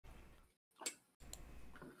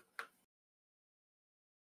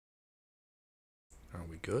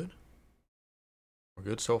good? We're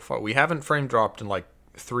good so far. We haven't frame dropped in like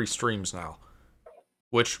 3 streams now.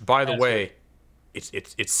 Which, by the way, it's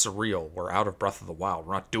surreal. We're out of Breath of the Wild.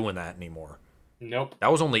 We're not doing that anymore. Nope.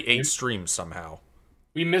 That was only 8 streams somehow.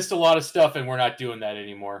 We missed a lot of stuff, and we're not doing that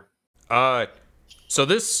anymore. So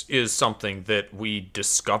this is something that we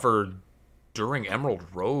discovered during Emerald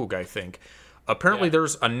Rogue, I think. Apparently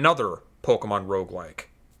there's another Pokemon roguelike.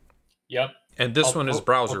 Yep. And this one is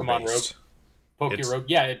browser-based. PokéRogue.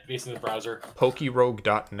 Yeah, it's based in the browser.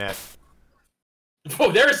 PokéRogue.net.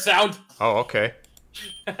 Oh, there's sound! Oh, okay.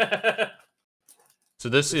 So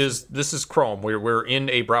this is Chrome. We're in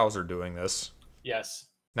a browser doing this. Yes.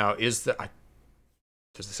 Now, does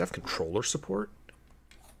this have controller support?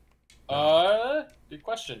 Good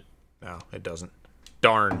question. No, it doesn't.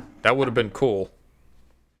 Darn, that would have been cool.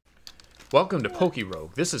 Welcome to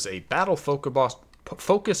PokéRogue. This is a battle-focused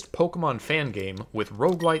Pokemon fan game with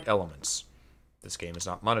roguelite elements. This game is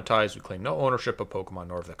not monetized. We claim no ownership of Pokemon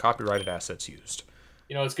nor of the copyrighted assets used.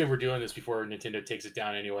 You know, it's good we're doing this before Nintendo takes it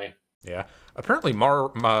down anyway. Yeah. Apparently, Mario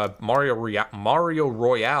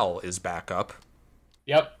Royale is back up.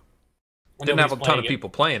 Yep. Didn't have a ton of people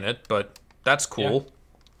playing it, but that's cool.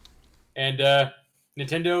 Yeah. And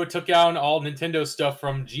Nintendo took down all Nintendo stuff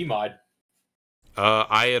from Gmod.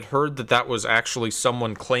 I had heard that was actually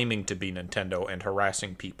someone claiming to be Nintendo and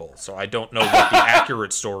harassing people, so I don't know what the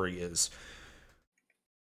accurate story is.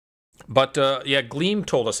 But, yeah, Gleam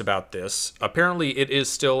told us about this. Apparently, it is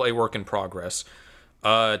still a work in progress.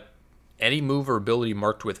 Any move or ability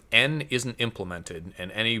marked with N isn't implemented,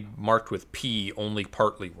 and any marked with P only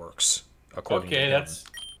partly works, according to him.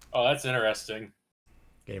 that's interesting.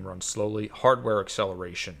 Game runs slowly. Hardware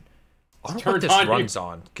acceleration. I don't know what this runs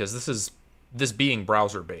on, because this being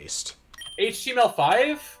browser-based.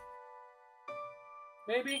 HTML5?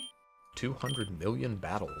 Maybe? 200 million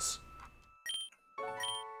battles.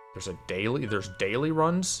 There's daily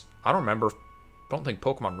runs? I don't remember. I don't think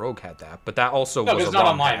Pokemon Rogue had that, but that also was a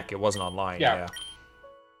ROM hack. It wasn't online. Yeah.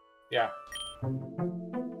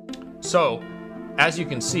 So, as you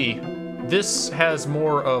can see, this has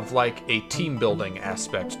more of like a team building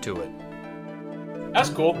aspect to it. That's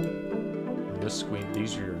cool.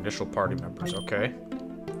 These are your initial party members, okay?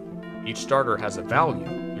 Each starter has a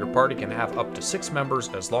value. Your party can have up to 6 members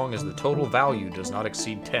as long as the total value does not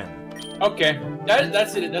exceed 10. Okay,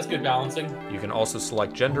 that's it. That's good balancing. You can also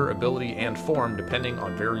select gender, ability, and form depending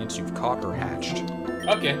on variants you've caught or hatched.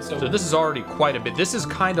 Okay, so this is already quite a bit. This is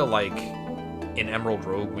kind of like in Emerald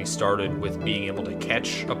Rogue, we started with being able to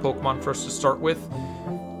catch a Pokemon first to start with,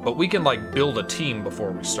 but we can like build a team before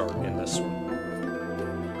we start in this one.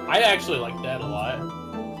 I actually like that a lot.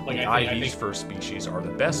 Like the IVs for species are the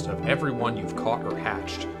best of every one you've caught or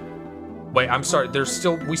hatched. Wait, I'm sorry.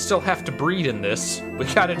 We still have to breed in this. We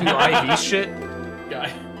gotta do IV shit.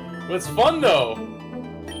 Yeah, well, it's fun though.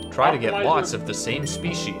 Try to get lots of the same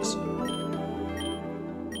species.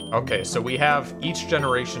 Okay, so we have each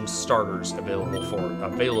generation's starters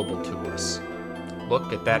available to us.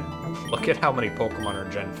 Look at that. Look at how many Pokemon are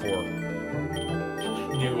Gen 4.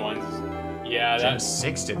 New ones. Yeah, Gen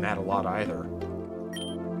 6 didn't add a lot either.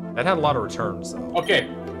 That had a lot of returns though. Okay.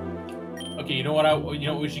 Okay, you know what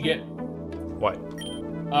we should get? What?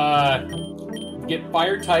 Get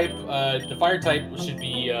fire type. The fire type should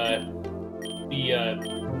be the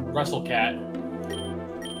Wrestle Cat.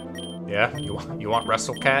 Yeah, you want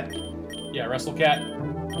Wrestle Cat? Yeah, Wrestle Cat.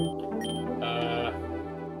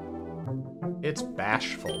 It's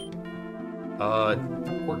bashful.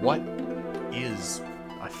 What is?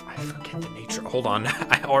 I forget the nature. Hold on,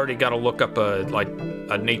 I already got to look up a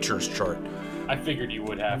nature's chart. I figured you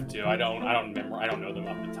would have to. I don't remember. I don't know them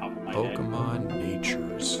off the top of my head. Pokemon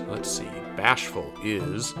natures. Let's see. Bashful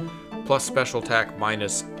is plus special attack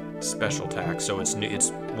minus special attack, so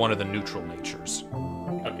it's one of the neutral natures.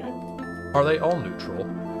 Okay. Are they all neutral?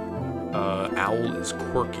 Owl is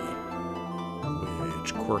quirky,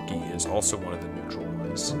 which quirky is also one of the neutral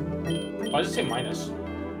ones. Why does it say minus?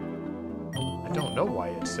 I don't know why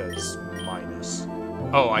it says minus.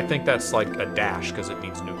 Oh, I think that's like a dash because it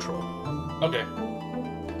means neutral. Okay.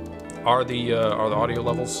 Are the audio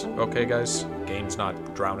levels okay, guys? Game's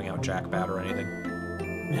not drowning out Jack Bat or anything.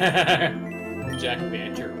 Jack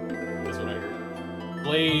Banter. That's what I heard.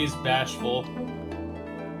 Blaze, bashful.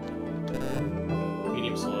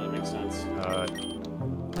 Medium slow, that makes sense.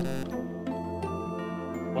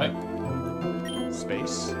 What?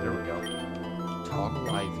 Space. There we go. Toggle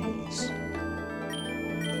IVs.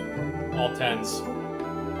 All 10s.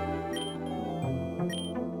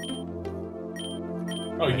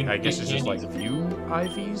 Oh, I guess it's just like view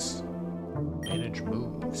IVs? Manage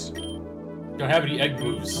moves. Don't have any egg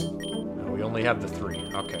moves. No. We only have the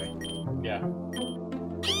 3. Okay. Yeah.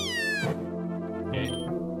 Okay.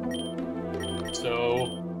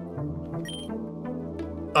 So...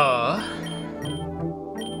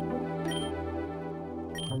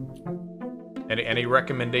 Any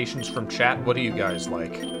recommendations from chat? What do you guys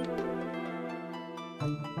like?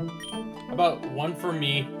 About 1 for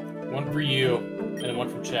me, 1 for you, and then 1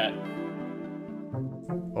 from chat.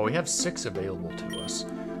 Well, we have 6 available to us.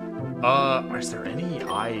 Is there any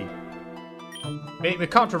Maybe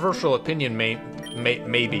controversial opinion,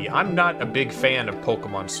 maybe. I'm not a big fan of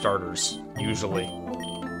Pokemon starters, usually.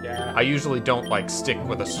 Yeah. I usually don't, like, stick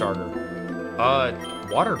with a starter.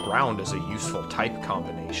 Water Ground is a useful type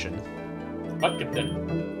combination.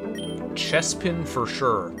 Chespin for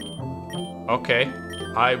sure. Okay.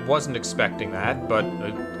 I wasn't expecting that, but...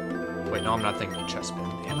 wait, no, I'm not thinking of Chespin.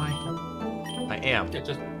 Am I? I am. Yeah,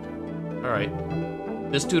 just... Alright.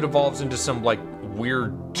 This dude evolves into some, like,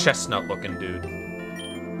 weird chestnut-looking dude.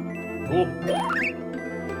 Cool.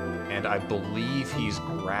 And I believe he's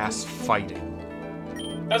grass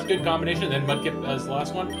fighting. That's a good combination. Then Mudkip as the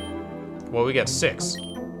last one. Well, we got 6,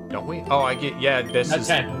 don't we? Oh, I get... Yeah, this That's is...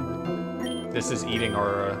 10. This is eating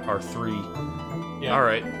our 3. Yeah.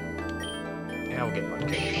 Alright. Yeah, we'll get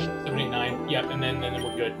Mudkip. 7, 8, 9. Yep, and then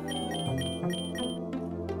we're good.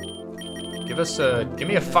 Give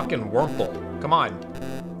me a fucking Wurmple. Come on.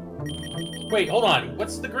 Wait, hold on.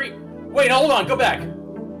 What's the great... Wait, hold on. Go back.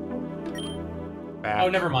 Back. Oh,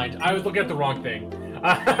 never mind. I was looking at the wrong thing.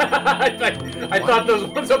 I thought those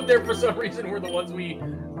ones up there for some reason were the ones we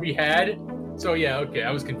had. So yeah, okay,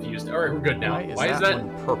 I was confused. All right, we're good now. Why is that one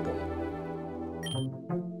purple?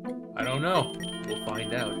 I don't know. We'll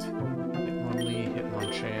find out. Hitmonlee,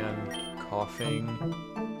 Hitmonchan, Coughing,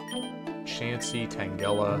 Chansey,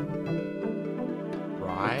 Tangela,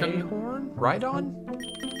 Rhyhorn? Rhydon?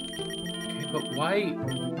 Okay, but why?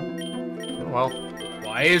 Well,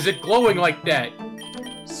 why is it glowing like that?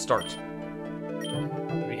 Start.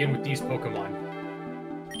 Begin with these Pokemon.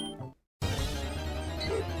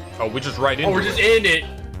 Oh, we're just right into it. Oh, we're just in it!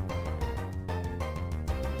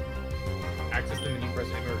 Access the menu, press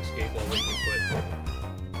enter or escape while waiting input.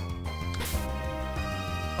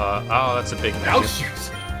 Oh, that's a big menu.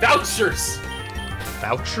 Vouchers! Vouchers!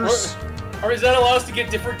 Vouchers? Or does that allow us to get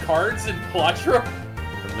different cards in Palatra?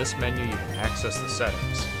 From this menu, you can access the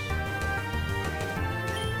settings.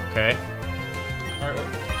 Okay. Alright,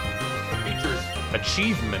 what features?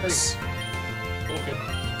 Achievements. Okay.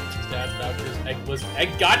 Stats, vouchers, egg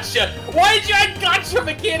gotcha! Why did you add gotcha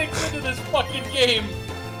mechanics into this fucking game?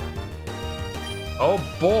 Oh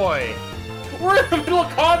boy! We're in the middle of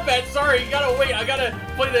combat, sorry, you gotta wait, I gotta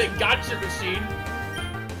play the gotcha machine.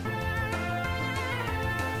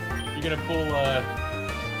 You're gonna pull,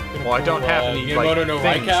 well, I don't have any, like,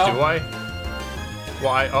 things, do I?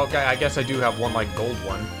 Well, okay, I guess I do have one, like, gold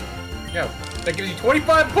one. Yeah, that gives you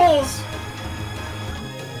 25 pulls!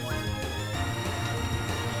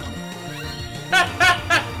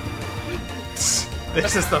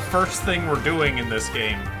 This is the first thing we're doing in this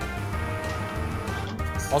game.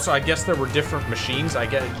 Also, I guess there were different machines. I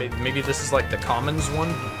get maybe this is like the commons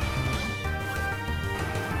one.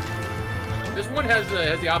 This one has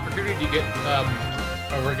the opportunity to get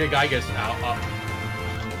or a guy gets out.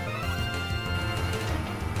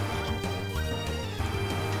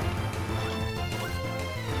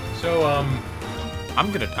 So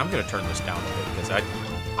I'm gonna turn this down a bit because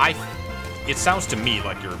it sounds to me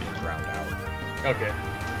like you're being drowned out. Okay.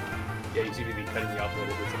 Yeah, you seem to be cutting me off a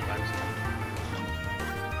little bit sometimes.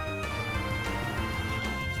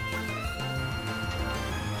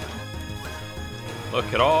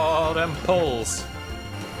 Look at all them pulls.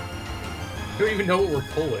 I don't even know what we're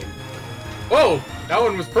pulling. Whoa! That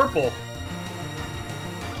one was purple.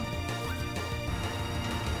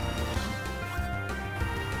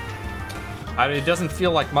 It doesn't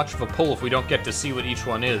feel like much of a pull if we don't get to see what each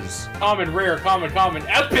one is. Common, rare, common,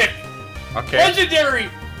 epic! Okay. Legendary!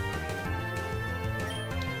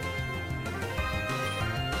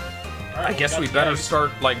 I guess we better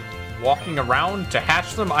start, like, walking around to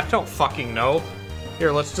hatch them? I don't fucking know.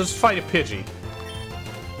 Here, let's just fight a Pidgey.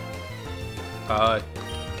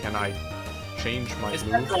 Can I change my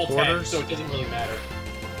move orders? So it doesn't really matter.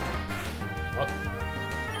 Oh.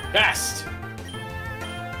 Best!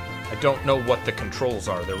 I don't know what the controls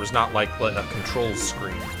are. There was not, like, a controls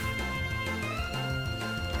screen.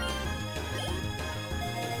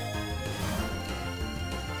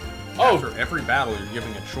 Oh! After every battle, you're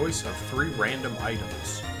giving a choice of 3 random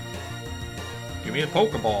items. Give me the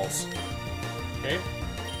Pokeballs. Okay.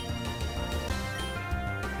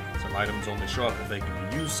 Some items only show up if they can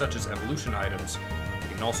be used, such as evolution items.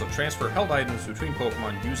 You can can also transfer held items between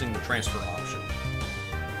Pokemon using the transfer option.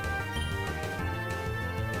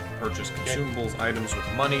 Purchase consumables, items with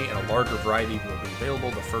money, and a larger variety will be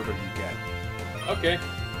available the further you get. Okay.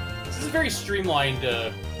 This is a very streamlined,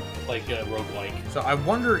 roguelike. So I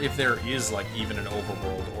wonder if there is, like, even an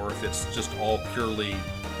overworld, or if it's just all purely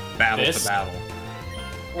battle to battle.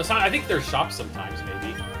 Well, I think there's shops sometimes,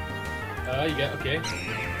 maybe. You get, okay.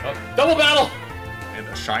 Oh, double battle! And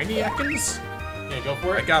a shiny Ekans? Yeah, go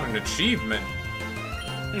for it. I got an achievement.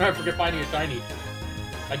 I forget finding a shiny.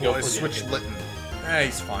 I'd go for switch Litten. Eh,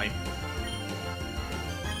 he's fine.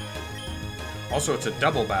 Also, it's a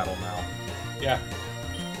double battle now. Yeah.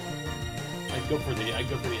 I'd go for the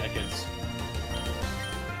Ekans.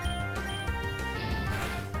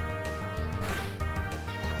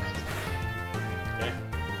 Okay.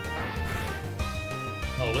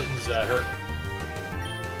 Oh, Litten's hurt.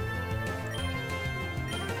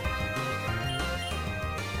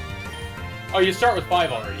 Oh, you start with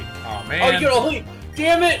 5 already. Oh man. Oh, you get only.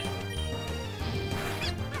 Damn it!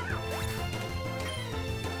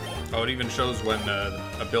 Oh, it even shows when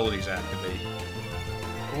abilities activate.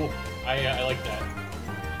 Cool. I like that.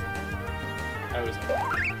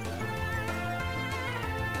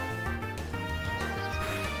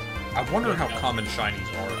 I wonder how common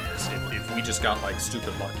shinies are in this, if we just got, like,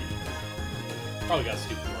 stupid lucky. Probably got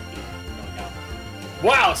stupid lucky.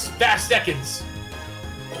 Wow, fast Ekans!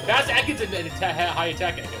 Fast Ekans and high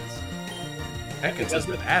attack Ekans. Ekans has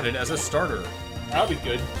been added as a starter. That'll be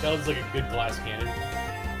good. That looks like a good glass cannon.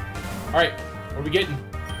 Alright, what are we getting?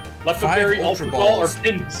 Left berry, Ultra Ball, or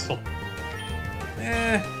Pin Missile?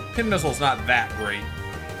 Pin Missile's not that great.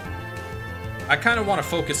 I kind of want to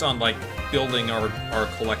focus on, like, building our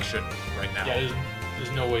collection right now. Yeah,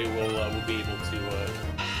 there's no way we'll be able to,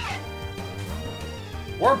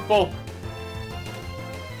 Wurmple!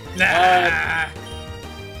 Nah!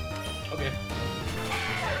 Okay.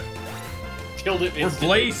 Killed it. We're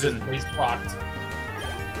blazing. He's procced.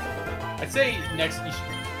 I'd say next you should...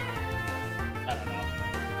 I don't know.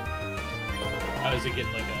 How does it get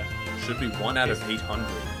like a... Should be 1 out of 800.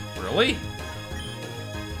 Really?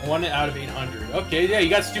 1 out of 800. Okay, yeah, you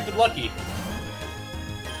got stupid lucky.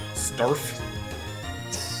 Starf.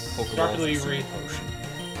 Starkly Super Potion.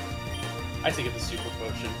 I think it's a Super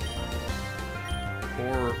Potion.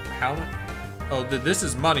 Or how? Oh, this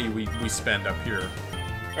is money we spend up here.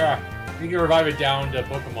 Yeah, you can revive it down to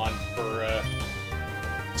Pokemon for.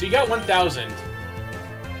 So you got 1,000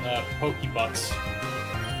 Pokebucks.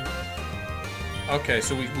 Okay,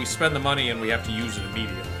 so we spend the money and we have to use it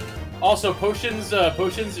immediately. Also, potions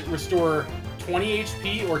restore 20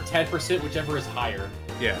 HP or 10%, whichever is higher.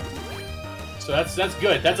 Yeah. So that's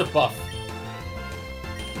good. That's a buff.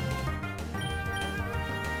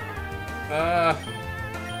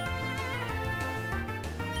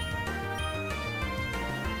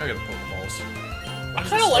 I got the Pokeballs. I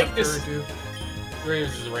kind of like this.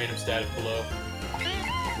 There's just a random status below.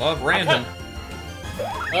 Love random.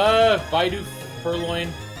 Baidu, Purloin,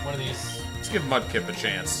 one of these. Let's give Mudkip a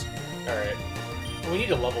chance. Alright. We need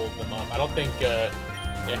to level them up. I don't think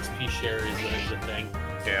XP share is a thing.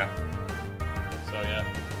 Yeah. So yeah.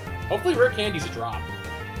 Hopefully rare candy's a drop.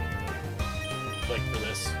 Like for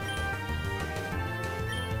this.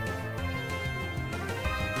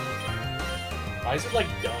 Why is it like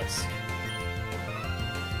dusk?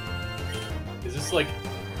 Is this like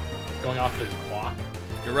going off the clock?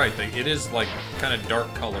 You're right, it is like kind of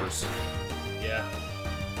dark colors. Yeah.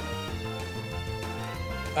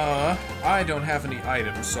 I don't have any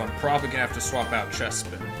items, so I'm probably gonna have to swap out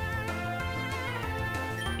Chespin.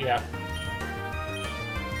 Yeah.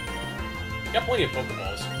 Got plenty of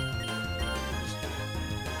Pokeballs.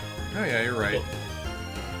 Oh yeah, you're right.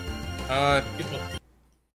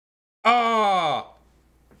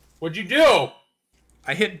 What'd you do?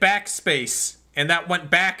 I hit backspace, and that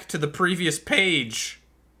went back to the previous page.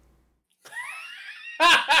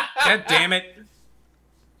 God damn it.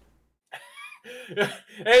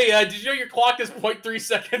 Hey, did you know your clock is 0.3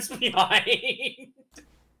 seconds behind?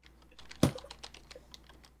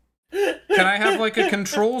 Can I have, like, a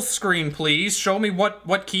control screen, please? Show me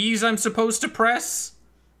what keys I'm supposed to press?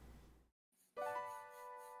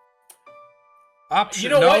 Option, you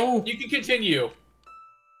know no? what? You can continue.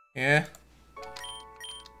 Yeah.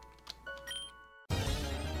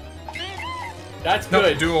 That's good.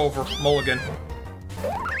 Nope, do-over. Mulligan.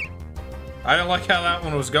 I don't like how that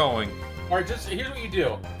one was going. Alright, here's what you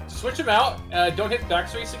do. Switch them out, don't hit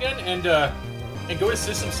backspace again, and go to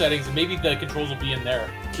system settings, and maybe the controls will be in there.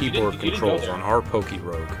 Keyboard controls on our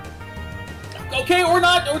PokéRogue. Okay, or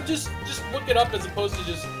not, or just look it up as opposed to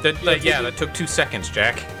just... That took 2 seconds,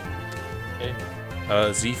 Jack. Okay.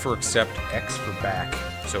 Z for accept, X for back.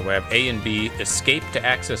 So we have A and B. Escape to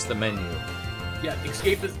access the menu. Yeah,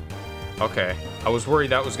 escape is... Okay. I was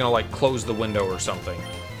worried that was gonna, like, close the window or something.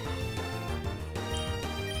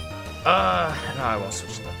 No, I won't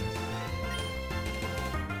switch that.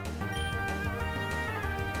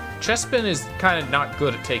 Chespin is kind of not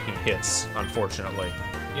good at taking hits, unfortunately.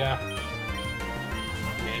 Yeah.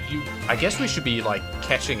 And I guess we should be, like,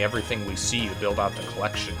 catching everything we see to build out the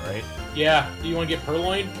collection, right? Yeah. Do you want to get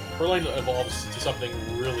Purloin? Purloin evolves to something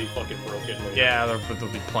really fucking broken. Later. Yeah,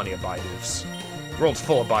 there'll be plenty of Bidoofs. World's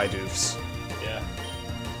full of Bidoofs. Yeah.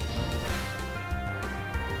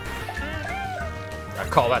 I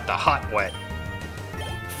call that the hot wet.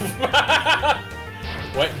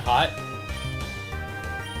 Wet and hot?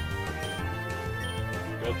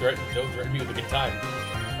 Don't threaten me with a good time.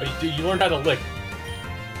 Oh, you learned how to lick.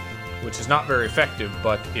 Which is not very effective,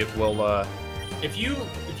 but it will, If you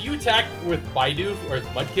attack with Bidoof or with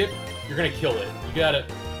Mudkip, you're gonna kill it. You gotta...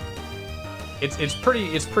 It's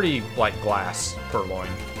pretty like glass, Purloin.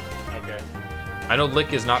 Okay. I know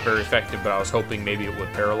Lick is not very effective, but I was hoping maybe it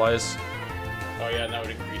would paralyze. Oh yeah, and that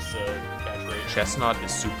would increase catch rate. Chestnut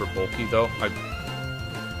is super bulky, though.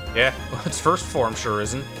 Yeah, its first form sure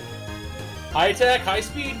isn't. High attack, high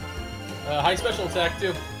speed, high special attack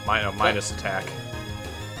too. Minus attack.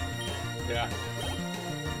 Yeah.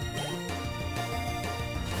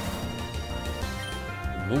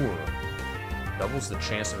 Lure. Doubles the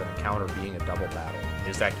chance of an encounter being a double battle.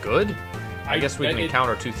 Is that good? I guess we can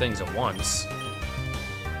encounter two things at once.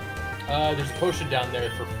 There's a potion down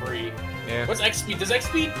there for free. Yeah. What's X speed?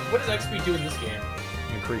 What does X speed do in this game?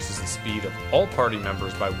 Increases the speed of all party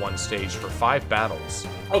members by 1 stage for 5 battles.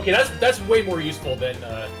 Okay, that's way more useful than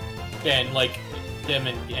like them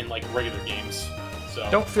in like regular games. So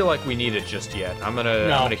Don't feel like we need it just yet. I'm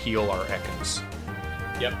gonna heal our Ekans.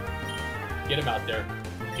 Yep. Get him out there.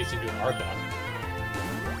 In case you do an Arthur.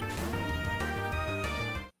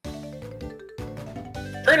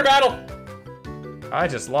 Trainer battle! I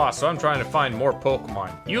just lost, so I'm trying to find more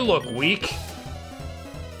Pokemon. You look weak.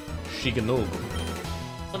 Shiganubu.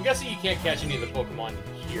 So I'm guessing you can't catch any of the Pokemon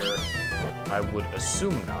here. I would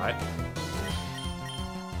assume not.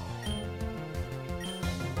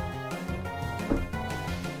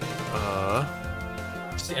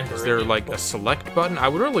 Is there like a select button? I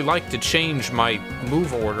would really like to change my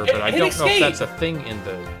move order, but I don't know if that's a thing in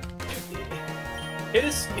the...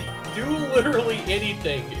 Do literally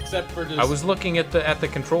anything except for just... I was looking at the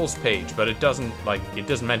controls page, but it doesn't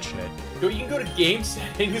mention it. You can go to game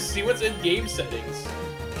settings, see what's in game settings.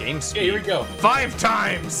 Game speed. Okay, here we go. 5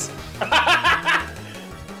 times!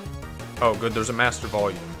 Oh, good, there's a master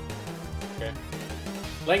volume. Okay.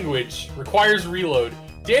 Language. Requires reload.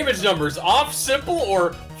 Damage numbers. Off, simple,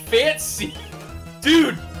 or fancy?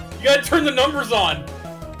 Dude, you gotta turn the numbers on.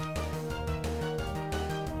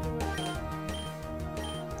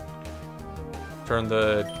 Turn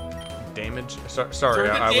the damage... Sorry, turn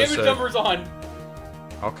the damage numbers on.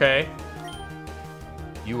 Okay.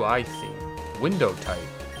 UI theme. Window type.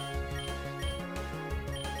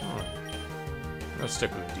 Let's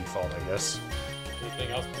stick with the default, I guess.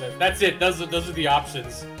 Anything else? That's it. Those are the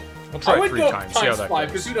options. We'll try 3 times. See how that goes.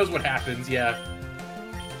 Because who knows what happens? Yeah.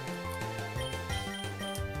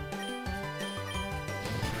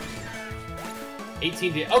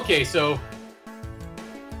 Okay, so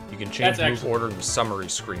you can change move order in the summary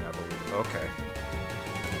screen, I believe. Okay.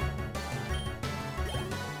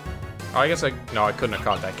 Oh, I guess I couldn't have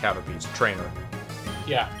caught that Caterpie's trainer.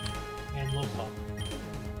 Yeah. And Lilipop.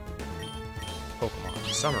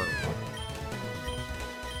 Pokemon summary.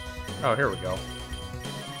 Oh, here we go.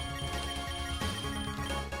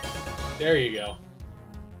 There you go.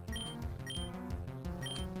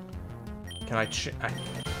 Can I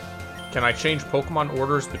change Pokemon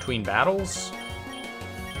orders between battles?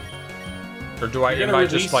 Or am I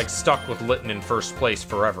just like stuck with Litten in first place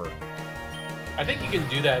forever? I think you can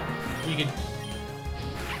do that. You can.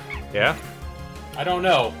 Yeah? I don't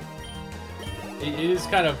know. It is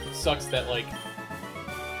kind of sucks that like.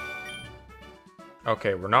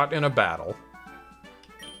 Okay, we're not in a battle.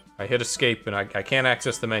 I hit escape and I can't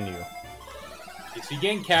access the menu. Okay, so you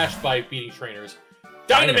gain cash by beating trainers.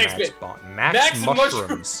 Dynamax Max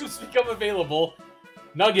mushrooms become available.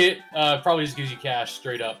 Nugget probably just gives you cash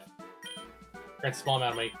straight up. Grants a small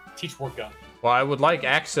amount of money. Teach work gun. Well, I would like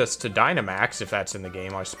access to Dynamax if that's in the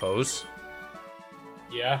game, I suppose.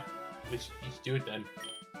 Yeah, you should do it then.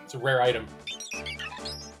 It's a rare item.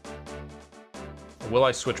 Will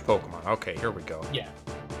I switch Pokemon? Okay, here we go. Yeah.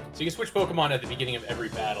 So you can switch Pokemon at the beginning of every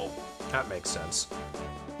battle. That makes sense.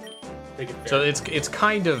 Make it fair. So it's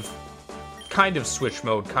kind of switch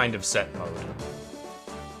mode, kind of set mode.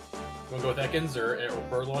 wanna go with Ekans or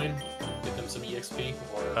Purloin? Get them some EXP?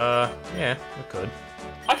 Or... yeah, we could.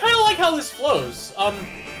 I kind of like how this flows. I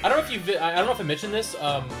don't know if I don't know if I mentioned this.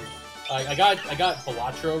 I got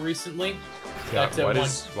Balatro recently. Yeah,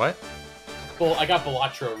 what? Well, I got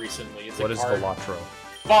Balatro recently. It's what is Balatro?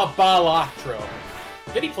 Balatro.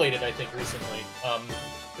 Vinny played it, I think, recently.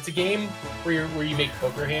 It's a game where you make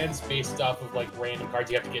poker hands based off of like random cards.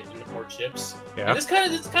 You have to get into more chips. Yeah. And this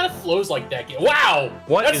kind of flows like that game. Wow.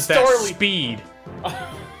 What is that speed?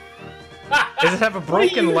 Does it have a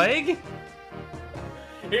broken leg?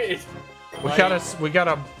 We got a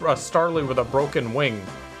Starly with a broken wing.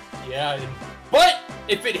 Yeah, but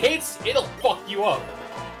if it hits, it'll fuck you up.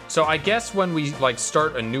 So I guess when we like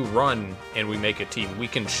start a new run and we make a team, we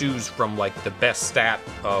can choose from like the best stat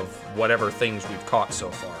of whatever things we've caught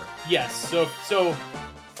so far. Yes. So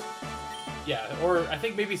yeah, or I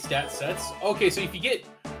think maybe stat sets. Okay, so if you get,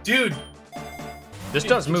 dude, this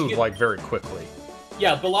does move like very quickly.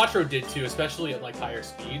 Yeah, Balatro did too, especially at like higher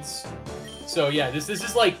speeds. So yeah, this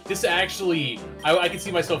is like this actually. I can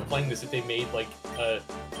see myself playing this if they made like a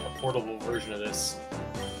portable version of this.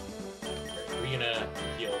 Are we gonna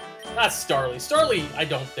heal? Not Starly. Starly, I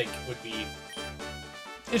don't think would be.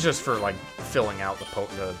 It's just for like filling out the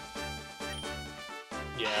Pokédex.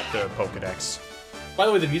 By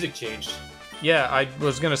the way, the music changed. Yeah, I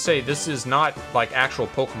was gonna say this is not like actual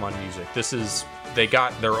Pokemon music. This is they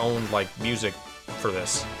got their own like music for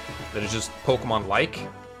this. That is just Pokemon-like.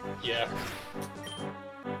 Yeah.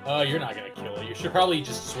 You're not gonna kill it. You should probably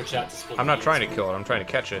just switch out to split. I'm not trying to kill it. I'm trying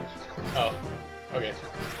to catch it. Oh. Okay.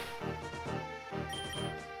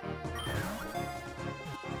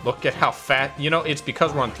 Look at how fat. You know, it's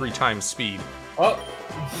because we're on 3 times speed. Oh.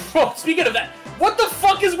 Speaking of that, what the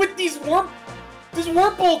fuck is with these this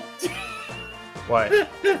Wurmple? What? Look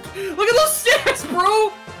at those stats,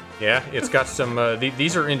 bro! Yeah, it's got some,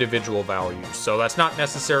 these are individual values, so that's not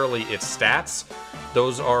necessarily its stats.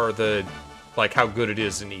 Those are the, like, how good it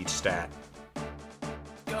is in each stat.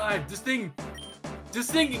 God, this thing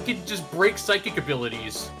can just break psychic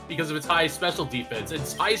abilities because of its high special defense.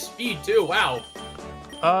 It's high speed, too, wow.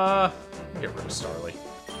 Get rid of Starly.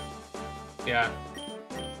 Yeah.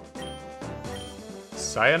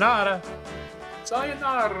 Sayonara!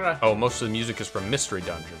 Sayonara! Oh, most of the music is from Mystery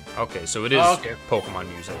Dungeon. Okay, so it is Pokemon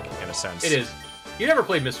music, in a sense. It is. You never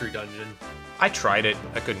played Mystery Dungeon. I tried it.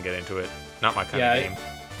 I couldn't get into it. Not my kind of game.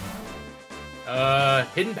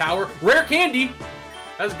 Hidden Power. Rare Candy!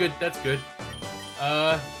 That's good, that's good.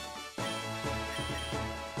 Yeah,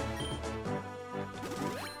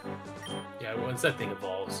 once that thing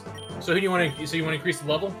evolves. So who do you want to, increase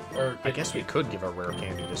the level? Or I guess we could give a Rare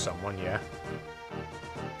Candy to someone, yeah.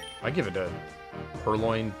 I'd give it to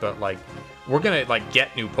Purloin, but like, we're gonna like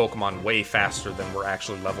get new Pokemon way faster than we're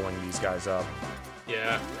actually leveling these guys up.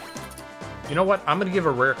 Yeah. You know what? I'm gonna give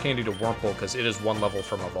a Rare Candy to Wurmple because it is 1 level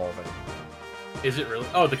from evolving. Is it really?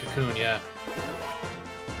 Oh, the cocoon, yeah.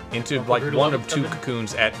 Into like 1 of 2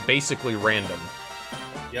 cocoons at basically random.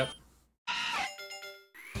 Yep.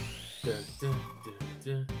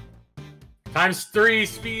 Times 3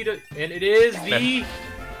 speed, and it is the.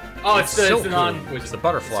 Oh, it's the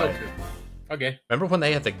butterfly. Okay. Remember when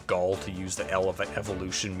they had the gall to use the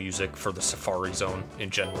evolution music for the Safari Zone in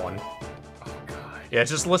Gen 1? Oh, God. Yeah,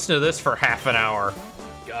 just listen to this for half an hour.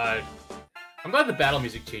 God. I'm glad the battle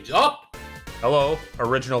music changed. Oh! Hello,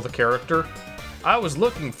 Original the character. I was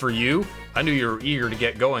looking for you. I knew you were eager to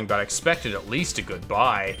get going, but I expected at least a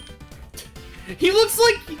goodbye. He looks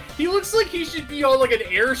like he should be on like an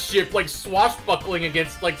airship, like swashbuckling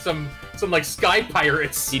against like some like sky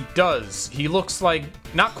pirates. He does. He looks like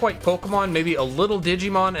not quite Pokemon, maybe a little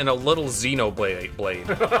Digimon and a little Xenoblade.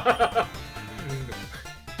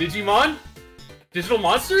 Digimon? Digital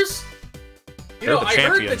monsters? They're the I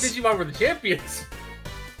champions. heard that Digimon were the champions.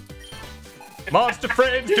 Monster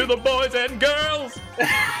frames to the boys and girls!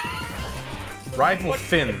 Rival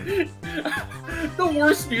Finn. The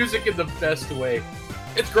worst music in the best way.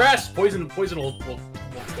 It's grass. Poison will go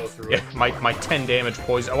through it. Yeah, my 10 damage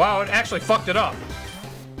poison. Wow, it actually fucked it up.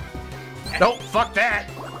 Nope, fuck that.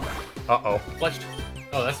 Uh-oh. Fletched.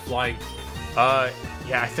 Oh, that's flying.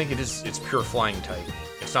 Yeah, I think it's pure flying type.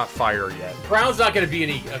 It's not fire yet. Ground's not gonna be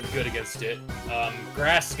any good against it.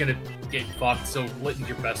 Grass is gonna get fucked, so Litten's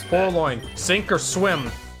your best bet. Purloin, sink or swim.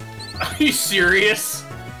 Are you serious?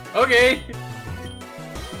 Okay.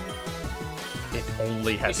 It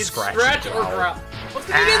only has scratch or growl. What's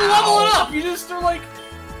gonna get level it up? You just are like.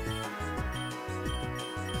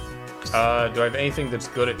 Do I have anything that's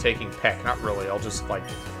good at taking peck? Not really. I'll just like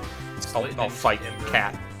I'll fight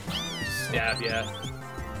cat. Stab, yeah.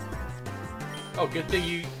 Oh, good thing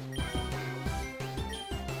you.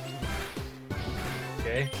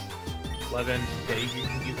 Okay. 11. Okay, you.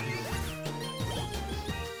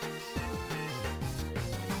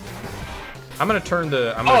 I'm gonna turn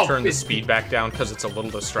the speed back down because it's a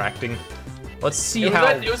little distracting. Let's see how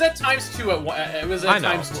it was at times 2 it was at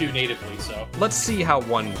times 2 natively, so. Let's see how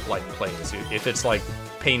one like plays. If it's like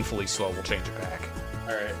painfully slow, we'll change it back.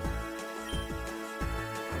 All right.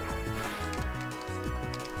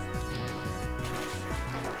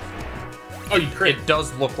 Oh, you crit. It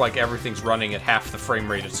does look like everything's running at half the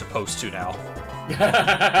frame rate it's supposed to now.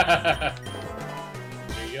 There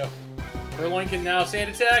you go. Furlong can now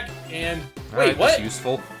sand attack, and wait, what? That's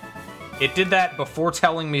useful. It did that before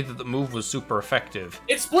telling me that the move was super effective.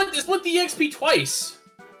 It split the EXP twice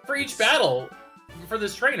for each battle for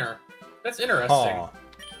this trainer. That's interesting. Aw.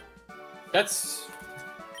 That's...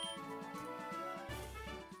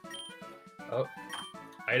 Oh.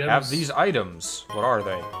 Items. Have these items. What are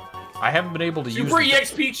they? I haven't been able to use Super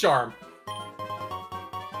EXP Charm.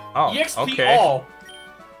 Oh, EXP okay. all.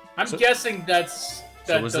 I'm guessing that's...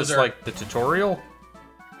 So is this like the tutorial?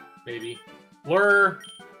 Maybe. Lure.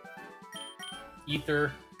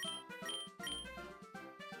 Ether.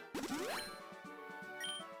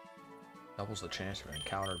 Doubles the chance of an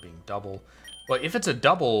encounter being double. But if it's a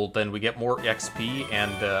double, then we get more XP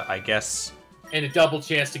and I guess... And a double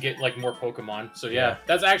chance to get like more Pokemon. So yeah,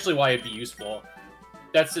 that's actually why it'd be useful.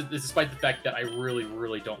 That's despite the fact that I really,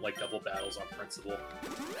 really don't like double battles on principle.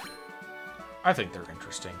 I think they're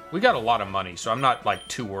interesting. We got a lot of money, so I'm not like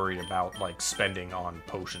too worried about like spending on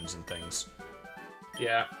potions and things.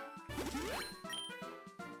 Yeah.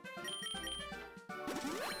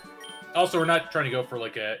 Also, we're not trying to go for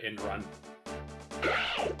like a end run.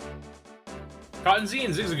 Cotton Z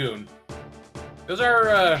and Zigzagoon. Those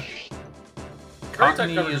are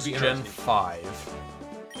Cottony is Gen 5.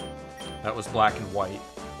 That was black and white.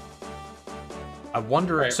 I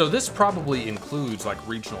wonder... Right. So this probably includes, like,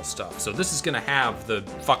 regional stuff. So this is gonna have the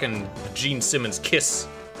fucking Gene Simmons Kiss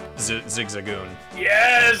Zigzagoon.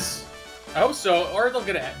 Yes! I hope so, or they're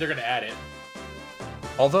gonna add it.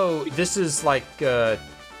 Although, this is, like, this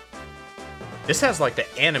has, like, the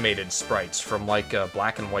animated sprites from, like,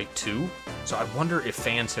 Black and White 2. So I wonder if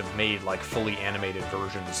fans have made, like, fully animated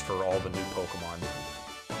versions for all the new Pokemon.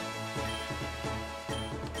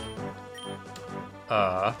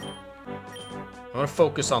 I'm gonna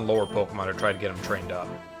focus on lower Pokemon to try to get them trained up.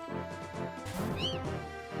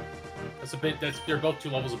 They're both 2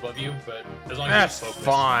 levels above you, but as long as that's you're focused.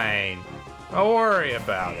 Fine. Don't worry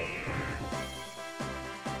about it.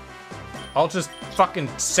 I'll just fucking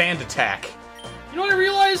sand attack. You know what I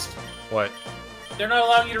realized? What? They're not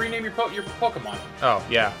allowing you to rename your Pokemon. Oh,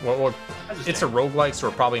 yeah. Well it's a roguelike, so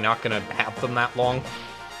we're probably not gonna have them that long.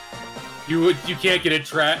 You can't get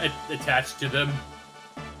attached to them.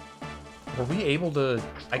 Were we able to...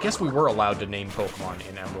 I guess we were allowed to name Pokemon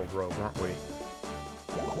in Emerald Rogue, weren't we?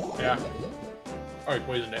 Yeah. Alright,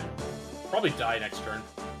 poisoned it. Probably die next turn.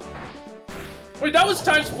 Wait, that was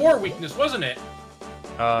 ×4 weakness, wasn't it?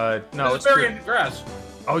 No, it's Fairy and Grass.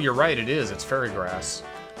 Oh, you're right, it is. It's Fairy Grass.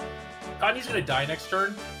 Cottony's gonna die next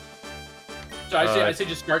turn. So I say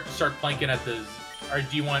just start planking at the... Or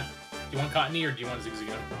do you want Cottony or do you want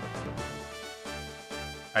Zigzagoon?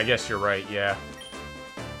 I guess you're right, yeah.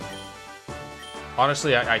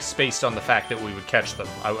 Honestly, I spaced on the fact that we would catch them.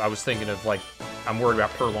 I was thinking of, like, I'm worried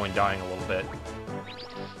about Purloin dying a little bit.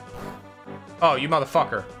 Oh, you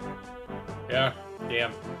motherfucker. Yeah,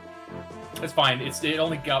 damn. It's fine. It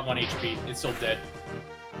only got 1 HP. It's still dead.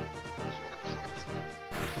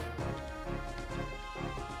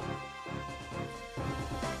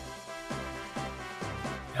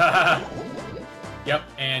 Yep,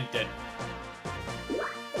 and dead.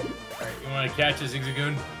 Alright, you want to catch a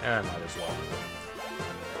Zigzagoon? I might as well.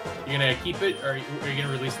 You gonna keep it, or are you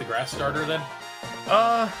gonna release the grass starter then?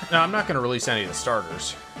 No, I'm not gonna release any of the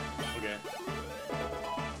starters. Okay.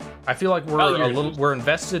 I feel like we're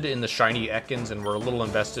invested in the shiny Ekans, and we're a little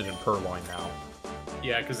invested in Purloin now.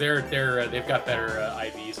 Yeah, because they've got better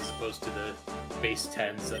IVs as opposed to the base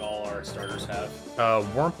 10s that all our starters have.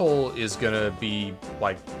 Wurmple is gonna be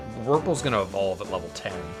like Wurmple's gonna evolve at level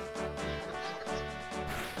 10.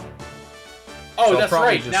 Oh, so that's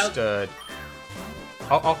right. Now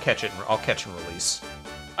I'll catch it. I'll catch and release.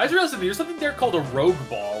 I just realized there's something there called a Rogue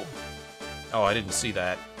Ball. Oh, I didn't see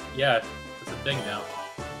that. Yeah, it's a thing now.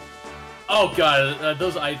 Oh god,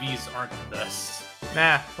 those IVs aren't the best.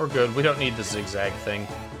 Nah, we're good. We don't need the zigzag thing.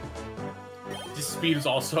 This speed is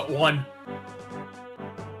also at 1.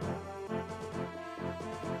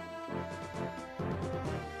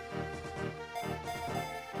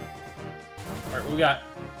 Alright, what we got?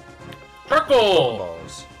 Charcoal!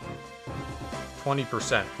 Balls.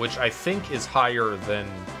 20%, which I think is higher than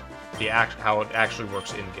how it actually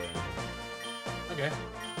works in game. Okay.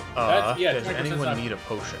 Yeah, does 20% anyone off. need a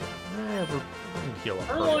potion? We can heal up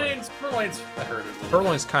Purloin's I heard it.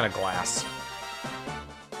 Purloin's kind of glass.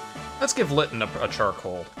 Let's give Litten a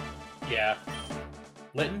charcoal. Yeah.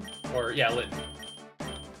 Litten? Or, yeah, Litten.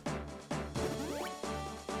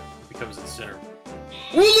 Becomes its center.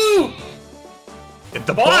 Wooloo!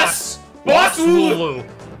 The boss! Boss Wooloo!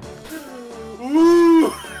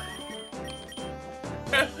 Ooh!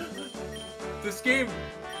 This game...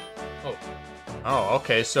 Oh. Oh,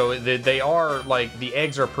 okay, so they are, like, the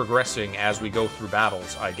eggs are progressing as we go through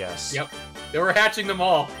battles, I guess. Yep. They were hatching them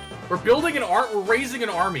all. We're building we're raising an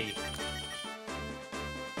army.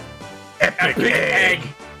 Epic egg!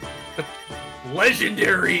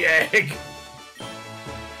 Legendary egg!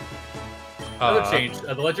 Another change.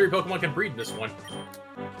 The legendary Pokemon can breed in this one.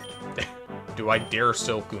 Do I dare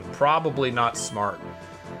Silcoon? Probably not smart.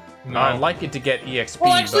 No. I'd like it to get EXP,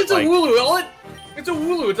 Well, actually, but, it's a Wooloo. It's a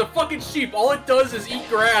Wooloo. It's a fucking sheep. All it does is eat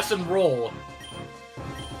grass and roll.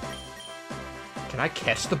 Can I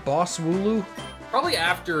catch the boss Wooloo? Probably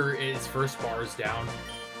after its first bar is down.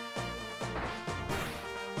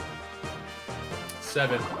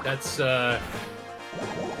 7. That's, Okay,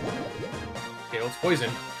 let's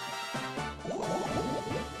poison.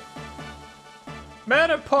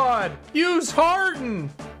 Metapod! Use Harden!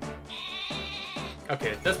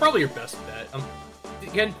 Okay, that's probably your best bet.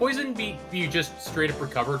 Can poison be just straight up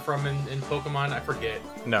recovered from in Pokemon? I forget.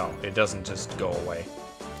 No, it doesn't just go away.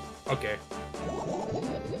 Okay.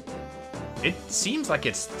 It seems like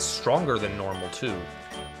it's stronger than normal, too.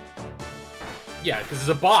 Yeah, because it's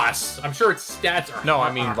a boss. I'm sure its stats are No,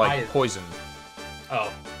 I mean, like, high. poison.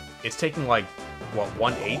 Oh. It's taking, like, what,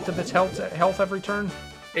 1/8 of its health every turn?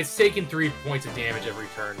 It's taking 3 points of damage every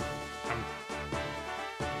turn.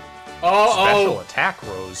 Special attack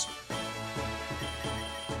rose.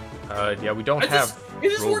 Yeah, we don't have...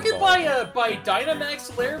 Is this Rogue working Ball. by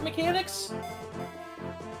Dynamax lair mechanics?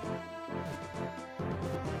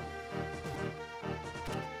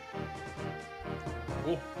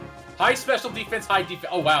 Ooh. High special defense, high defense.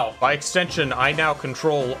 Oh, wow. By extension, I now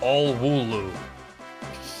control all Wooloo.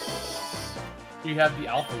 You have the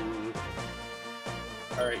Alpha Wooloo.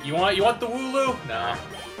 Alright, you want the Wooloo? Nah.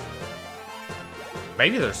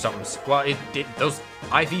 Maybe there's something... Well, those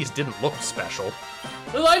IVs didn't look special.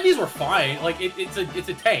 Those IVs were fine. Like, it's a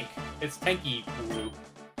tank. It's tanky Wooloo.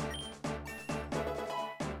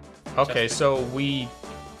 Okay, so we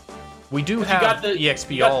do have got the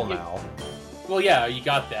EXP all now. Well, yeah, you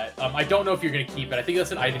got that. I don't know if you're gonna keep it. I think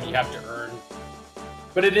that's an item you have to earn.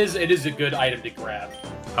 But it is a good item to grab.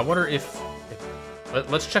 I wonder if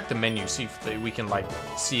let's check the menu, see if we can, like,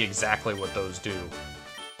 see exactly what those do.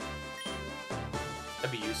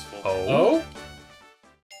 That'd be useful. Oh?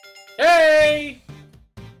 Hey!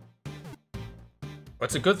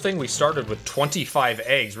 It's a good thing we started with 25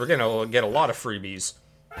 eggs. We're gonna get a lot of freebies.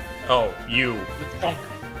 Oh, you. Lechonk.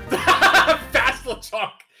 Fast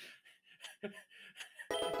Lechonk!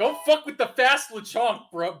 Don't fuck with the fast Lechonk,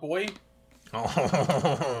 bro, boy.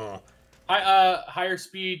 Oh. Higher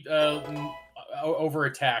speed over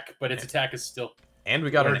attack, but its attack is still... And we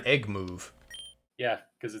got an egg move. Yeah,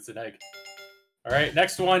 because it's an egg. Alright,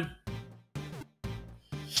 next one.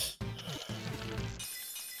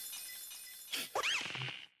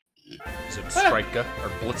 Is it Strika or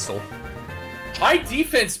Blitzel? High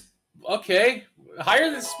defense. Okay. Higher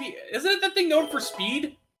than speed. Isn't that thing known for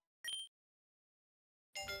speed?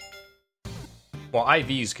 Well,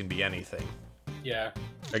 IVs can be anything. Yeah.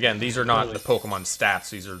 Again, these are not the Pokemon stats.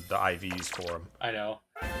 These are the IVs for them. I know.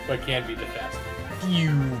 But it can be the fast.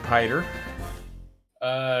 Dewpider.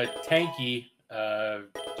 Tanky.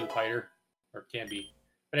 Dewpider. Or can be.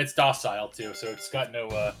 But it's docile, too, so it's got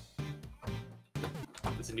no,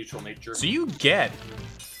 it's a neutral nature. So you get...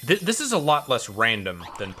 this is a lot less random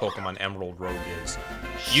than Pokemon Emerald Rogue is.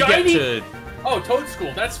 You Shiny! get to... Oh,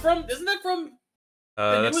 Toadstool. That's from... Isn't that from...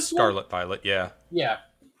 that's Scarlet Violet, yeah. Yeah.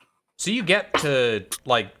 So you get to,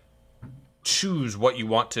 like, choose what you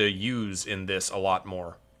want to use in this a lot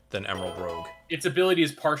more than Emerald Rogue. Its ability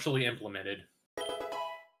is partially implemented.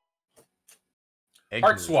 Egg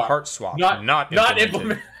Heart move, swap. Heart swap. Not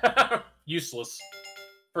implemented. Useless.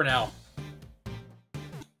 For now.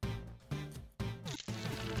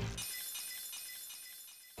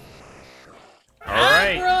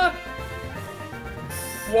 Alright.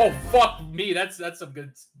 Whoa, fuck me. That's some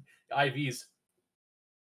good IVs.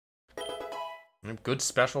 Good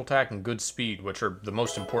special attack and good speed, which are the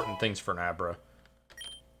most important things for an Abra.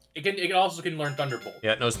 It also can learn Thunderbolt.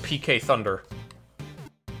 Yeah, it knows PK Thunder.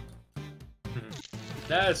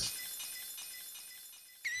 Yes.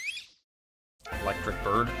 Electric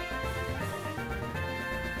Bird.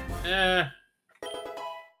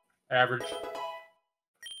 Average.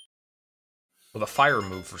 With a fire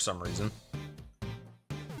move for some reason.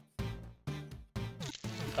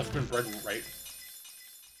 That's been bred right.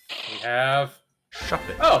 We have...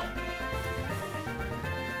 Shuppet. Oh!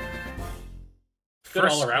 Good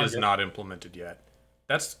Frisk all around is it. not implemented yet.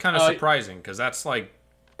 That's kind of surprising, because that's like...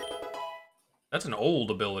 That's an old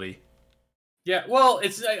ability. Yeah, well,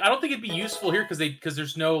 it's. I don't think it'd be useful here because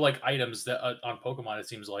there's no like items that on Pokemon. It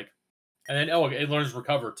seems like, and then it learns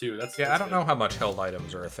recover too. That's I don't know how much held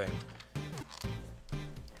items are a thing.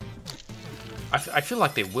 I feel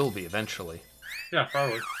like they will be eventually. Yeah,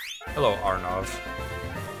 probably. Hello, Arnov.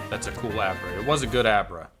 That's a cool Abra. It was a good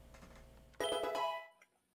Abra.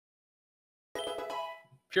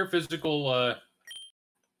 Pure physical.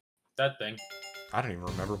 That thing. I don't even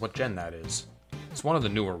remember what gen that is. It's one of the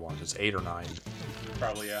newer ones. It's 8 or 9.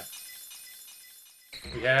 Probably, yeah.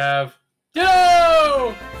 We have...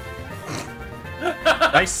 Ditto!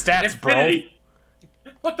 Nice stats, Infinity.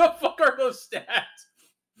 Bro. What the fuck are those stats?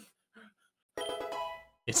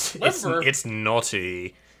 It's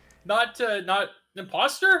naughty. Not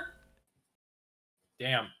imposter?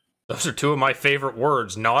 Damn. Those are two of my favorite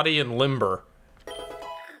words, naughty and limber.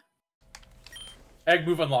 Egg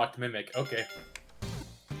move unlocked, Mimic. Okay.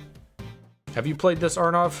 Have you played this,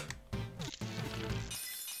 Arnov?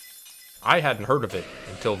 I hadn't heard of it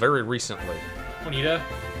until very recently. Juanita.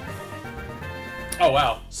 Oh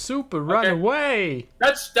wow. Super run away.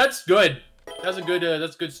 That's good. That's a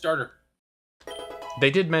good starter.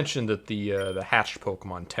 They did mention that the hatched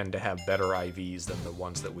Pokemon tend to have better IVs than the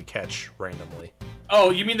ones that we catch randomly. Oh,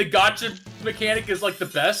 you mean the gotcha mechanic is like the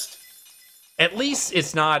best? At least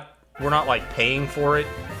it's not. We're not like paying for it.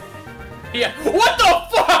 Yeah. What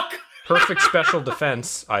the fuck? Perfect special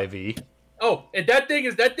defense IV. Oh, and that thing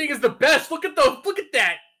is the best. Look at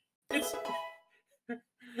that.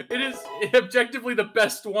 It is objectively the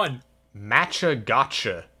best one. Matcha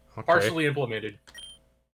Gotcha. Okay. Partially implemented.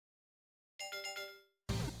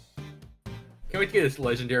 Can't wait to get this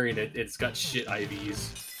legendary and it's got shit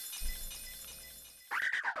IVs.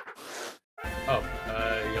 Oh,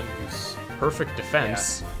 Young Goose. Perfect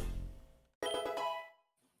defense. Yeah.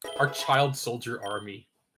 Our child soldier army.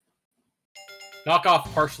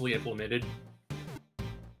 Knockoff partially implemented.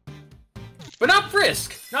 But not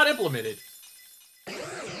Frisk! Not implemented.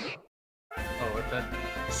 Oh, what that?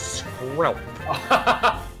 Skrelp.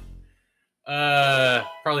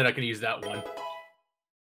 Probably not gonna use that one.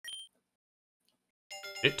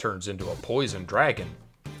 It turns into a poison dragon.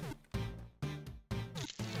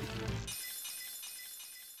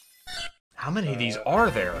 How many of these are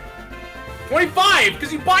there? 25!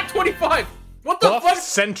 Because you bought 25! What the Buff fuck?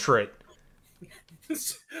 Centret.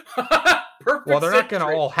 Perfect. Well, they're not gonna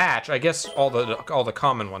all hatch. I guess all the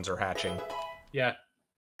common ones are hatching. Yeah.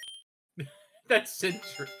 That's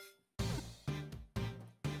Centret.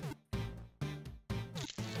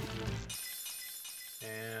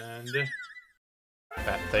 And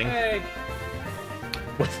That thing. hey,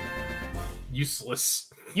 What? useless.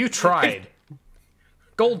 You tried.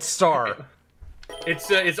 Gold star. It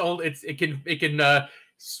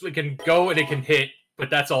can go and it can hit, but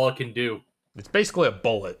that's all it can do. It's basically a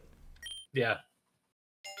bullet. Yeah.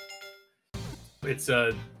 It's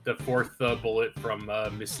the fourth bullet from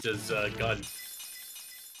Mista's gun.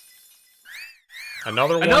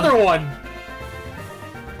 Another one. Another one.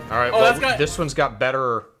 All right. Oh, Well, this one's got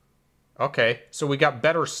better. Okay, so we got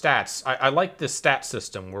better stats. I like this stat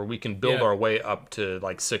system where we can build our way up to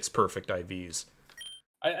like 6 perfect IVs.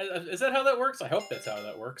 Is that how that works? I hope that's how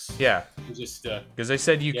that works. Yeah. Just because they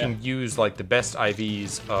said you can use like the best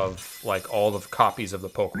IVs of like all the copies of the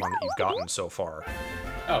Pokemon that you've gotten so far.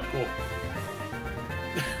 Oh, cool.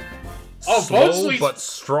 Oh, slow Bone Suite, but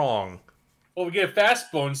strong. Well, we get a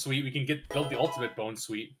fast Bone Suite. We can build the ultimate Bone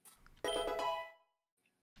Suite.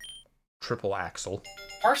 Triple Axle.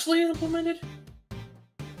 Partially implemented.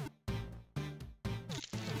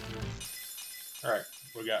 All right,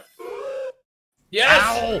 what we got? Yes.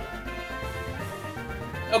 Ow!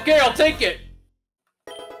 Okay, I'll take it.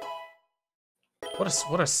 What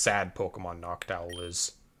a sad Pokemon Noctowl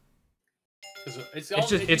is.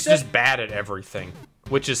 It's just bad at everything,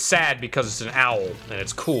 which is sad because it's an owl and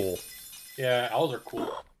it's cool. Yeah, owls are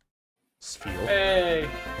cool. Spheal. Hey,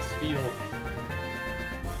 Spheal.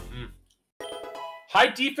 High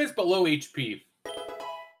defense but low HP.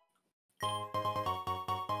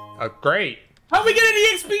 Great. How'd we get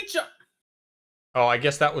an EXP jump? Oh, I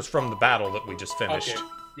guess that was from the battle that we just finished. Okay.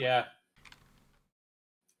 Yeah.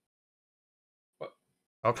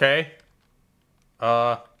 Okay.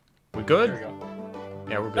 We good? There we go.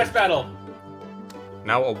 Yeah, we're good. Next battle.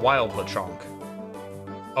 Now a wild Lechonk.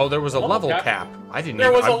 Oh, there was a level cap. I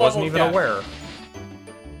wasn't even aware.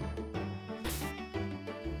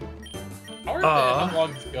 How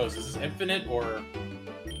long this goes? Is this infinite or?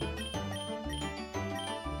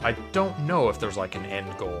 I don't know if there's like an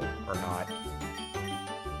end goal or not.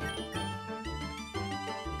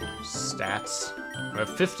 Stats. I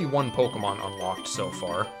have 51 Pokemon unlocked so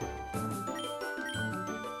far.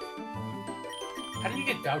 How do you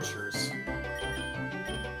get vouchers?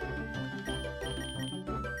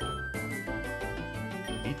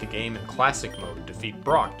 Beat the game in classic mode. Defeat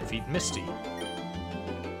Brock. Defeat Misty.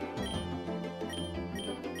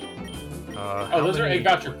 Those are 8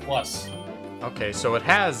 voucher plus. Okay, so it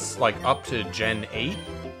has like up to Gen 8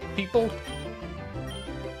 people.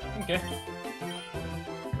 Okay.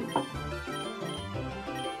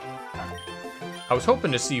 I was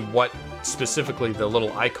hoping to see what specifically the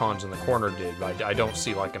little icons in the corner did, but I don't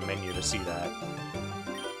see like a menu to see that.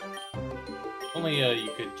 Only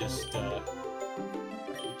you could just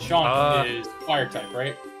Chonk is fire type,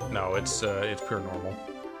 right? No, it's pure normal.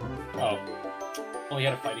 Oh. Only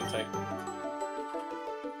had a fighting type.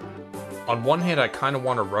 On one hand, I kind of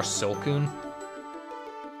want to rush Silcoon,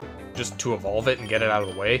 just to evolve it and get it out of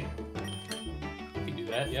the way. You can do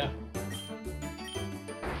that, yeah.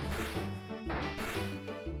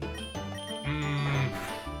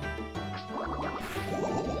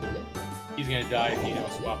 He's gonna die if you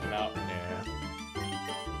don't swap him out. Yeah.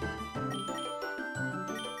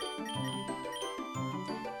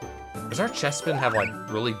 Does our Chespin have like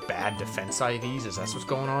really bad defense IVs? Is that what's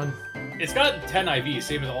going on? It's got 10 IVs,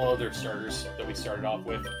 same as all other starters that we started off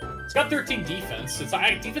with. It's got 13 defense.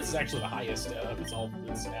 Defense is actually the highest of its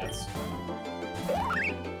stats.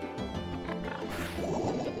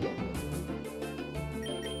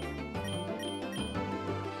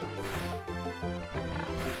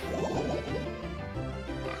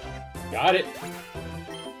 Got it.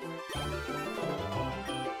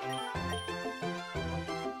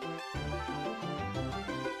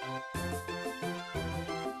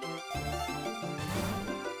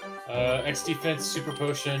 X defense, super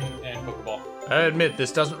potion, and Pokeball. I admit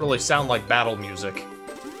this doesn't really sound like battle music.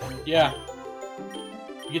 Yeah.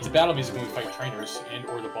 You get to battle music when we fight trainers and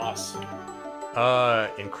or the boss.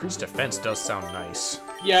 Increased defense does sound nice.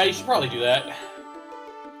 Yeah, you should probably do that.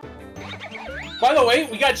 By the way,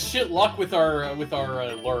 we got shit luck with our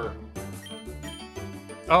lure.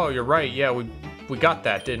 Oh, you're right. Yeah, we got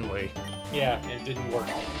that, didn't we? Yeah, it didn't work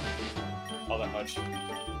all that much.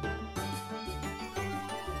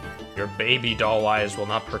 Your baby doll eyes will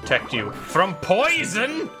not protect you from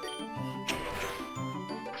poison!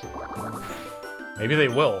 Maybe they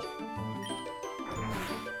will.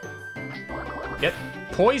 Get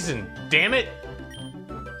poisoned, damn it!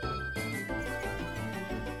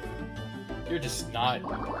 You're just not...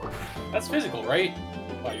 That's physical, right?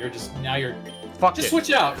 Oh, you're just... Now you're... Fuck just it.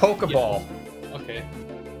 Switch out. Pokeball. Yeah. Okay.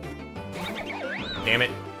 Damn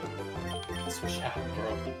it. Switch out,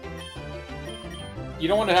 bro. You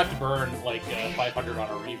don't want to have to burn, like, 500 on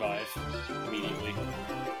a revive immediately.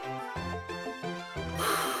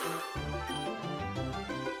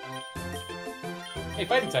 Hey,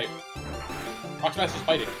 fighting type. Rockmaster's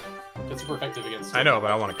fighting. That's super effective against... I know, but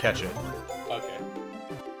I want to catch it. Okay.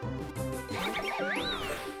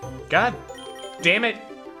 God damn it!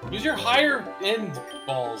 Use your higher end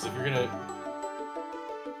balls if you're gonna...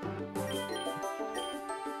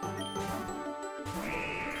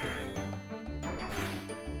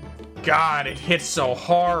 God, it hits so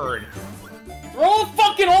hard. Throw a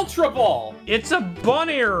fucking Ultra Ball! It's a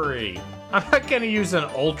Bunnery. I'm not gonna use an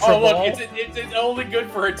Ultra Ball. Ball. Look, it's only good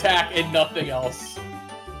for attack and nothing else.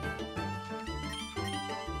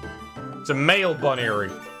 It's a male Bunnery.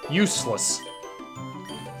 Useless.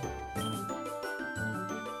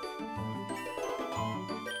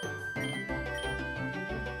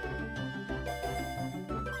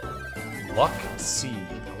 Luck C. I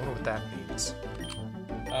wonder what that means.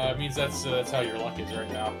 It means that's how your luck is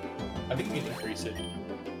right now. I think you can increase it.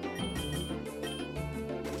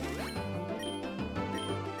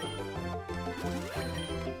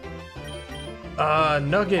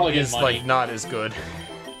 Nugget is like not as good.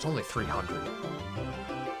 It's only 300.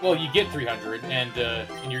 Well, you get 300, and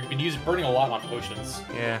you've been burning a lot on potions.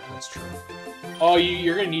 Yeah, that's true. Oh,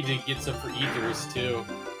 you're gonna need to get some for ethers too,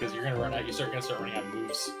 because you're gonna run out. You're gonna start running out of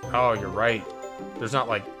moves. Oh, you're right. There's not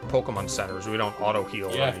like Pokemon centers. We don't auto heal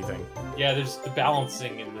or anything. Yeah, there's the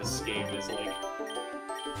balancing in this game is like.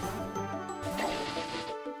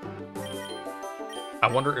 I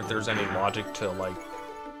wonder if there's any logic to like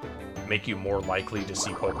make you more likely to see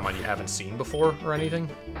Pokemon you haven't seen before or anything.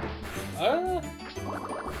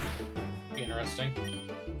 Again, interesting.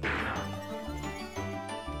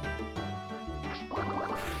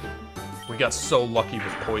 We got so lucky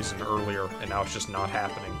with poison earlier, and now it's just not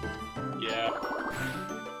happening. Yeah.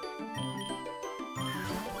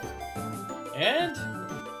 And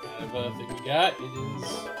kind of a thing we got. It is.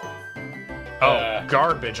 Oh,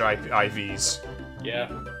 garbage IVs. Yeah.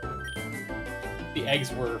 The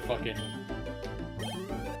eggs were fucking.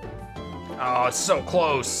 Oh, it's so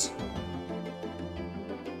close.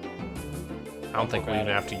 I don't think we even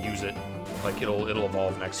have to use it. Like it'll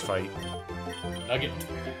evolve next fight. Nugget.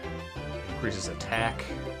 Increases attack.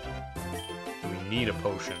 We need a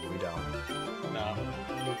potion. We don't. No,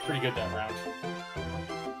 we're pretty good that round.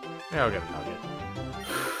 Yeah, I'll get a nugget.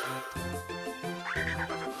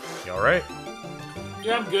 You alright?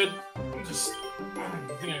 Yeah, I'm good. I'm just.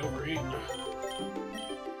 I think I overate.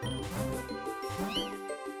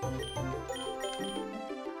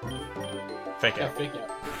 Fake Yeah, out. fake out.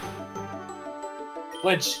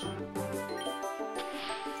 Flinch.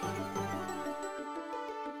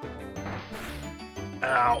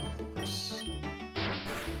 Ow.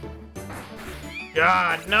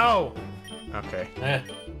 God, no! Okay. Eh.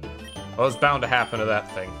 Well, it's bound to happen to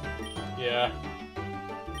that thing. Yeah.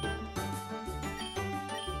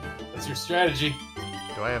 That's your strategy.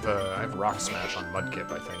 Do I have Rock Smash on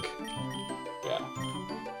Mudkip, I think. Yeah.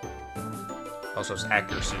 Also, its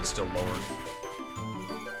accuracy is still lower.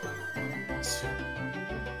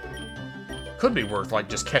 Could be worth, like,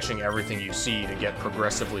 just catching everything you see to get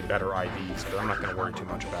progressively better IVs, but I'm not going to worry too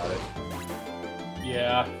much about it.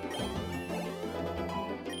 Yeah.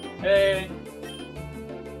 Hey.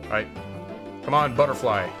 Alright. Come on,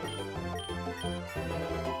 Butterfly.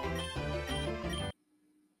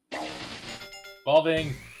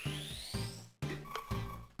 Evolving.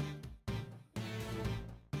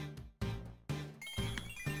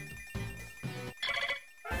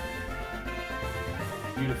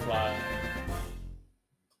 Beautifly.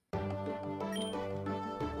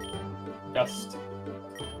 Dust.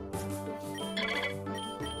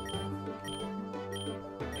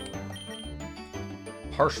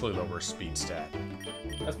 Partially lower speed stat.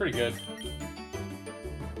 That's pretty good.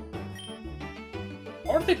 I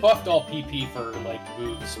wonder if they buffed all PP for, like,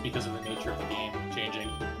 moves because of the nature of the game changing.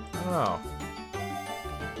 Oh.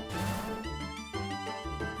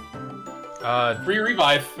 Free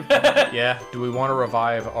revive. Yeah, do we want to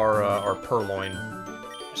revive our Purloin?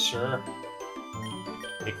 Sure.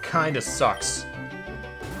 It kinda sucks.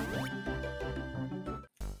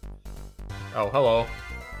 Oh, hello.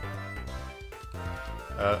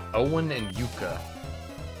 Owen and Yuka.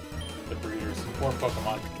 The breeders. Four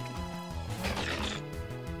Pokemon.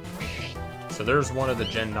 So there's one of the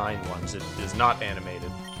Gen 9 ones. It is not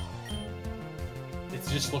animated. It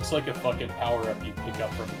just looks like a fucking power-up you pick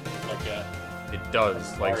up from, like, a... It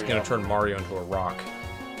does. Like, it's gonna turn Mario into a rock.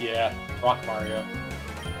 Yeah, Rock Mario.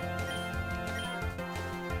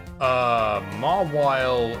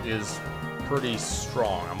 Mawile is pretty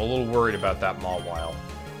strong. I'm a little worried about that Mawile.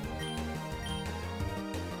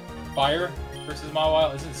 Fire versus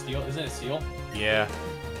Mawile. Isn't it Steel? Isn't it Steel? Yeah.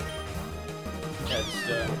 Yeah, just,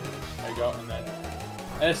 there you go, and then...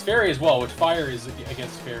 And it's Fairy as well, which Fire is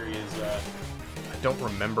against Fairy is, I don't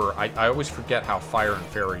remember. I always forget how Fire and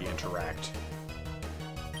Fairy interact.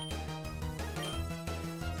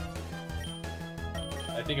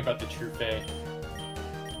 I think about the True Fae.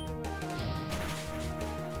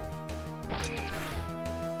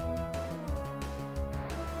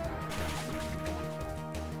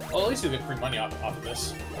 Well, at least you'll get free money off of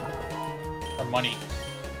this. Or money.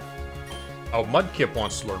 Oh, Mudkip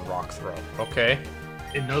wants to learn Rock Throw. Okay.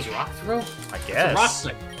 It knows Rock Throw? I guess. It's a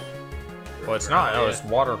rock Well, it's not. No, it's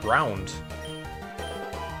water ground.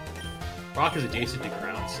 Rock is adjacent to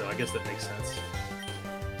ground, so I guess that makes sense.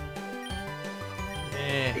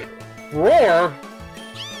 Eh. Roar?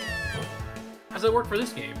 How does that work for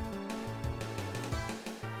this game?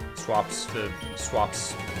 Swaps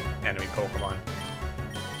enemy Pokemon.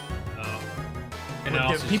 Oh. And it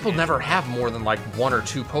also People just never have more than like 1 or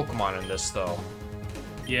 2 Pokemon in this, though.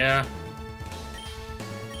 Yeah.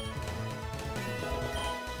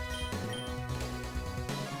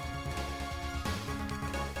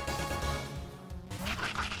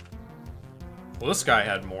 Well, this guy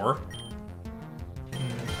had more.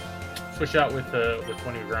 Switch out with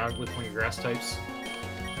one of your grass types.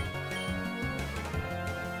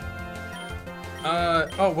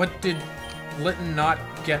 Oh, what did Litton not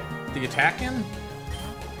get the attack in?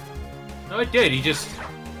 No, it did.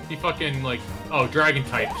 He fucking like, oh, dragon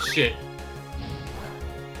type shit.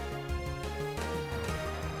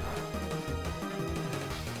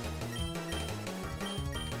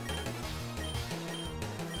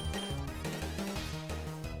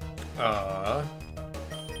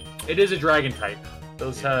 It is a dragon type.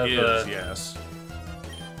 Those have. Yes.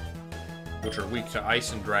 Which are weak to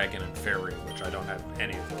ice and dragon and fairy, which I don't have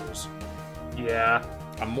any of those. Yeah.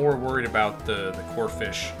 I'm more worried about the core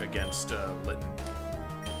fish against Litten.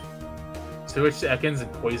 Switch to Ekans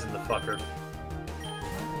and poison the fucker.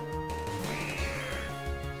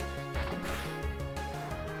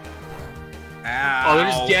 Ow. Oh, they're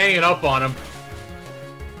just ganging up on him.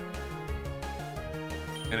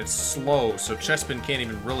 And it's slow, so Chespin can't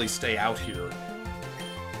even really stay out here.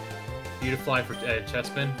 Beautifly for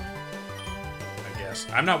Chespin. I guess.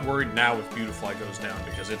 I'm not worried now if Beautifly goes down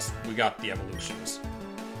because we got the evolutions.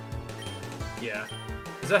 Yeah.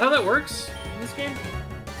 Is that how that works in this game?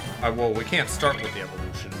 Well, we can't start with the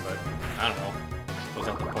evolution, but I don't know. Was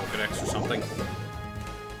that the Pokédex or something?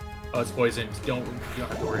 Oh, it's poisoned. You don't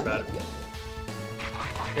have to worry about it.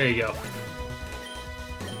 There you go.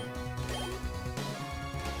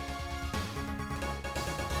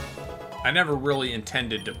 I never really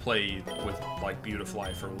intended to play with, like,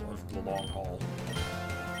 Beautifly for the long haul.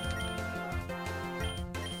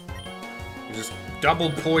 You just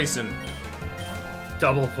double poison.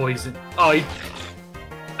 Double poison. Oh, he...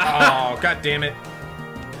 Oh, god damn it.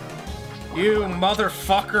 You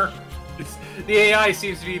motherfucker. The AI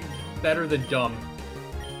seems to be better than dumb.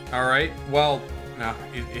 Alright, well, now,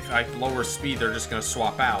 if I lower speed, they're just gonna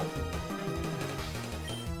swap out.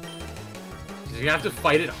 You're gonna have to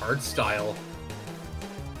fight it hard style.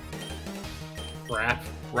 Wrap.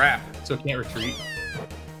 Wrap. So it can't retreat.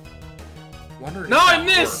 Wonder if No, that I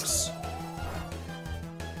missed! works.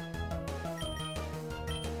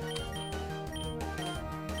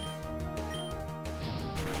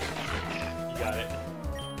 You got it.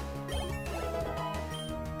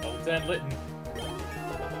 Level 10 Litten.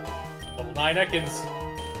 Level 9 Ekans.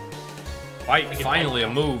 Fight, finally a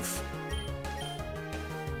move.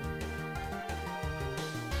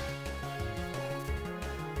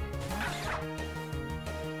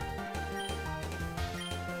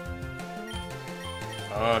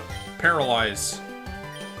 Paralyze.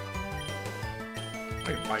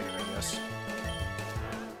 Wait, fight it, I guess.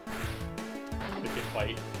 Good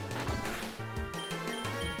fight.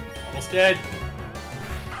 Almost dead.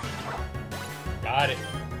 Got it.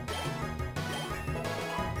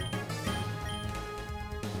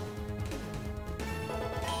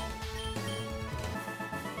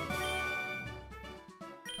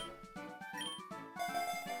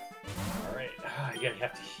 Alright. Again, you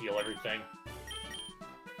have to heal everything.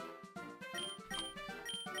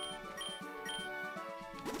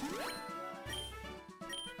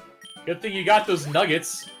 Good thing you got those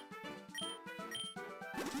nuggets.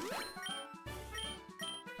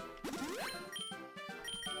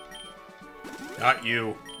 Not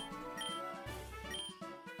you.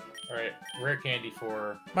 Alright, rare candy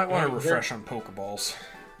for... Might want to refresh on Pokeballs.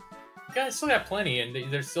 You guys still got plenty,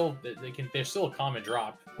 and they're still they're still a common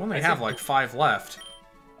drop. We only have like 5 left.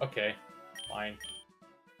 Okay, fine.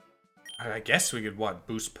 I guess we could, what,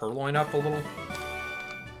 boost Purloin up a little?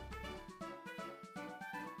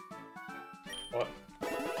 What?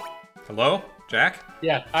 Hello? Jack?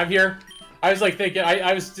 Yeah, I'm here. I was like thinking,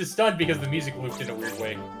 I was just stunned because the music looped in a weird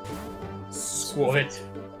way. Squavit.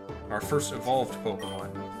 Our first evolved Pokemon.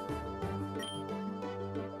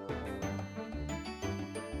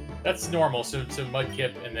 That's normal, so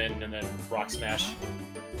Mudkip and then Rock Smash.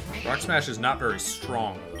 Rock Smash is not very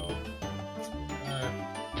strong, though.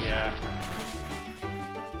 Yeah.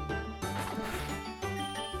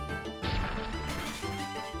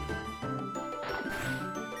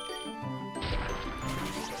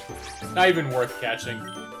 Not even worth catching.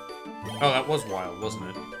 Oh, that was wild, wasn't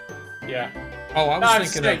it? Yeah. Oh, I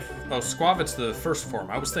was thinking of... Oh, Squavit's the first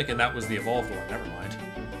form. I was thinking that was the evolved one. Never mind.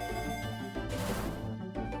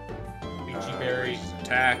 Lychee Berry.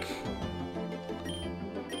 Attack.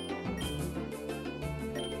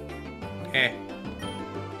 Eh.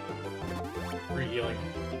 Free healing.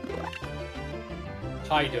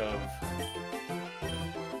 High Dove.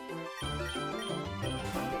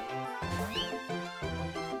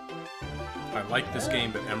 I like this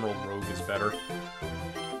game, but Emerald Rogue is better.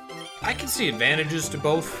 I can see advantages to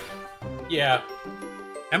both. Yeah.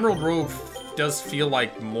 Emerald Rogue does feel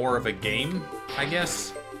like more of a game, I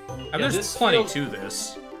guess. I mean, there's plenty to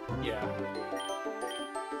this. Yeah.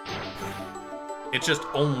 It's just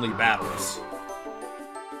only battles.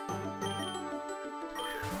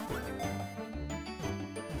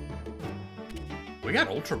 We got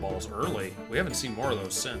Ultra Balls early. We haven't seen more of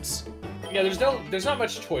those since. Yeah, there's not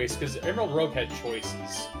much choice because Emerald Rogue had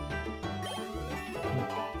choices.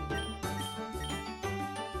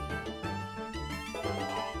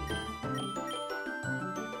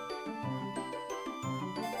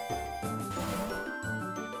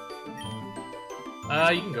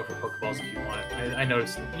 You can go for Pokeballs if you want. I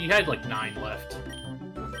noticed you had like 9 left.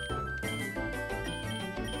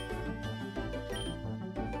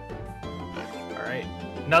 Alright.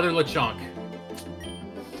 Another Lechonk.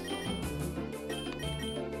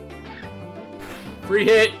 Free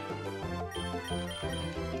hit!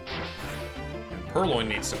 Purloin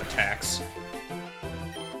needs some attacks.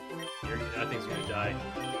 That thing's gonna die.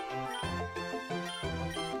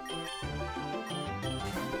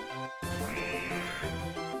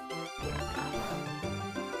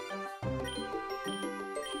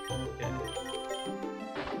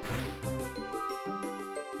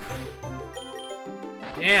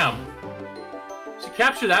 Damn! Should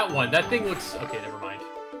capture that one. That thing looks... Okay, never mind.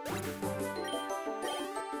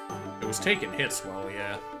 It was taking hits well,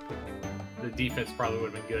 yeah. The defense probably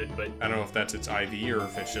would have been good, but... I don't know if that's its IV or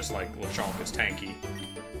if it's just like Lechonk is tanky.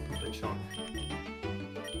 Lechonk.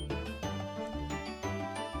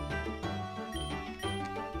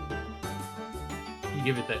 You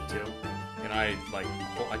give it that too. And I, like...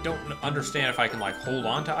 Well, I don't understand if I can, like, hold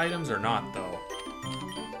on to items or not, though.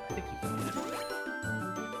 I think you can.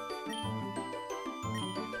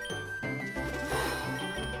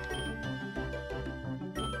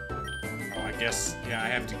 I guess, yeah, I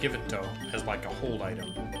have to give it to as like a hold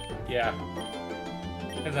item. Yeah.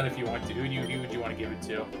 Depends on if you want to. Who would you want to give it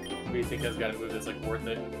to? Who do you think has got a move that's like worth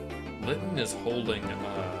it? Litten is holding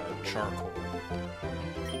charcoal.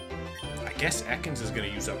 I guess Ekans is going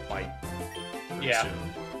to use a bite. Yeah. Soon.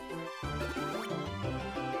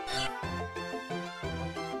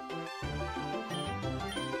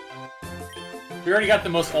 We already got the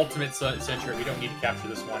most ultimate Sentry. We don't need to capture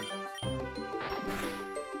this one.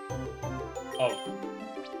 Oh.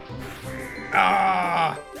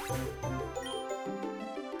 Ah!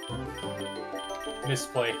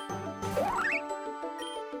 Misplay.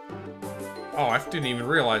 Oh, I didn't even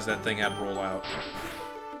realize that thing had rollout.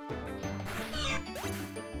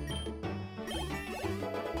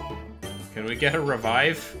 Can we get a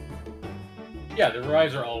revive? Yeah, the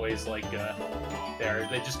revives are always like there.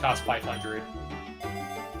 They just cost 500.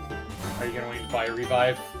 Are you gonna buy a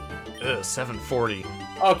revive? 740.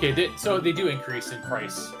 Okay, so they do increase in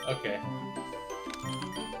price. Okay.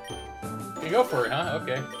 You go for it, huh?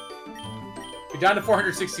 Okay. You're down to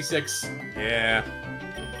 466. Yeah.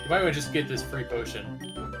 You might want to just get this free potion.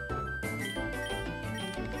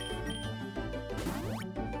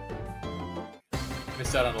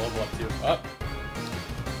 Missed out on the level up too. Up.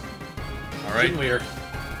 All right. Jinglier.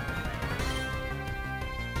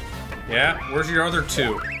 Yeah. Where's your other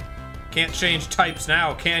two? Can't change types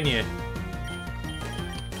now, can you?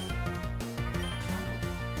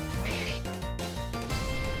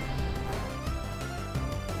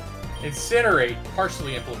 Incinerate,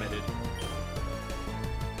 partially implemented.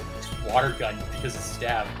 It's water gun because it's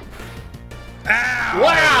stab. Ow!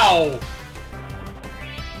 Wow!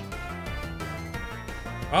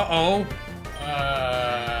 Uh-oh.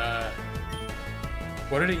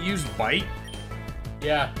 What did it use? Bite?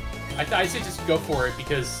 Yeah. I say just go for it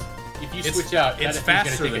because if you switch out, it's that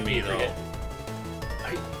thing's faster gonna take than a me, major though.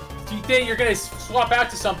 hit. Do you think you're gonna swap out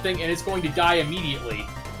to something and it's going to die immediately?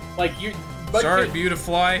 Like you. But Sorry,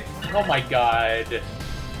 Beautifly. Oh my god.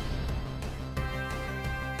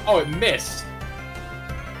 Oh, it missed.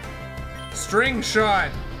 String shot.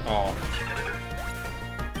 Oh.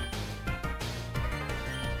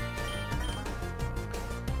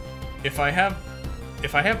 If I have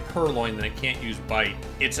Purloin, then it can't use Bite.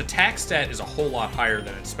 Its attack stat is a whole lot higher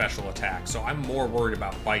than its special attack, so I'm more worried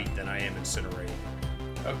about Bite than I am Incinerate.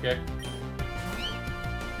 Okay.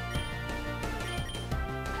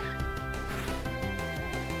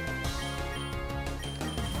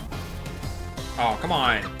 Oh, come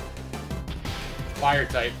on. Fire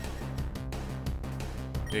type.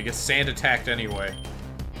 It gets sand attacked anyway.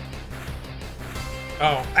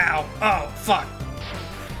 Oh, ow, oh, fuck.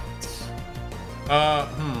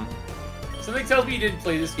 Something tells me you didn't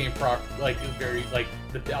play this game the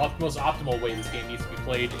most optimal way this game needs to be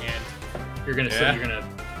played, and You're gonna Yeah. you're gonna.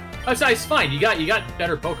 Oh, it's fine. You got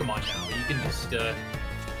better Pokemon now. You can just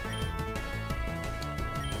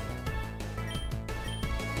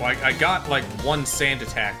Well, I got like one sand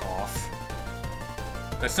attack off.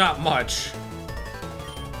 That's not much.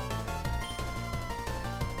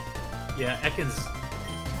 yeah, Ekans.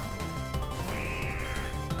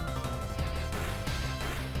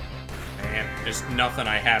 Man, there's nothing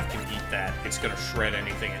I have can eat that. It's gonna shred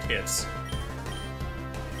anything it hits.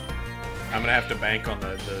 I'm gonna have to bank on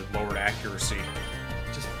the lowered accuracy.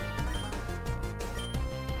 Just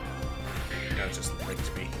That just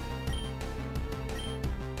licked me.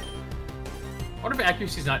 I wonder if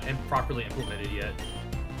accuracy's not properly implemented yet.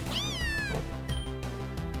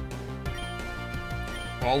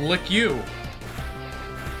 I'll lick you.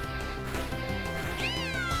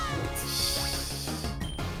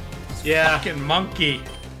 Yeah. Fucking monkey.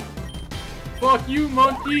 Fuck you,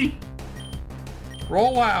 monkey.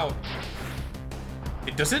 Roll out.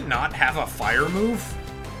 Does it not have a fire move?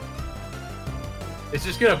 It's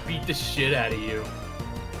just gonna beat the shit out of you.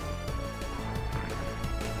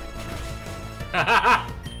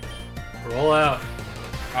 Roll out.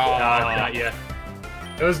 Oh, Got ya.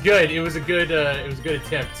 It was good. It was a good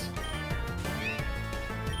attempt.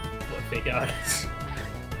 What, fake out?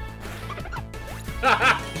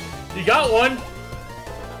 You got one.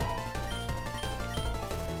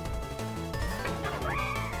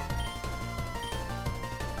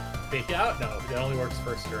 Fake out? No, that only works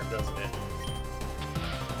first turn, doesn't it?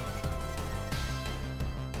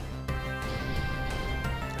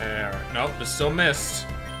 There. Nope, it still missed.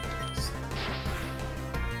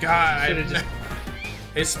 God, Just...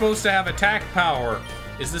 it's supposed to have attack power.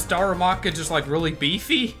 Is this Darumaka just like really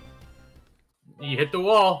beefy? You hit the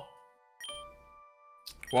wall.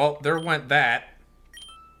 Well, there went that.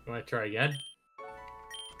 You want to try again?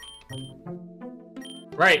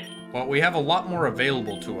 Right. Well, we have a lot more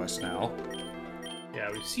available to us now. Yeah,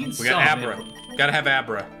 we've seen We some. got Abra. Gotta have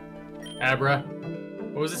Abra. Abra.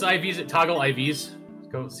 What was this? IVs? Toggle IVs. Let's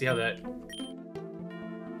go see how that.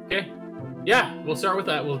 Okay. Yeah, we'll start with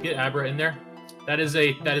that. We'll get Abra in there. That is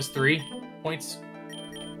 3 points.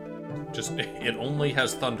 Just it only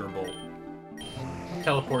has Thunderbolt.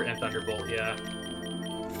 Teleport and Thunderbolt. Yeah.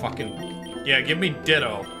 Fucking yeah. Give me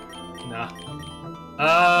Ditto. Nah.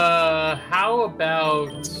 How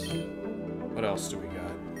about... What else do we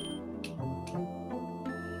got?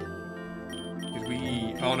 Did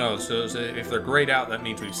we... Oh no, so if they're grayed out, that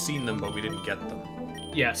means we've seen them, but we didn't get them.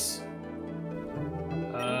 Yes.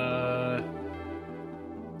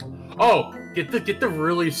 Oh! Get the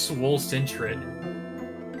really swole Sentret.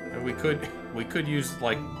 We could use,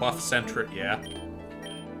 like, buff Sentret, yeah.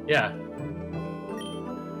 Yeah.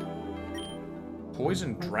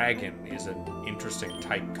 Poison Dragon is an interesting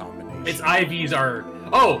type combination. Its IVs are...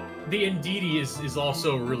 Oh! The Indeedee is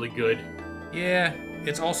also really good. Yeah,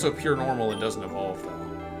 it's also pure normal and doesn't evolve, though.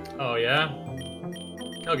 Oh, yeah?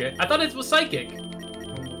 Okay. I thought it was Psychic.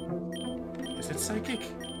 Is it Psychic?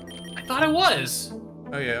 I thought it was!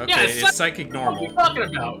 Oh, yeah, okay, Yeah, it's Psychic normal. What are you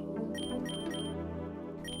talking about?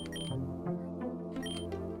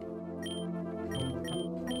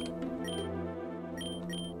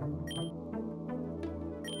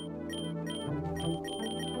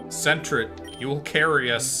 Sentret, you will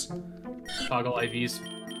carry us. Toggle IVs.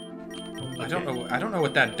 I don't know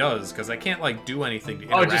what that does, because I can't, like, do anything to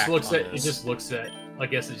interact. Oh, it just looks on at... It this. just looks at... I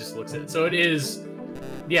guess it just looks at... So it is...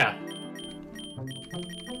 Yeah.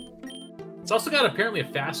 It's also got apparently a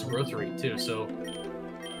fast growth rate, too, so...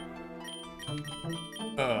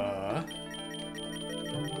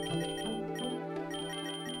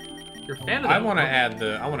 You're a fan of I want to add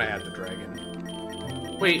the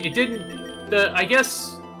dragon. Wait, it didn't... I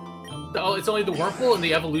guess... it's only the Wurmple and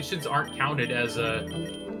the evolutions aren't counted as a...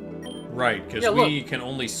 Right, because we can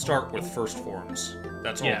only start with first forms.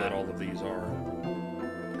 That's all Yeah. that all of these are.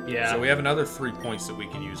 Yeah. So we have another 3 points that we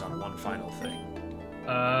can use on one final thing.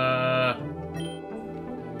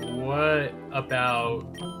 What about...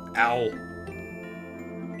 Owl.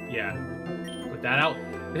 Yeah. With that out,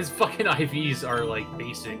 his fucking IVs are like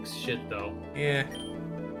basic shit though. Yeah.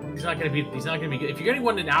 He's not gonna be good. If you're gonna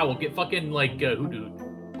want an owl, get fucking like Hoodoo.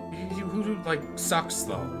 Hoodoo, like, sucks,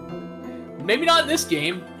 though. Maybe not in this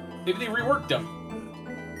game. Maybe they reworked him.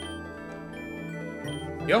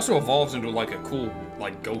 He also evolves into, like, a cool,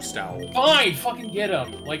 like, ghost owl. Fine, fucking get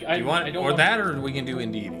him. Like I You want, I don't or want that, or we can do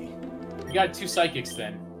Indeedee. You got 2 psychics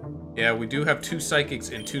then. Yeah, we do have 2 psychics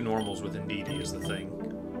and 2 normals with Indeedee is the thing.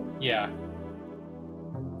 Yeah.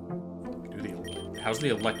 How's the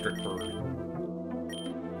electric bird?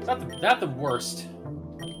 It's not the worst.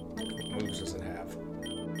 What moves does it have?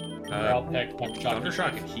 I'll pick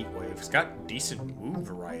Thundershock and Heat Wave. It's got decent move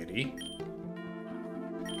variety.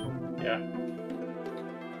 Yeah.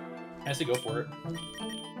 I say go for it.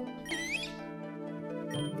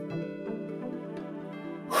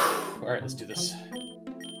 Alright, let's do this.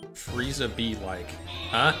 Frieza be like.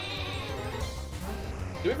 Huh?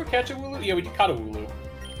 Do we ever catch a Wooloo? Yeah, we caught a Wooloo.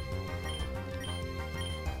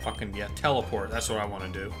 Fucking, yeah, teleport. That's what I want to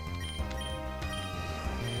do.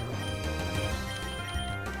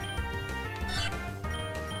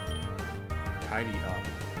 Tidy up.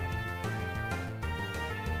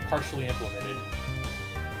 Partially implemented.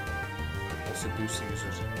 Also boost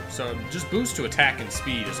users. So just boost to attack and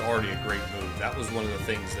speed is already a great move. That was one of the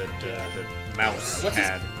things that Mouse What's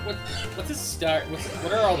had. What's his stat?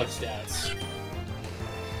 What are all their stats?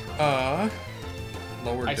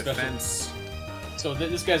 Lower High special. defense. So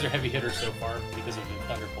this guy's our heavy hitter so far because of the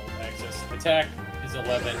Thunderbolt access. Attack is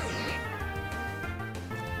 11.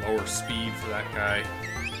 Lower speed for that guy.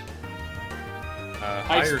 High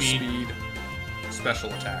Higher speed. speed.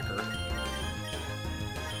 Special attacker.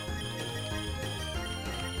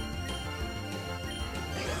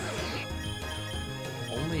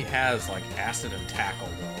 Only has like acid and tackle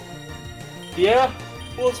though. Yeah.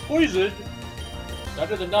 Well, it's poison.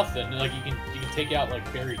 Better than nothing. Like you can take out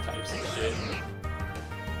like berry types and shit.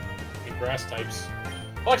 And grass types.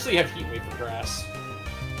 Well, actually, you have heat wave for grass.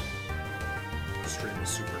 Stream is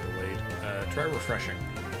super delayed. Try refreshing.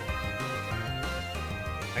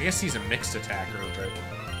 I guess he's a mixed attacker, but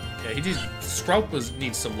yeah, he just Sprout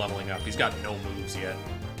needs some leveling up. He's got no moves yet.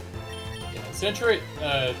 Yeah, Centrate,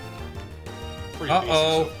 pretty basic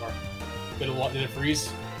so far. Did it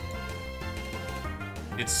freeze?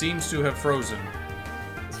 It seems to have frozen.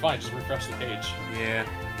 It's fine, just refresh the page. Yeah.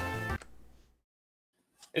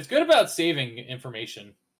 It's good about saving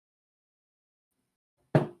information.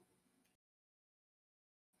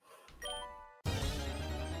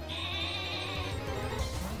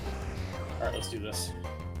 Alright, let's do this.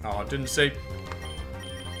 Oh, it didn't say...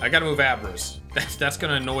 I gotta move Abras. That's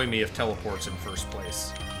gonna annoy me if teleport's in first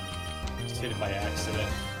place. Just hit it by accident.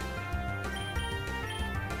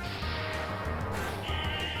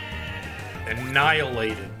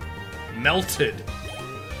 Annihilated. Melted.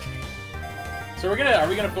 So are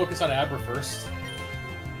we gonna focus on Abra first?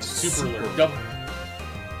 Super alert. Double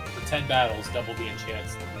for 10 battles, double the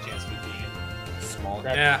chance of it being Small.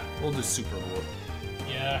 Grab Yeah, we'll do super lure.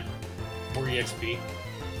 Yeah. More EXP.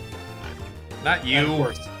 Not And you. of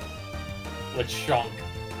course, Lechonk.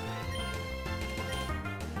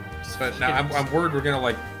 But now I'm worried we're gonna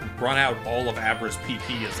like run out all of Abra's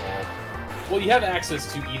PP is all. Well, you have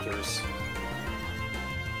access to ethers.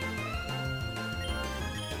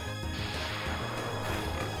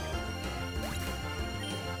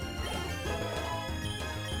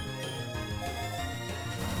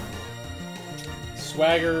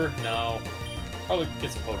 Swagger, no. Probably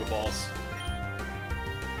get some Pokeballs.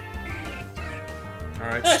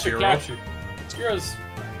 Alright, Yeah, sure, Spearow. capture. Spearow's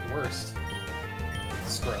worst.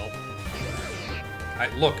 Skrill.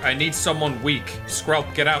 Look, I need someone weak.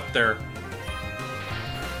 Skrelp, get out there.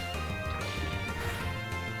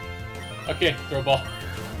 Okay, throw ball.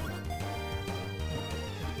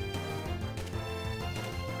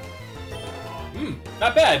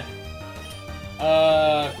 Not bad.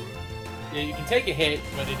 Yeah, you can take a hit,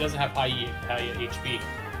 but it doesn't have high HP.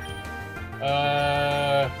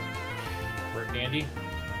 Brick Andy.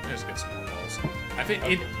 Just get some more balls. I think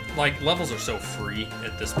it like levels are so free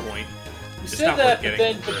at this point. You It's said not that, worth but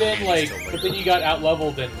getting then rare candies till but later. then you got out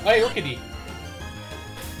leveled and hey, Rookity.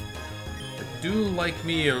 Do like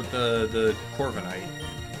me or the Corviknight.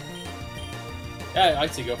 Yeah,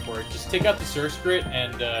 I'd say go for it. Just take out the Surskrit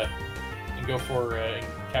and go for and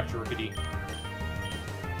capture Rookity.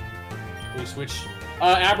 Blue switch.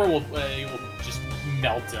 Abra will just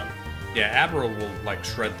melt him. Yeah, Abra will like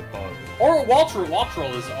shred the bug. Or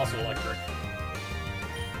Waltrell is also electric.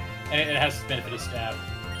 And it has the benefit of stab.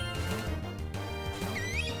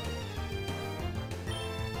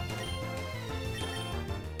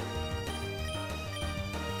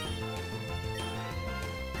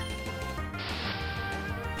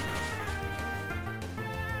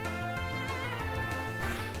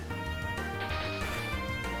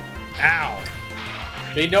 Ow!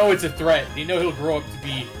 They know it's a threat. They know he'll grow up to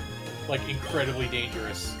be, like, incredibly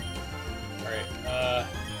dangerous. Alright, got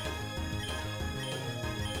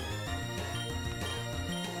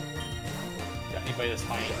anybody that's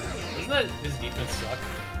high? Doesn't that his defense suck?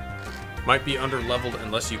 Might be under-leveled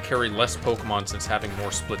unless you carry less Pokemon since having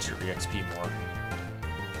more splits your EXP more.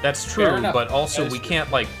 That's Fair true, enough. but also That is we true. can't,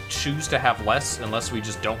 like, choose to have less unless we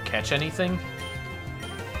just don't catch anything.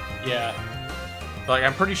 Yeah. Like,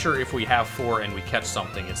 I'm pretty sure if we have 4 and we catch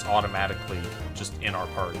something, it's automatically just in our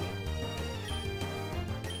party.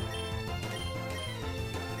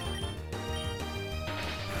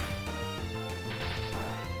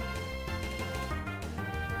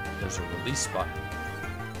 There's a release button.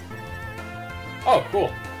 Oh,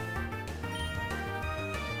 cool.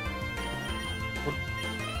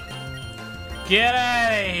 Get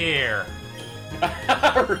out of here!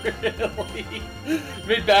 Really?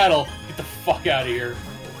 Mid-battle. Get the fuck out of here.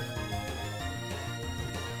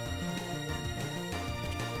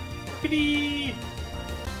 Kitty!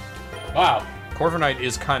 Wow. Corviknight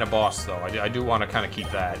is kind of boss, though. I do want to kind of keep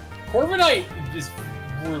that. Corviknight is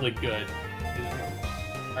really good.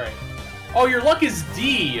 Alright. Oh, your luck is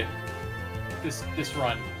D! This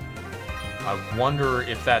run. I wonder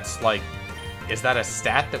if that's like, is that a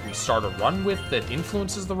stat that we start a run with that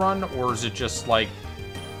influences the run, or is it just like,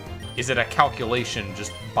 is it a calculation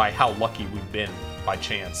just by how lucky we've been by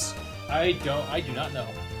chance? I do not know.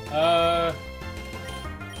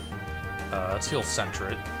 Let's heal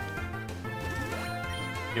Centret.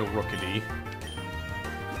 Heal Rookity.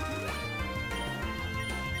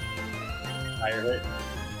 Fire hit.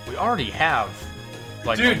 We already have,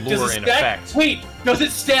 like, Dude, a lure in effect. Wait, does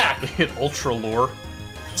it stack? Hit Ultra Lure.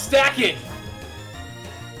 Stack it!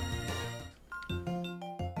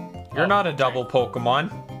 You're not a double Pokemon.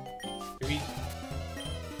 Do we...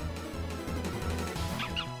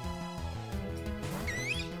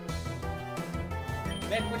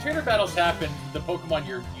 Man, when trainer battles happen, the Pokemon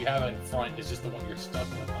you have in front is just the one you're stuck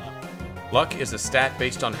with, huh? Luck is a stat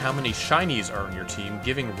based on how many shinies are in your team,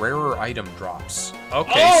 giving rarer item drops.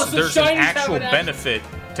 Okay, Oh, so so there's an shinies actual have an benefit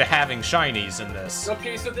to having shinies in this.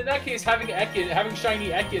 Okay, so in that case, having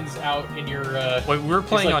shiny Ekans out in your Wait, we're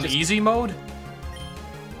playing like on just- easy mode?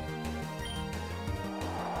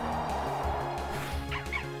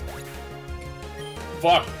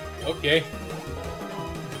 Fuck. Okay.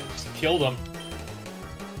 Just killed him.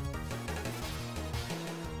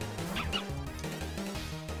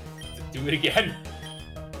 Do it again.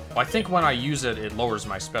 Well, I think when I use it, it lowers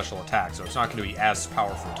my special attack, so it's not going to be as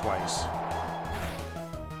powerful twice.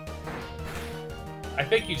 I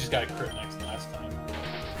think you just got a crit next last time.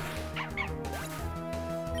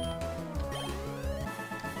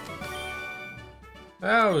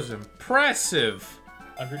 That was impressive.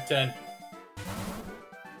 110.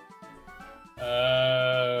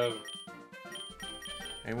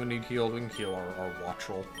 Anyone need healed? We can heal our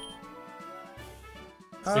Wattrel.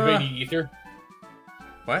 Does anybody need ether?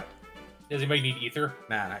 What? Does anybody need ether?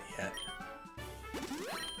 Nah, not yet.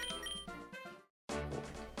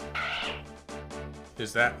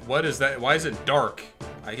 Is that... What is that? Why is it dark?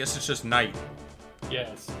 I guess it's just night.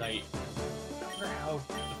 Yes, night. I wonder how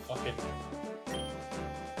the fucking...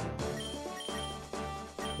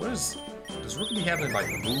 What is... Does Rookity have any, like,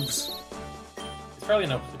 moves? It's probably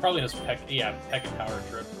no Peck and Power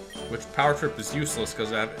Trip. Which Power Trip is useless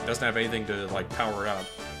because it doesn't have anything to, like, power up.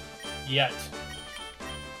 Yet.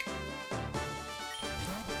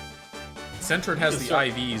 Centret has the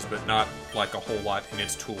IVs, but not, like, a whole lot in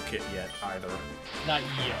its toolkit yet, either. Not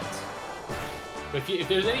yet. But if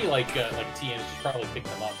there's any, like TNs, you should probably pick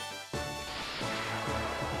them up.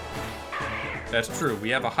 That's true. We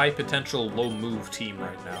have a high-potential, low-move team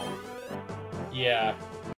right now. Yeah.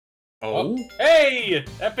 Oh? Hey!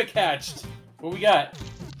 Epic hatched! What we got?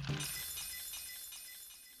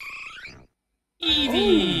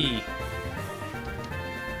 Eevee!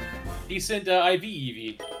 Decent IV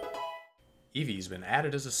Eevee. Eevee's been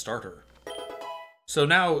added as a starter. So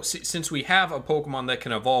now, since we have a Pokemon that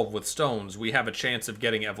can evolve with stones, we have a chance of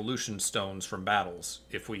getting evolution stones from battles,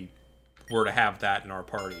 if we were to have that in our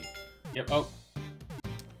party. Yep, oh.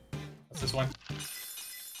 What's this one?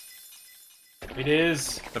 It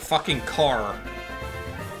is... The fucking car.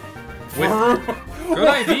 With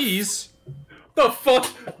good IVs. The fuck?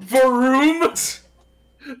 Varoom?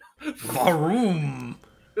 Varoom.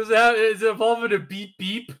 Is it evolving to Beep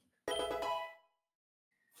Beep?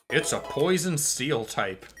 It's a poison steel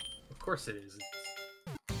type. Of course it is.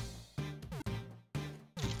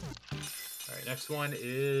 Alright, next one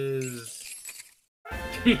is...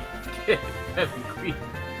 Heavy Queen.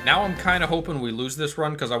 Now I'm kind of hoping we lose this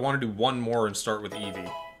run, because I want to do one more and start with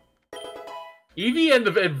Eevee. Eevee and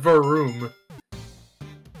Varoom.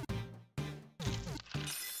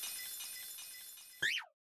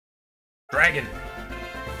 Dragon!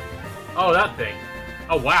 Oh, that thing.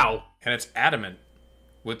 Oh, wow. And it's adamant.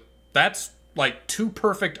 That's like 2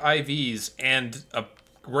 perfect IVs and a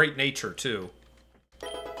great nature, too.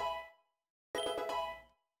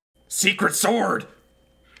 Secret Sword!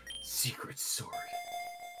 Secret Sword.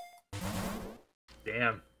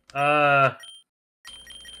 Damn.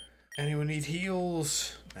 Anyone need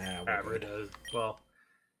heals? Nah, we're Abra good. does. Well,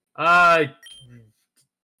 I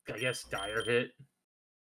guess Dire Hit.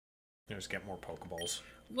 Just get more Pokeballs.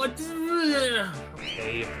 What?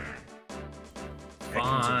 Okay.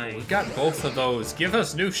 Fine. We got both of those. Give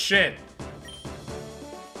us new shit.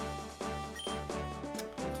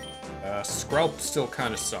 Skrelp still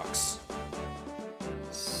kind of sucks.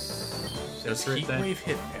 Does Heat Wave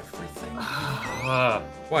hit everything?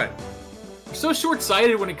 What? You're so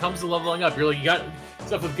short-sighted when it comes to leveling up. You're like, you got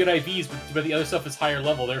stuff with good IVs, but the other stuff is higher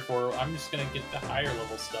level, therefore I'm just gonna get the higher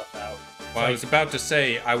level stuff out. Well, I was about to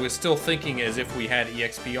say, I was still thinking as if we had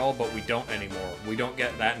EXP all, but we don't anymore. We don't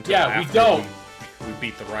get that until after we don't. We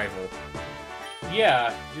beat the rival.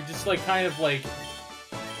 Yeah, you're just like kind of like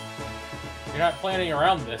You're not planning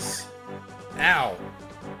around this. Ow.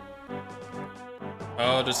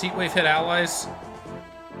 Oh, does Heat Wave hit allies?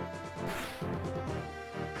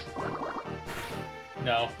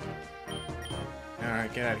 No.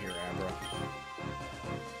 Alright, get out of here, Abra.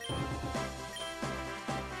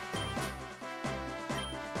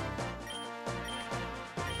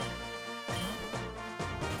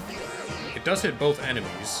 It does hit both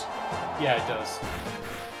enemies. Yeah, it does.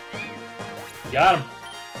 Got him.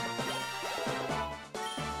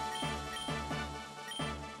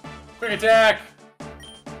 Quick attack!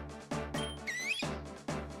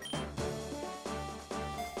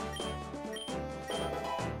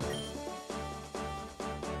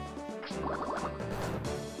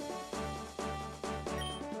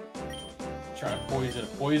 Trying to poison a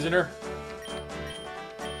poisoner.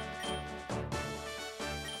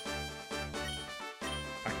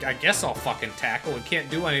 I guess I'll fucking tackle. It can't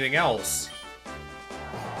do anything else.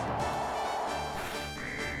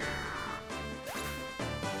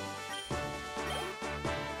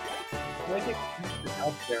 I get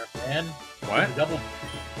out there, man. What? The double.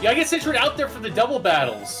 Yeah, I get Citroen out there for the double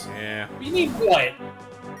battles. Yeah. You mean what?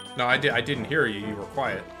 No, I didn't hear you. You were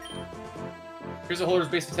quiet. Here's a holder's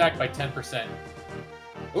base attack by 10%.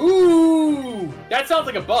 Ooh! That sounds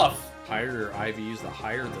like a buff. Higher your IVs, the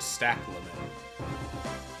higher the stack limit.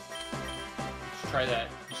 Let's try that.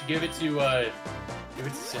 You should give it to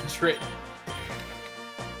Centrit.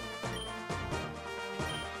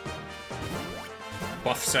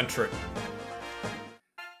 Buff Centric.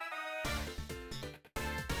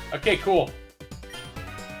 Okay, cool.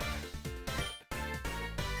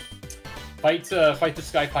 Fight the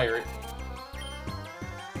Sky Pirate.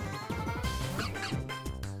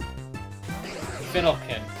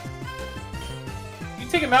 Fennelkin. You can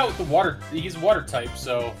take him out with the water. He's water type,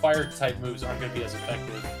 so fire type moves aren't going to be as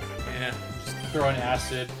effective. Yeah. Just throw in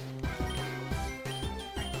acid.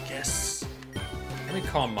 Yes. Let me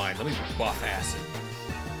calm mine. Let me buff acid.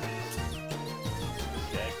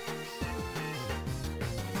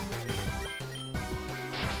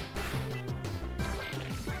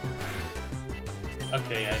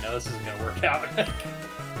 Okay, I know this isn't gonna work out.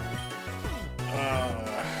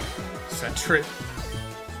 Centrit.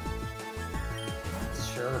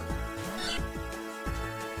 Sure.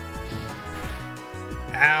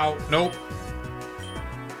 Ow. Nope.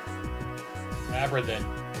 Abra then.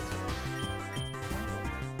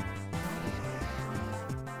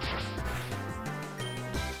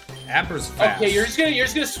 Abra's fast. Okay, you're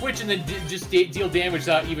just gonna switch and then just deal damage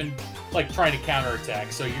without even like trying to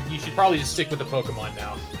counterattack. So you should probably just stick with the Pokemon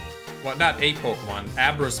now. Well, not a Pokemon.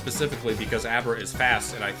 Abra specifically because Abra is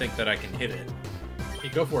fast and I think that I can hit it. Okay,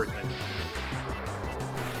 go for it then.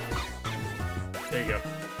 There you go.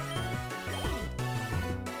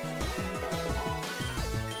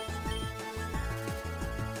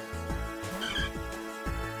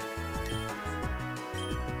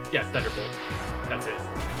 Yeah, Thunderbolt. That's it.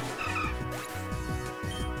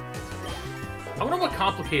 I wonder what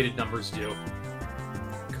complicated numbers do.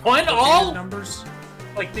 One all numbers?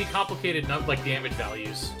 Like the complicated like damage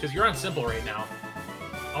values, because you're on simple right now.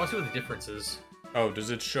 I want to see what the difference is. Oh, does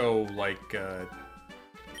it show like?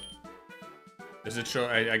 Does it show?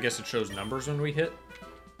 I guess it shows numbers when we hit.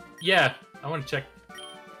 Yeah, I want to check.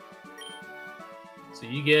 So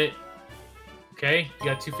you get, okay, you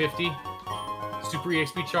got 250. Super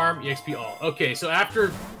EXP Charm, EXP All. Okay, so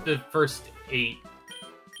after the first 8,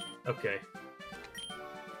 okay.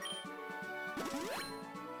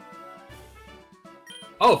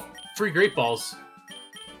 Oh, free Great Balls.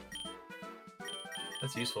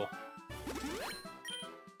 That's useful.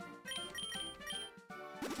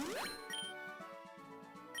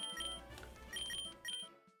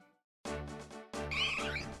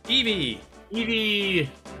 Eevee! Eevee!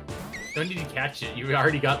 Don't need to catch it. You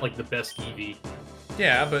already got, like, the best Eevee.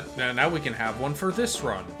 Yeah, but now we can have one for this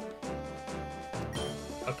run.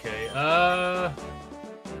 Okay,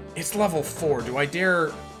 It's level 4. Do I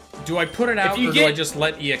dare... Do I put it out, or do I just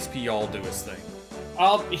let EXP All do its thing?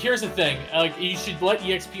 Here's the thing. Like, you should let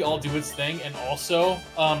EXP All do its thing, and also,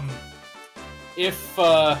 if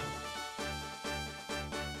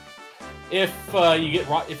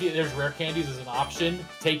there's rare candies as an option,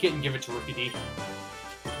 take it and give it to Rookie D.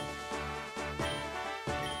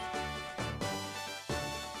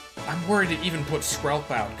 I'm worried to even put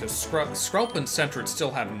Skrelp out, because Skrelp and Centrid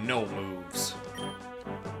still have no moves.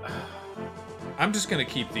 I'm just gonna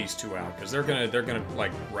keep these two out, because they're gonna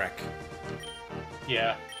like wreck.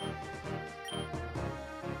 Yeah.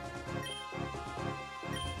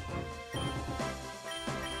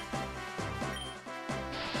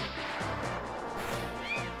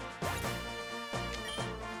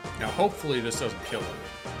 Now, hopefully this doesn't kill him.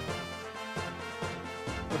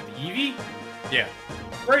 With the Eevee? Yeah.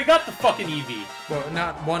 We already got the fucking Eevee. Well,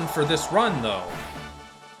 not one for this run, though.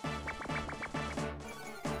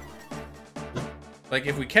 Like,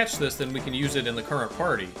 if we catch this, then we can use it in the current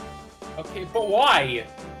party. Okay, but why?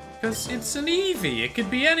 Because it's an Eevee. It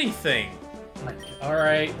could be anything.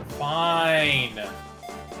 Alright, fine.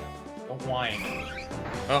 Don't whine.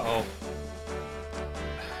 Uh-oh.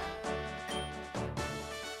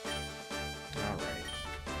 Alright.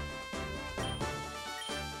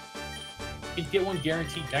 You can get one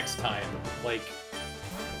guaranteed next time. Like...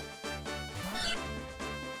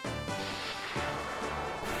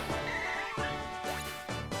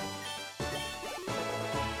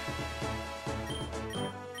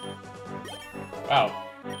 Wow.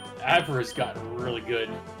 Abra's gotten really good.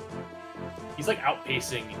 He's like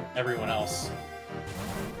outpacing everyone else.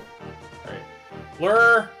 Alright.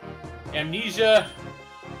 Lure, Amnesia,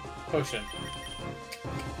 Potion.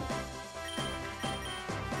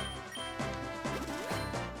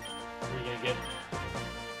 What are you gonna get?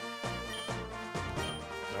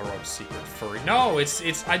 Xelrog's secret furry. No,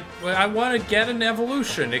 I want to get an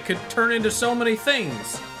evolution. It could turn into so many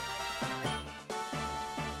things.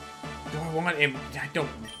 Do I want him? I don't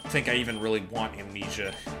think I even really want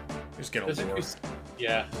Amnesia. Just get a lure.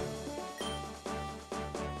 Yeah.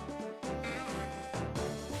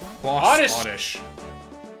 Boss Oddish.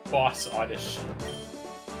 Boss Oddish.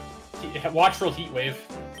 Watch roll Heat Wave.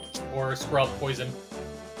 Or Sprout Poison.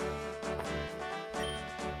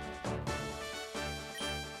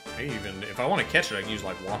 Maybe even, if I want to catch it, I can use,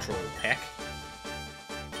 like, Watch Roll Peck.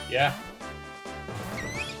 Yeah.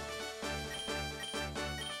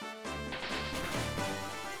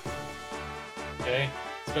 Okay.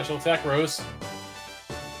 Special attack, Rose.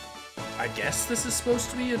 I guess this is supposed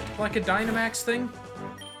to be like a Dynamax thing?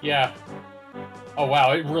 Yeah. Oh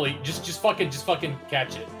wow, it really just fucking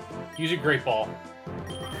catch it. Use a Great Ball.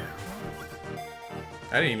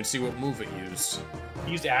 I didn't even see what move it used.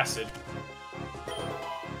 Use Acid.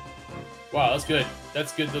 Wow, that's good.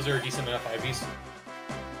 That's good. Those are decent enough IVs.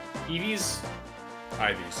 EVs?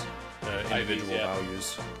 Ivies. Individual yeah.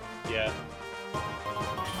 values. Yeah.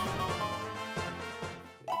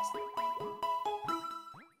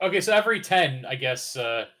 Okay, so every 10, I guess,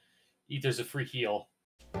 there's a free heal.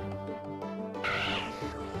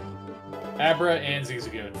 Abra and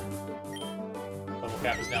Zigzagoon. Level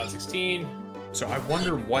cap is now at 16. So I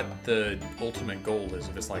wonder what the ultimate goal is.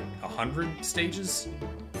 If it's like 100 stages?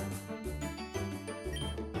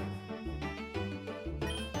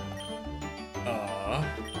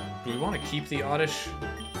 Do we want to keep the Oddish?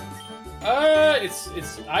 Its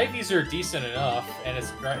IVs are decent enough, and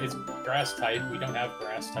it's grass type. We don't have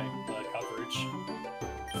grass type coverage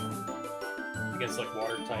against like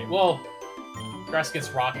water type. Well, grass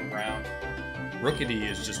against rock and ground. Rookity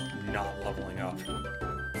is just not leveling up.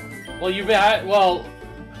 Well,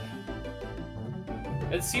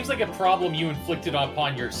 it seems like a problem you inflicted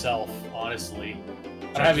upon yourself. Honestly,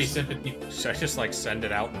 I don't have any sympathy. Should I just like send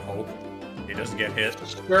it out and hope it doesn't get hit?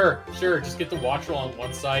 Sure. Just get the watch roll on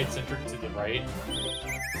one side, center to the right.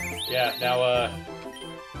 Yeah. Now,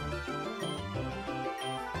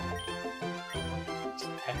 just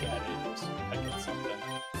peck at it. Just peck at something.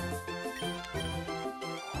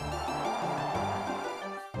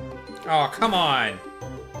 Oh, come on!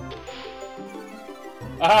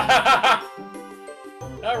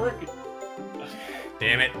 Rick.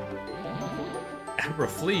 Damn it. Abra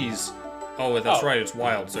flees. Oh, that's right, it's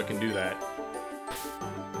wild, so it can do that.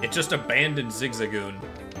 It just abandoned Zigzagoon.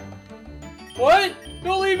 What?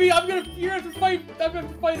 Don't leave me! You're gonna have to fight! I'm gonna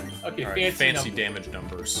have to fight him! Okay, right, fancy damage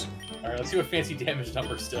numbers. Alright, let's see what fancy damage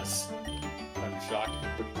numbers does. I'm shocked.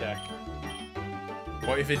 Quick attack.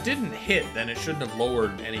 Well, if it didn't hit, then it shouldn't have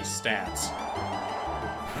lowered any stats.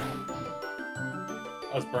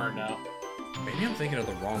 I was burned now. Maybe I'm thinking of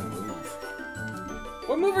the wrong move.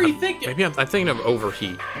 What move are you thinking? Maybe I'm thinking of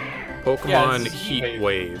Overheat. Pokemon Heat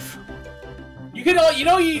Wave. You could,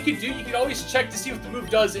 you could always check to see what the move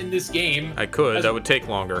does in this game. I could. That would take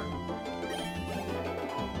longer.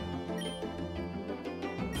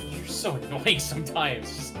 You're so annoying sometimes.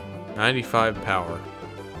 Just... 95 power.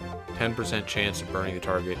 10% chance of burning the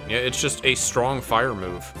target. Yeah, it's just a strong fire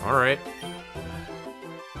move. All right.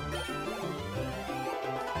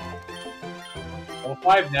 Level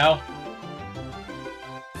 5 now.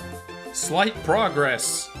 Slight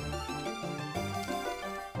progress.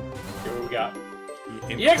 Here we got.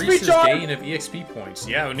 Increases gain of EXP points.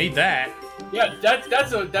 Yeah, we need that. Yeah,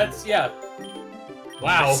 that's yeah.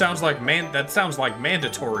 Wow. That sounds like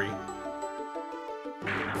mandatory.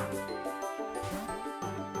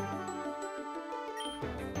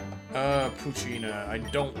 Puccina. I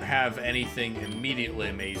don't have anything immediately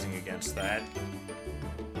amazing against that.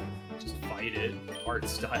 Just fight it. Art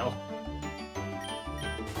style.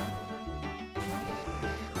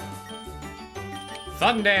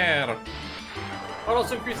 Thunder! Oh, it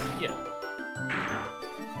also increases. Yeah.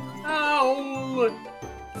 Ow!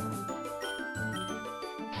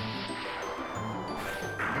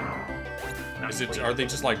 Are they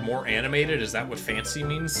just like more animated? Is that what fancy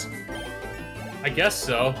means? I guess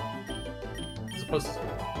so. As opposed to,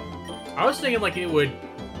 I was thinking like it would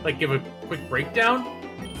like give a quick breakdown.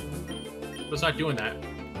 But it's not doing that.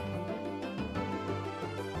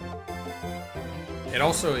 And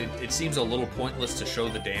also, it seems a little pointless to show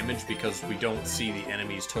the damage because we don't see the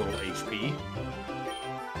enemy's total HP.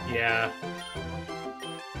 Yeah.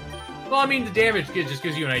 Well, I mean, the damage just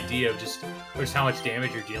gives you an idea of just how much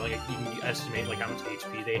damage you're dealing. You can estimate like how much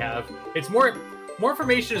HP they have. It's more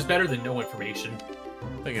information is better than no information.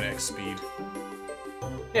 I think an X speed.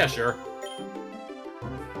 Yeah, sure.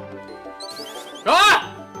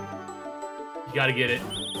 Ah! You gotta get it.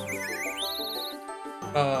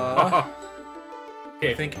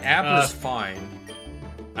 Okay. I think Abra's fine.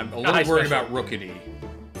 I'm a little worried about Rookity.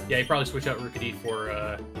 Yeah, you probably switch out Rookity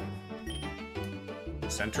for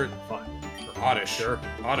Centric? Fine. Or Oddish. Sure.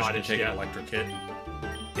 Oddish can take an electric hit.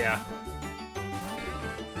 Yeah.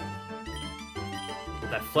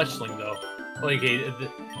 That Fletchling though. Like,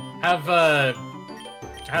 have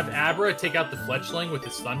Abra take out the Fletchling with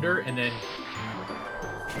his Thunder, and then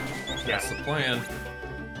that's the plan.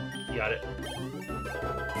 You got it.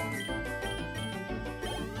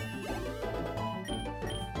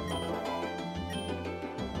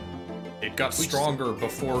 It got stronger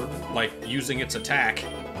before, like, using its attack.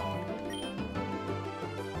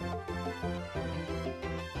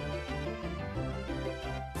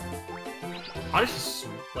 Oddish is,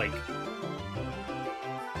 like...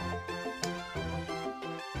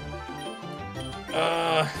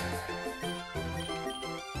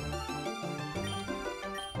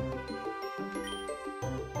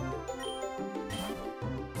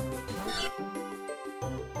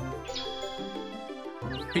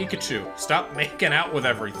 Pikachu, stop making out with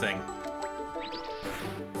everything.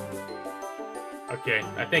 Okay,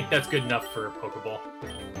 I think that's good enough for a Pokeball.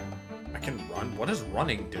 I can run? What does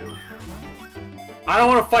running do? I don't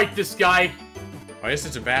want to fight this guy! I guess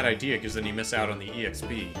it's a bad idea, because then you miss out on the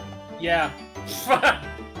EXP. Yeah.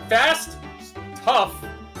 Fast, tough,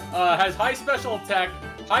 has high special attack,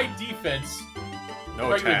 high defense, no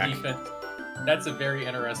regular attack. defense. That's a very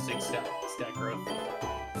interesting stat growth.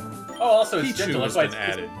 Oh, also it's Pichu gentle. has That's why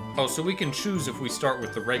been added. Oh, so we can choose if we start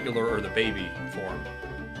with the regular or the baby form.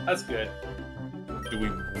 That's good. Do we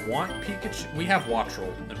want Pikachu? We have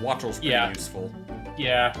Wattrel, and Wattrel's pretty useful.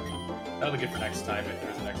 Yeah. That'll be good for next time, if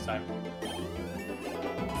there's a next time.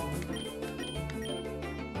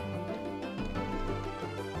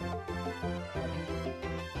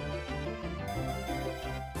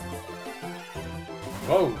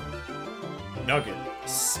 Whoa. Nugget.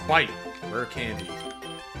 Spite. Rare candy.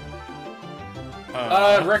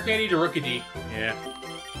 Rare candy to Rookity. Yeah.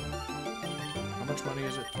 How much money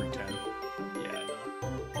is it? 310. Yeah,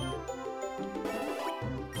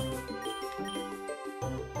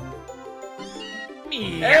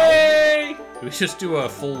 Meow. Hey! Do we just do a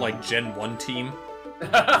full, like, Gen 1 team? We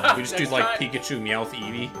just do, like, Pikachu, Meowth,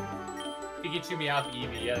 Eevee? Pikachu, Meowth,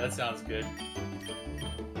 Eevee. Yeah, that sounds good.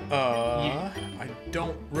 I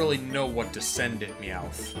don't really know what to send it,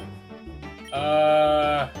 Meowth.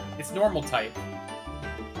 It's normal type.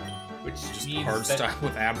 Which Just means hard style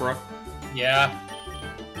with Abra. Yeah.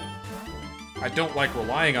 I don't like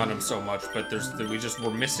relying on him so much, but we're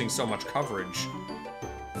missing so much coverage.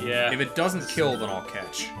 Yeah. If it doesn't kill, then I'll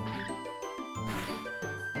catch.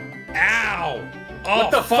 Ow! Oh, What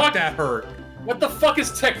the fuck? that hurt! What the fuck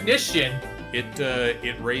is Technician?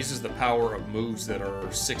 It raises the power of moves that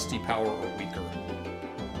are 60 power or weaker.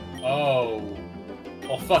 Oh.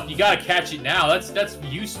 Well, fuck, you gotta catch it now. That's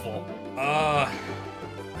useful. I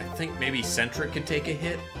think maybe Centric could take a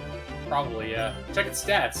hit. Probably, yeah. Check its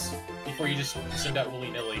stats before you just send out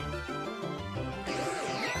willy-nilly.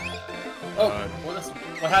 Oh,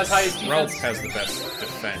 what has highest defense? Ralph has the best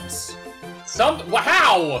defense.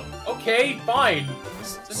 How? Okay, fine.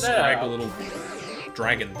 Scrag a little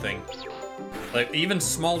dragon thing. Like, even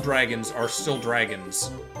small dragons are still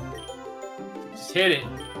dragons. Just hit it.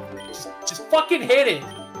 Just fucking hit it.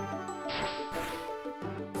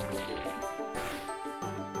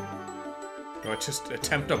 Do I just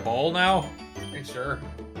attempt a ball now? Okay, sure.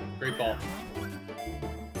 Great ball.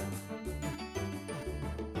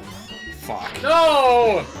 Fuck.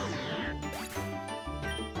 No!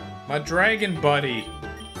 My dragon buddy.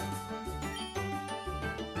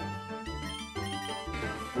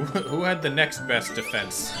 Who had the next best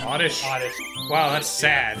defense? Oddish? Oddish. Wow, that's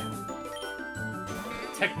sad.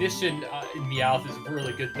 Technician in Meowth is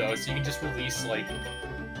really good though, so you can just release like.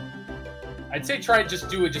 I'd say try just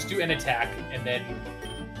do an attack and then.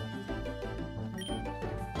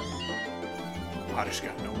 Oddish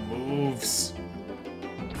got no moves.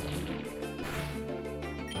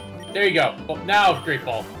 There you go. Well, now Great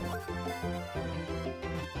Ball.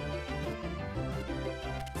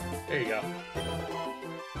 There you go.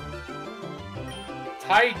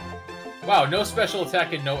 Tide. Wow, no special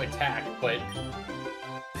attack and no attack, but.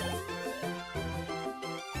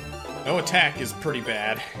 No attack is pretty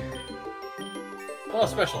bad. Well,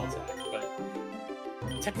 special attack,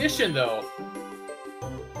 but... Technician, though.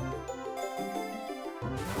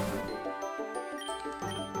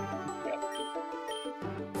 Yeah.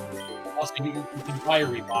 Also, you can buy a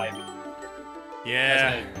revive.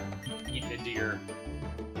 Yeah. Eat into your...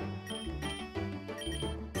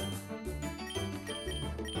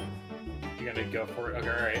 You're gonna go for it? Okay,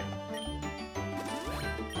 alright.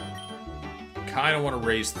 Kinda want to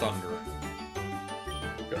raise Thunder.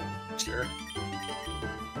 Go. Sure.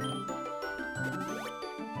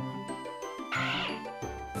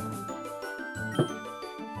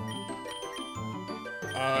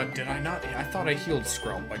 Did I not? I thought I healed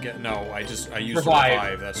Skrelp. No, I used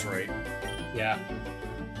Revive. that's right. Yeah.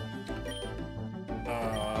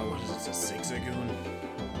 What is it? A Zigzagoon?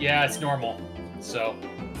 Yeah, it's normal. So.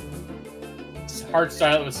 It's hard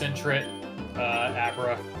style it with Sentret,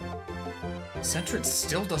 Abra. Sentret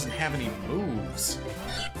still doesn't have any moves.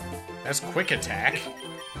 That's quick attack.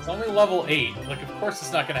 It's only level 8. Like, of course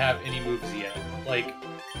it's not gonna have any moves yet. Like...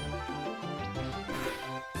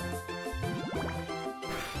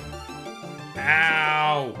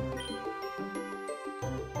 Ow!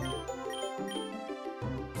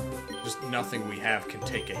 Just nothing we have can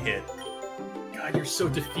take a hit. God, you're so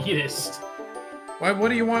defeatist. Why, what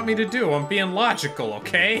do you want me to do? I'm being logical,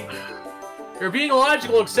 okay? You're being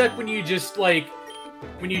illogical, except when you just, like...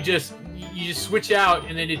 When you just switch out,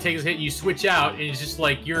 and then it takes a hit, and you switch out, and it's just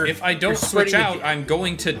like, you're... If I don't switch out, I'm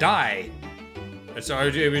going to die. So are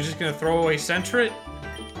we just gonna throw away Sentret?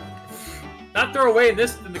 Not throw away in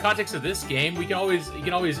the context of this game. You can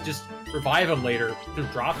always just revive him later through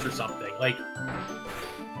drops or something. Like,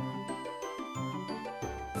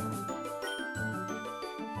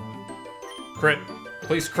 crit,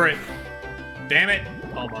 please crit. Damn it!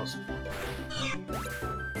 almost. Do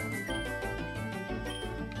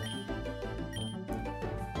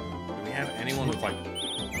we have anyone with like?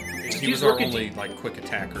 He was our only like quick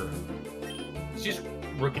attacker. Just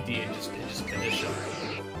Rookity and just finish him.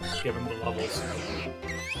 Give him the levels.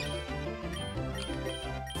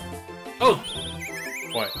 Oh!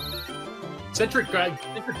 What? Centric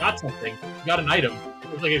got something. He got an item.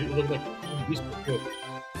 It looked like useful too.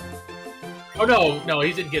 Oh no,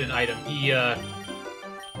 he didn't get an item. He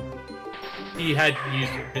had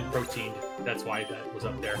used been protein. That's why that was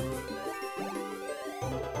up there.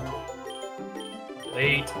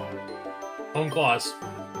 Late. Home claws.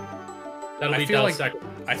 That'll be feel like second.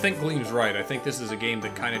 I think Gleam's right. I think this is a game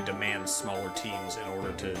that kind of demands smaller teams in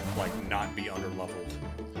order to like not be underleveled.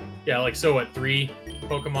 Yeah, like so what, 3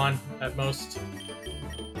 Pokemon at most?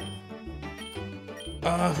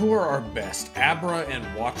 Who are our best? Abra and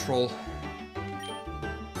Wattrel.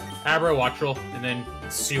 Abra, Wattrel, and then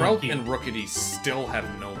Skrelp and Rookity still have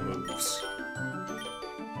no moves.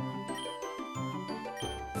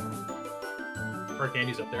 Dark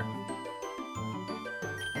Andy's up there.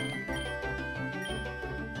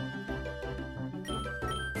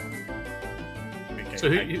 So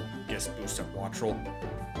I guess boost up Wattrel.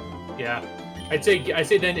 Yeah, I'd say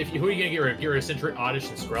then who are you gonna get rid of? Get rid of Sentret, Oddish,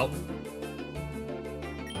 and Skrelp.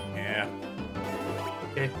 Yeah.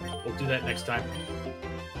 Okay, we'll do that next time.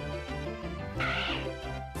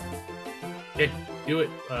 Okay, do it.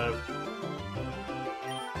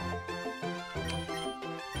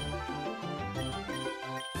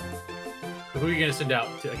 Who are you gonna send out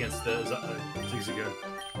against the Zigzagoon?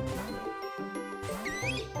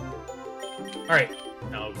 All right,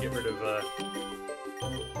 now get rid of.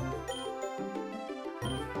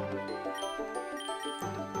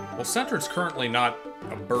 Well, Sentret's currently not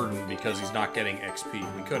a burden because he's not getting XP.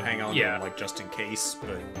 We could hang on to him, like, just in case,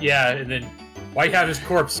 but... Yeah, and then why have his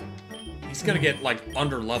corpse? He's gonna get, like,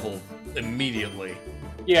 under-leveled immediately.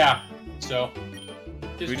 Yeah, so...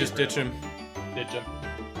 We just ditch him? Ditch him.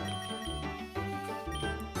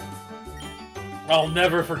 I'll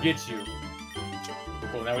never forget you.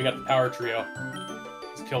 Cool, now we got the power trio.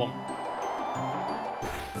 Let's kill him.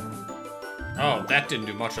 Oh, that didn't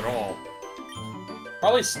do much at all.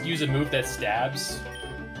 Probably use a move that stabs.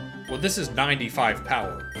 Well, this is 95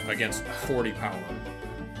 power against 40 power.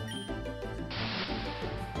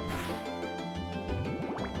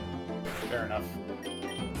 Fair enough.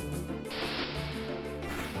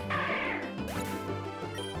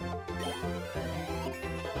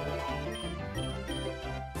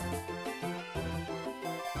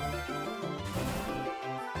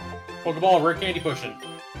 Pokeball, rare candy potion.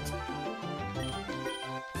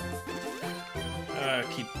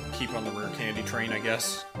 Keep on the rare candy train, I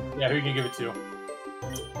guess. Yeah, who you gonna give it to?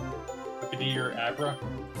 Ripidee or Abra?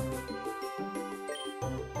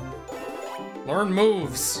 Learn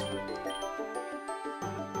moves.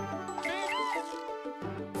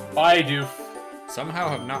 Bidoof. Somehow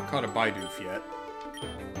have not caught a Bidoof yet.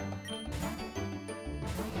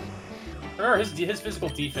 Remember, his physical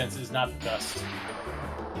defense is not the best.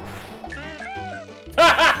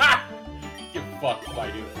 Get fucked,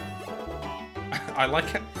 Bidoof. I like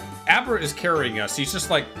how Abra is carrying us. He's just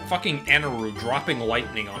like fucking Anaru dropping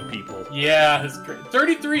lightning on people. Yeah, that's great.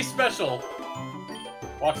 33 special.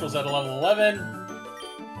 Watchful's at a level 11.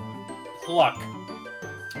 Pluck.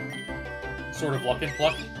 Sort of luck and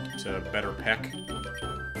pluck. It's a better peck.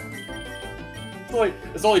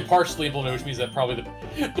 It's only partially implemented, which means that probably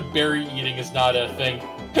the berry eating is not a thing.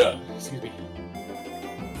 Excuse me.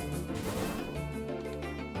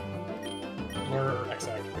 Lure X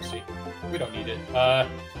accuracy. We don't need it. I'm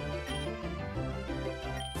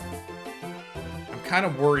kind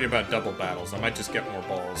of worried about double battles. I might just get more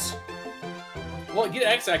balls. Well, get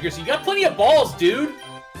X accuracy. You got plenty of balls, dude.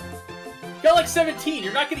 You got like 17.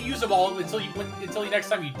 You're not gonna use them all until next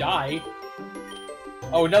time you die.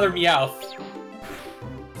 Oh, another Meowth.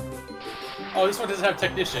 Oh, this one doesn't have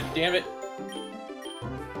Technician. Damn it.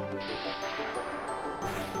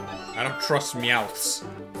 I don't trust Meowths.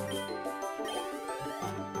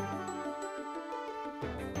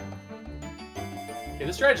 Okay,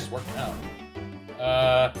 this strategy's working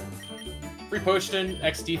out. Free potion,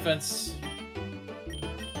 X defense.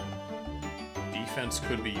 Defense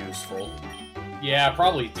could be useful. Yeah,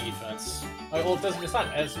 probably defense. Well, it doesn't. It's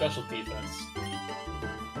not as special defense.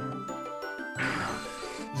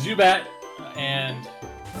 Zubat and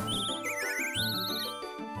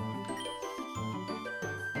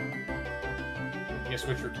you gonna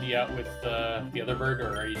switch Rookidee out with the other bird,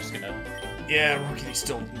 or are you just gonna? Yeah, Rookidee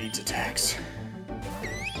still needs attacks.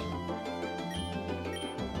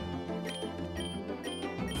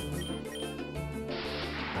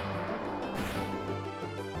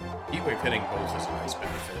 Heatwave hitting both is a nice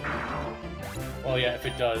benefit. Well, yeah, if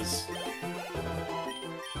it does.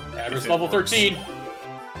 Average level 13.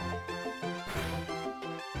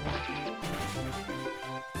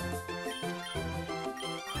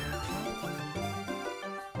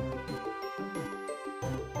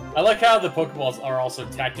 I like how the Pokeballs are also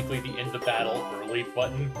tactically the end of battle early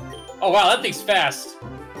button. Oh wow, that thing's fast!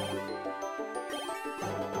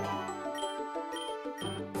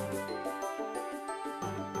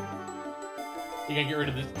 You gonna get rid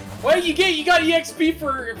of this? What do you get? You got EXP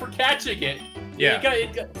for catching it. Yeah.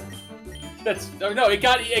 Zubat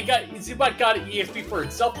got EXP for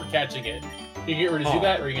itself for catching it. You get rid of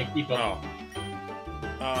Zubat, or are you gonna keep him? Oh.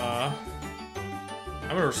 I'm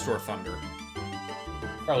gonna restore Thunder.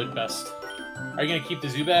 Probably the best. Are you gonna keep the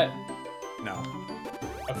Zubat? No.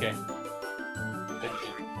 Okay.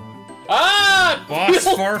 Ah! Boss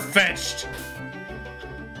far-fetched!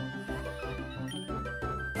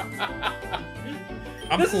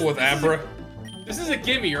 I'm cool with Abra. This is a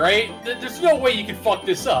gimme, right? There's no way you can fuck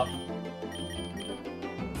this up.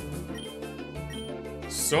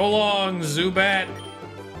 So long, Zubat.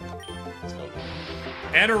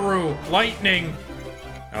 Anaru, lightning.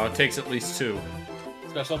 Oh, it takes at least 2.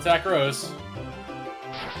 Special attack Rose.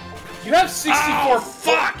 You have 64. Oh,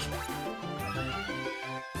 fuck!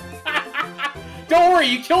 Don't worry,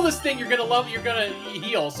 you kill this thing, you're gonna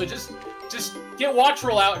heal. So just get Watch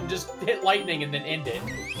Roll out and just hit lightning and then end it.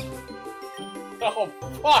 Oh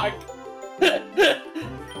fuck!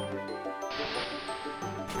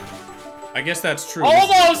 I guess that's true.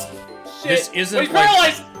 Almost. Shit. This isn't He's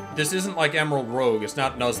paralyzed. This isn't like Emerald Rogue. It's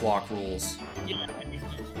not Nuzlocke rules. Yeah.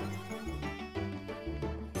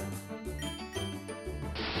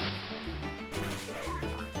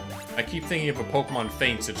 I keep thinking if a Pokemon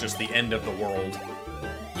faints, it's just the end of the world.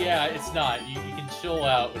 Yeah, it's not. You can chill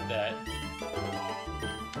out with that.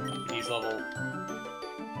 He's level.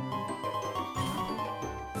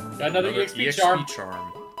 Got another EXP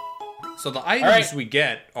charm. So the items we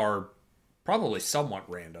get are probably somewhat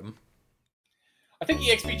random. I think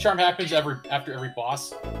EXP charm happens after every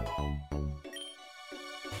boss.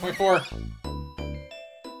 24.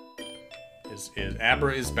 Is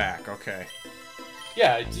Abra is back? Okay.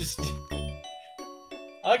 Yeah, just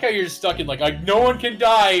I like how you're just stuck in like no one can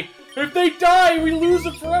die. If they die, we lose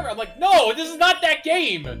them forever. I'm like, no, this is not that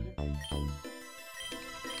game.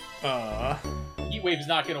 Heat Wave is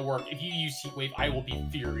not gonna work. If you use Heat Wave, I will be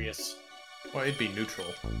furious. Well, it'd be neutral.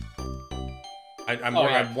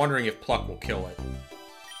 I'm wondering if Pluck will kill it.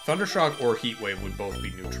 Thundershock or Heat Wave would both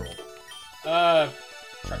be neutral. Try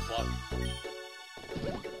Pluck.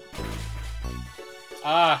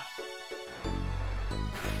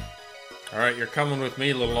 Alright, you're coming with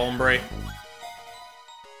me, little hombre.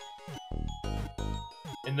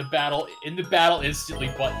 In the battle, instantly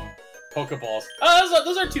button Pokeballs. Oh,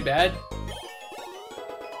 those aren't too bad.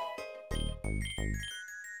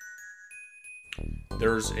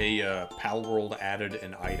 There's a Pal World added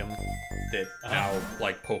an item that now,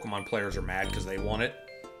 like, Pokemon players are mad because they want it.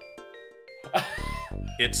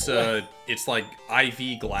 It's like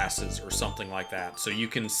IV glasses or something like that, so you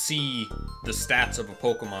can see the stats of a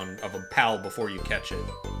Pokemon, of a Pal, before you catch it.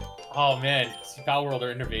 Oh man, see, Pal World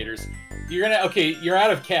are innovators. You're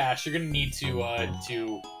out of cash. You're gonna need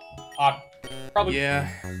to probably. Yeah.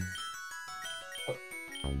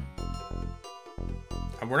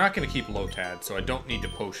 And we're not gonna keep Lotad, so I don't need to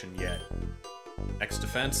potion yet. X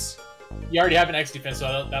defense. You already have an X defense,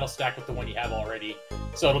 so that'll stack with the one you have already.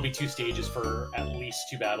 So it'll be 2 stages for at least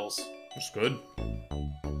 2 battles. That's good.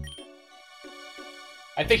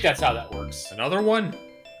 I think that's how that works. Another one?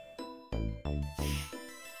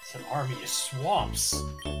 It's an army of swamps,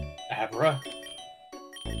 Abra.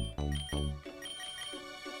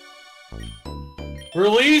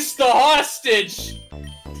 Release the hostage!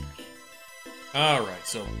 Alright,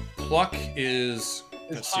 so Pluck is...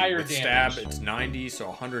 It's higher with damage. Stab, it's 90, so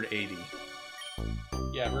 180.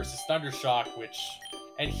 Yeah, versus Thundershock, which...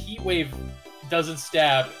 And Heat Wave doesn't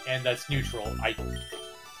stab, and that's neutral.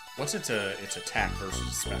 What's its attack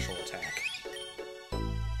versus special attack?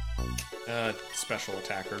 Special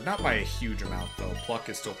attacker. Not by a huge amount, though. Pluck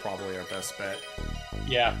is still probably our best bet.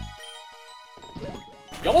 Yeah.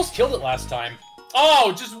 You almost killed it last time.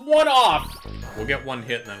 Oh, just one off! We'll get one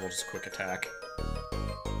hit, and then we'll just quick attack.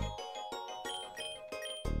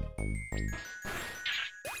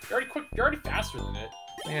 You're already faster than it.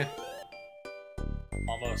 Yeah.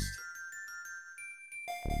 Almost.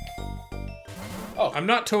 Oh. I'm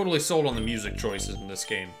not totally sold on the music choices in this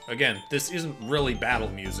game. Again, this isn't really battle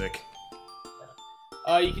music.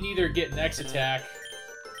 You can either get an X attack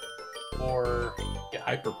or get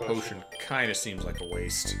Hyper Potion kind of seems like a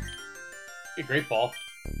waste. Get Great Ball.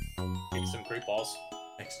 Get some Great Balls.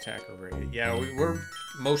 X attacker rated. Yeah, we're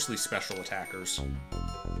mostly special attackers.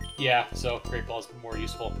 Yeah, so Great Ball is more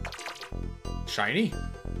useful. Shiny?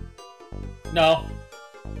 No.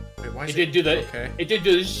 Wait, why is It did do the. Okay. It did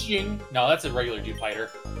do the shing. No, that's a regular Dewpider.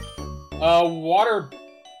 Water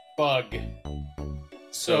Bug.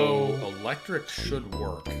 So electric should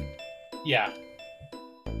work. Yeah.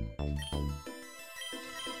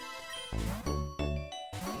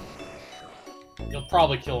 You'll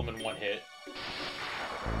probably kill him in one hit.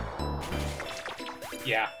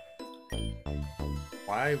 Yeah.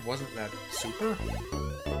 Why wasn't that super?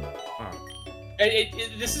 Huh.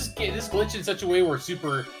 This glitched in such a way where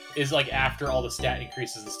super is like after all the stat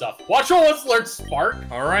increases and stuff. Watch roll, let's learn Spark.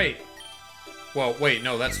 All right. Well, wait,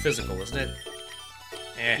 no, that's physical, isn't it?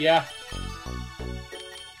 Eh. Yeah.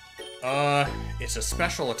 It's a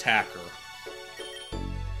special attacker.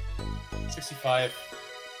 65.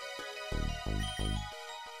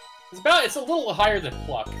 It's a little higher than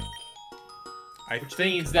Pluck. Which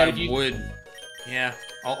means that I if you would. Yeah,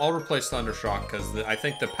 I'll replace Thundershock because I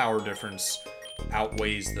think the power difference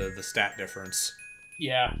outweighs the stat difference.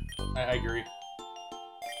 Yeah, I agree.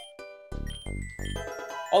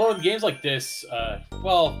 Although in games like this,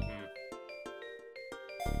 well,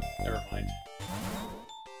 never mind.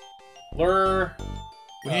 Lure.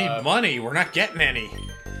 We need money. We're not getting any.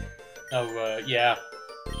 Oh, yeah.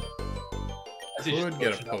 Could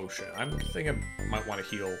get a potion. I'm thinking I might want to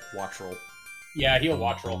heal Watch Roll. Yeah, heal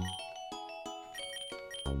Watch Roll.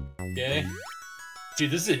 Okay. Dude,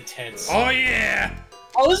 this is intense. Oh, yeah!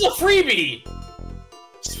 Oh, this is a freebie!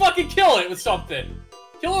 Just fucking kill it with something.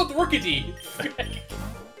 Kill it with Rookity.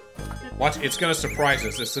 Watch, it's gonna surprise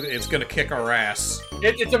us. It's gonna kick our ass.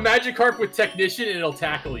 It's a Magikarp with Technician, and it'll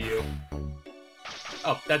tackle you.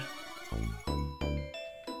 Oh, that...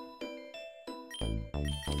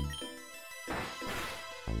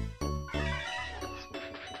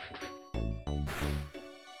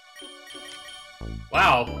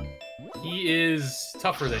 Wow, he is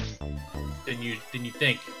tougher than you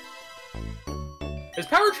think. Is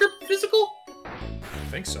Power Trip physical? I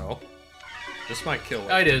think so. This might kill it.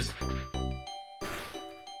 Oh, it is.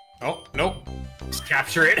 Oh, nope. Just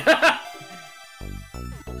capture it.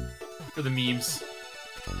 For the memes.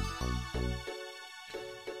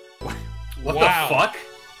 What the fuck?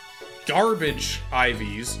 Garbage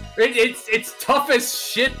IVs. It's tough as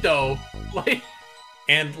shit though. Like,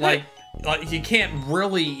 and like you can't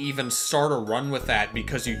really even start a run with that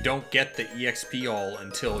because you don't get the EXP all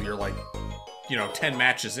until you're like, 10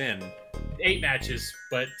 matches in. 8 matches,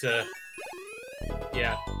 but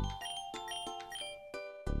yeah.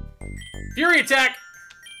 Fury attack.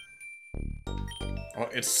 Oh,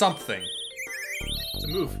 it's something. It's a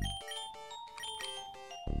move.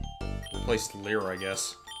 Replaced Leer, I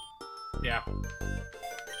guess. Yeah.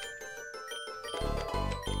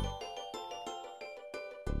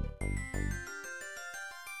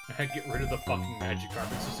 I get rid of the fucking magic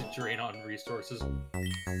carpets just to drain on resources.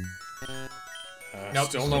 Nope,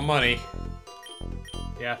 still no money.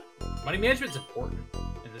 Yeah. Money management's important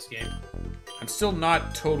in this game. I'm still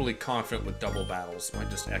not totally confident with double battles. Might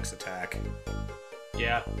just X attack.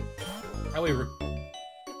 Yeah. Probably.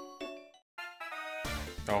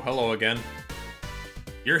 Oh, hello again.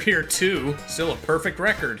 You're here too. Still a perfect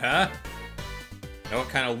record, huh? No, it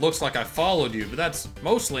kind of looks like I followed you, but that's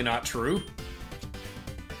mostly not true.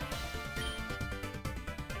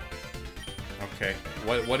 Okay,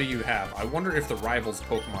 what do you have? I wonder if the rivals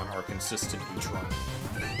Pokemon are consistent each run.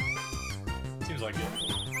 Seems like it.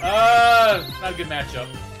 Not a good matchup.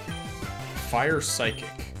 Fire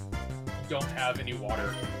Psychic. Don't have any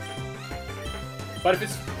water. But if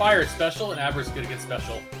it's fire special, and Abra's good against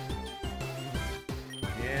special.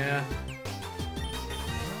 Yeah.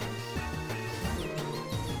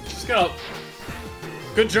 Just gonna.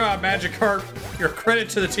 Good job, Magikarp. Your credit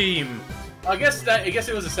to the team. I guess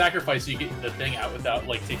it was a sacrifice so you get the thing out without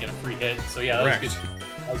like taking a free hit. So yeah, that was good.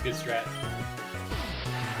 That was good strat.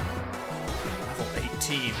 Level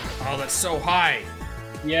 18. Oh, that's so high.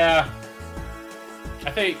 Yeah.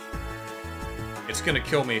 I think it's gonna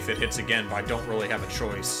kill me if it hits again, but I don't really have a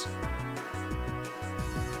choice.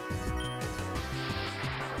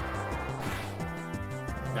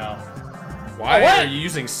 No. Why are you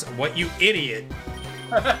using what, you idiot?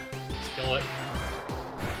 Kill it.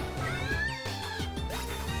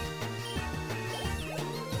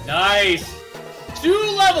 Nice! 2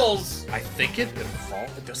 levels! I think it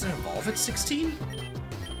doesn't evolve at 16?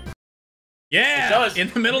 Yeah! It does. In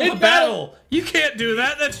the middle of the battle! You can't do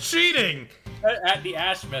that, that's cheating! At the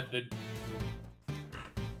Ash method.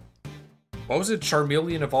 What was it?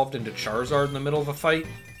 Charmeleon evolved into Charizard in the middle of a fight?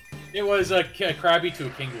 It was a Krabby to a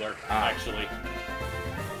Kingler, actually.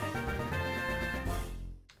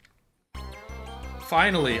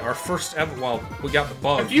 Finally, our first ever. Well, we got the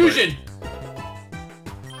bug. Confusion!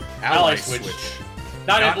 Ally switch.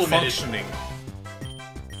 Not implemented. Functioning.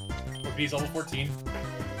 He's level 14.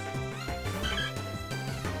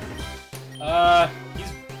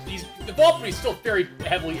 He's evolved, but he's still very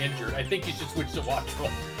heavily injured. I think he should switch to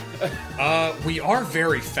Wattrel. We are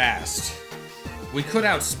very fast. We could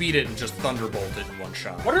outspeed it and just Thunderbolt it in one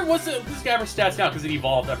shot. What's this Gabber's stats now? Because it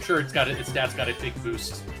evolved. I'm sure its stats got a big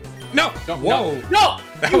boost. No! Whoa! No!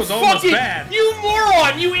 That was almost bad! You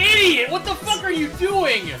moron! You idiot! What the fuck are you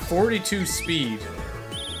doing? 42 speed.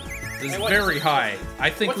 This is very high. I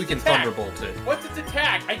think we can Thunderbolt it. What's its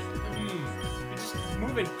attack? It's just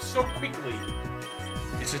moving so quickly.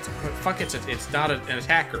 It's not an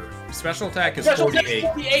attacker. Special attack is Special 48. attack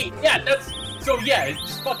is 48! Yeah,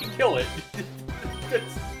 just fucking kill it. What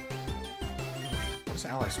does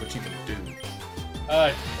Ally Switch even do?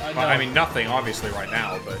 I mean, nothing, obviously, right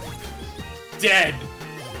now, but... Dead!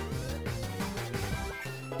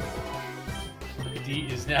 D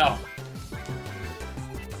is now...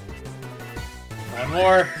 One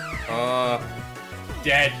more.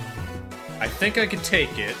 Dead. I think I could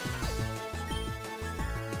take it.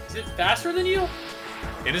 Is it faster than you?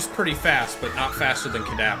 It is pretty fast, but not faster than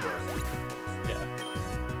Kadabra. Yeah.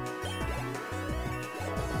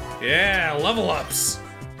 Yeah, level ups!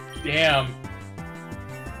 Damn.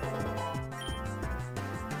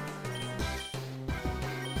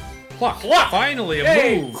 Pluck! Finally, a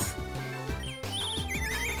move!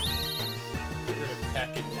 Get rid of Peck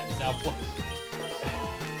and that's now Pluck.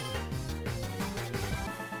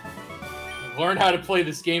 Learn how to play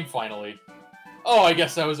this game finally. Oh, I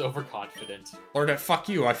guess I was overconfident. Lord, fuck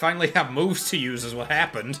you. I finally have moves to use is what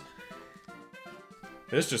happened.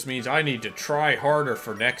 This just means I need to try harder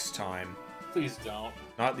for next time. Please don't.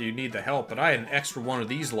 Not that you need the help, but I had an extra one of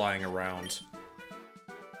these lying around.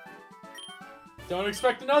 Don't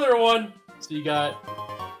expect another one. So you got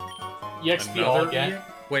EXP all again.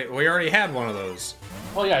 Wait, we already had one of those.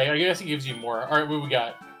 Oh yeah, I guess it gives you more. All right, what we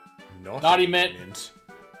got? Naughty Naughty Mint,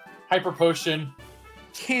 Hyper Potion,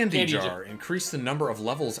 Candy jar. Increase the number of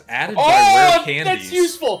levels added Oh, by rare candies. that's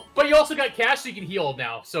useful. But you also got cash, so you can heal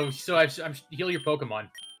now. So I'm heal your Pokemon.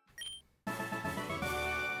 And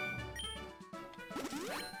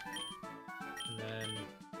then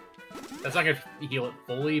that's not gonna heal it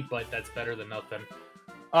fully, but that's better than nothing.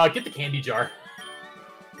 Get the candy jar.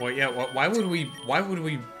 Well, yeah. Why would we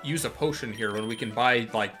use a potion here when we can buy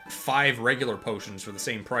like 5 regular potions for the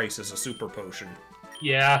same price as a super potion?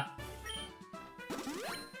 Yeah.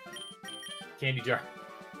 Candy jar.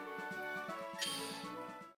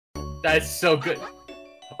 That's so good.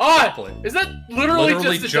 Oh, is that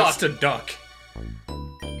literally just a duck?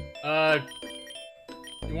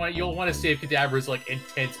 You'll want to save Kadabra's like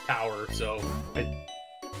intense power. So,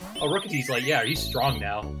 oh, Rooketee's like, yeah, he's strong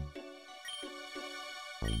now.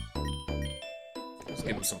 Let's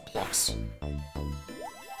give him some plucks. I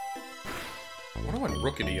wonder when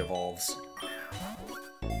Rooketee evolves.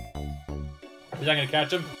 You're not gonna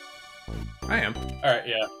catch him? I am. Alright,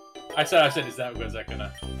 yeah. I said, is that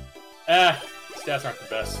gonna... stats aren't the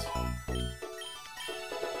best.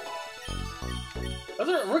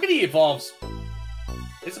 Rooketee evolves.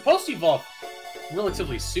 It's supposed to evolve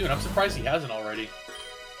relatively soon. I'm surprised he hasn't already.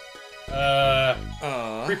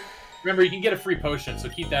 Remember, you can get a free potion, so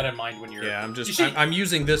keep that in mind when you're... Yeah, I'm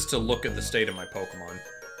using this to look at the state of my Pokemon.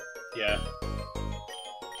 Yeah.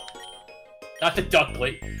 Not the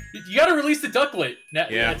Ducklet. You gotta release the Ducklet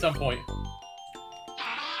at some point.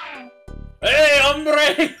 Hey,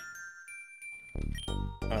 hombre!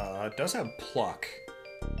 It does have pluck.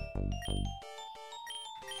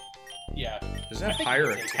 Yeah. Does it have higher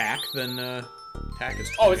attack than, attack is...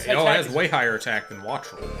 Oh, it has way higher attack than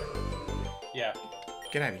Watchroll. Yeah.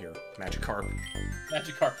 Get out of here, Magikarp.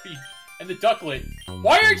 Magikarp. And the Ducklet.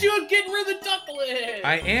 Why aren't you getting rid of the Ducklet?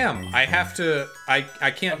 I am. I have to...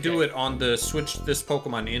 I can't do it on the Switch This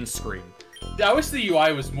Pokemon In screen. I wish the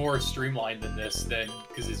UI was more streamlined than this,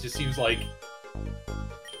 because it just seems like...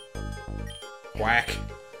 Whack.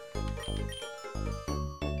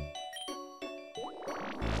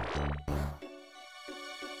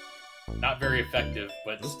 Not very effective,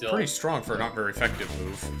 but This still... is pretty strong for a not very effective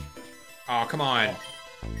move. Oh, come on.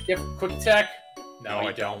 You have quick attack? No,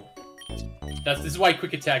 I don't. This is why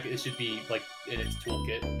quick attack should be, like, in its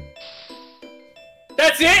toolkit.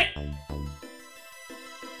 That's it!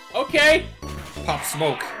 Okay! Pop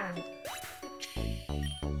smoke.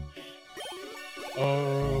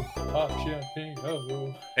 Oh, pop champagne,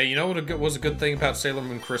 oh. Hey, you know what was a good thing about Sailor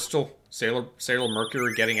Moon Crystal? Sailor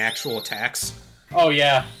Mercury getting actual attacks? Oh,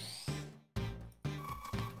 yeah.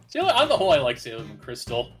 On the whole, I like Sailor Moon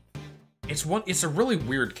Crystal. It's a really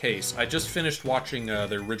weird case. I just finished watching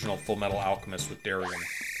the original Full Metal Alchemist with Darian,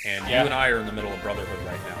 and you and I are in the middle of Brotherhood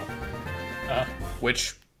right now.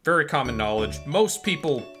 Which, very common knowledge, most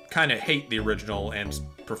people kind of hate the original and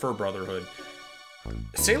prefer Brotherhood.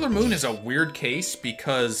 Sailor Moon is a weird case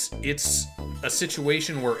because it's a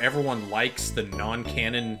situation where everyone likes the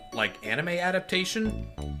non-canon, like, anime adaptation.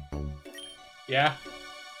 Yeah.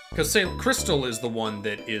 Because Crystal is the one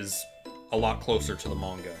that is a lot closer to the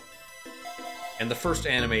manga. And the first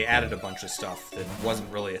anime added a bunch of stuff that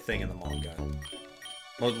wasn't really a thing in the manga.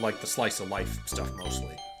 Like the slice of life stuff,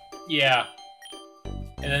 mostly. Yeah.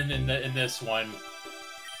 And then in this one...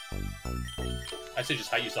 I say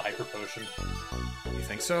just use the Hyper Potion. You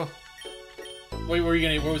think so? What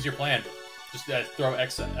was your plan? Just throw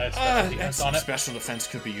special defense on it? Special defense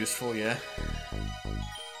could be useful, yeah.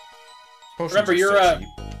 Remember,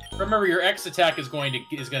 remember your X attack is going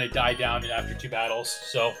to die down after 2 battles,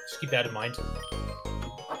 so just keep that in mind.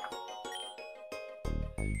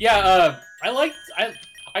 Yeah, I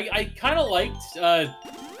kind of liked the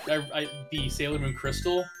Sailor Moon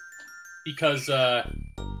Crystal because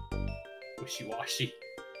wishy-washy.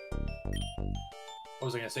 What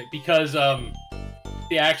was I gonna say? Because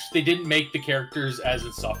they didn't make the characters as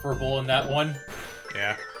insufferable in that one.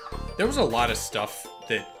 Yeah, there was a lot of stuff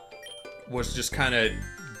that was just kind of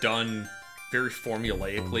done very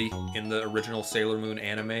formulaically in the original Sailor Moon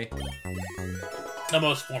anime. The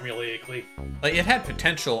most formulaically. Like, it had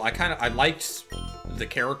potential. I liked the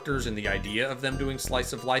characters and the idea of them doing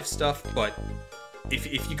slice of life stuff, but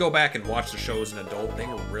if you go back and watch the show as an adult, they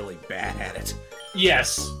were really bad at it.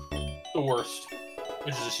 Yes. The worst.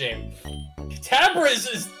 Which is a shame. Tabra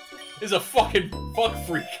is a fucking fuck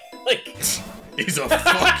freak. Like, he's a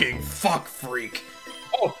fucking fuck freak.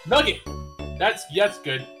 Oh, Nugget! That's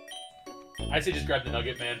good. I say just grab the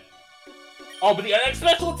Nugget, man. Oh, but the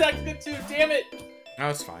special attack's good too, damn it! No,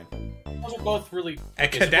 it's fine. Those are both really... A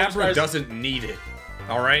Kadabra doesn't need it,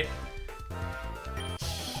 alright?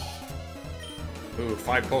 Ooh,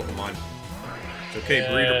 5 Pokemon. It's okay,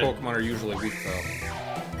 breeder Pokemon are usually weak, though.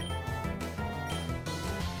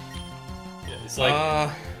 It's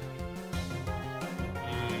like...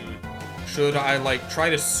 Should I, like, try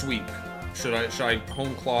to sweep? Should I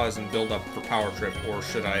home claws and build up for power trip, or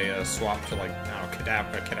should I swap to, like, I don't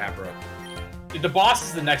know, Kadabra? The boss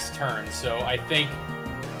is the next turn, so I think...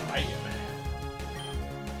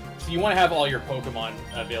 So you want to have all your Pokemon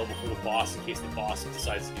available for the boss in case the boss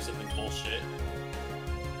decides to do something bullshit.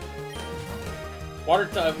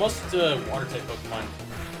 Most water-type Pokemon...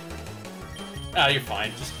 Ah, you're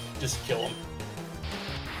fine. Just kill them.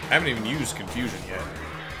 I haven't even used Confusion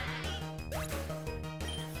yet.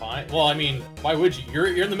 Fine. Well, I mean, why would you? You're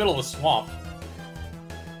in the middle of a swamp.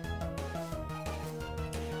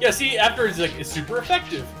 Yeah, see, afterwards, like, it's super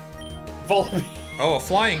effective. Volbeat. Oh, a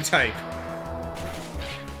flying type.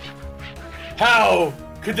 How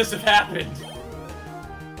could this have happened?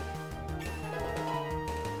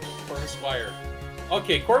 Corvusquire.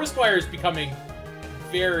 Okay, Corvusquire is becoming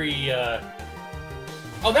very,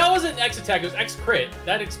 Oh, that wasn't X attack, it was X crit.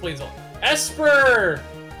 That explains all. Esper!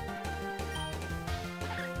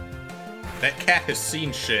 That cat has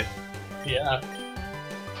seen shit. Yeah.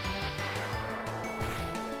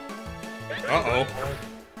 Uh-oh.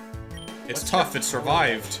 It's tough, it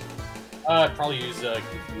survived. Probably use,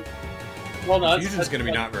 well, no, Fusion's gonna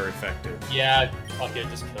be not very effective. Yeah, fuck it,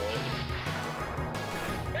 just kill it.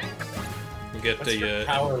 We'll get the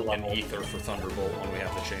power an level? ether for Thunderbolt when we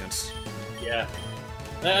have the chance. Yeah.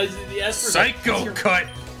 The Esper's Psycho Cut!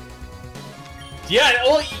 Yeah,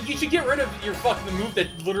 well, you should get rid of your fucking move that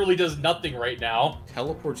literally does nothing right now.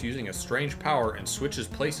 Teleports using a strange power and switches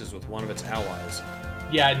places with one of its allies.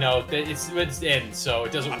 Yeah, no, it's in, so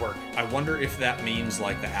it doesn't work. I wonder if that means,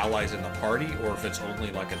 like, the allies in the party, or if it's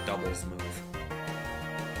only, like, a doubles move.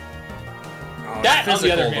 Oh, That, physical, on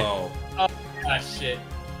the other hand, though. Oh, shit.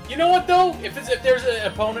 You know what, though? If there's an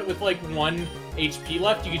opponent with, like, 1 HP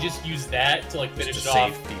left, you could just use that to, like, finish it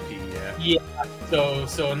off. Save PP, yeah. Yeah,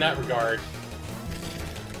 so in that regard.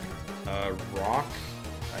 Rock?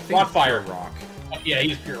 I think Rock Fire. Rock. Yeah,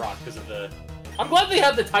 he's pure rock because of the... I'm glad they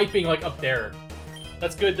have the typing, like, up there.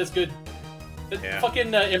 That's good, that's good. Yeah.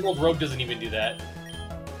 Fucking Emerald Rogue doesn't even do that.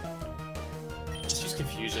 Just use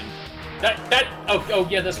Confusion. Oh,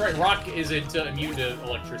 yeah, that's right. Rock isn't immune to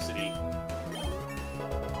electricity.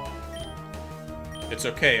 It's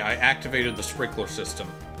okay, I activated the sprinkler system.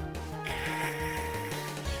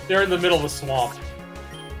 They're in the middle of a swamp.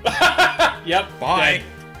 Yep. Bye!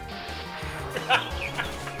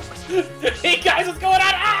 Hey guys, what's going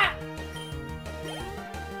on? Ah!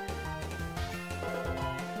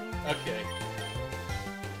 Okay.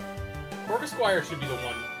 Corvusquire should be the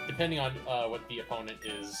one, depending on what the opponent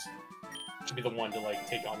is, should be the one to, like,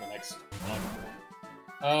 take on the next one.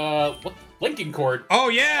 What? Linking Cord. Oh,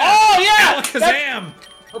 yeah! Oh, yeah! Alakazam!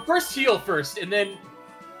 First heal first, and then...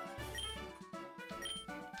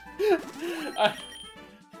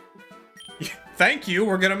 Thank you,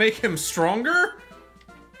 we're gonna make him stronger?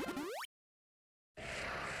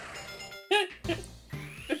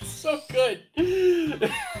 It's so good.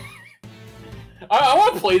 I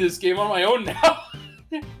want to play this game on my own now.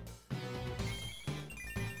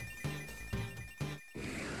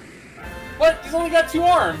 What? He's only got 2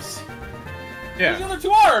 arms. Yeah. Where's the other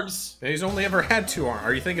 2 arms? He's only ever had 2 arms.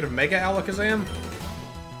 Are you thinking of Mega Alakazam?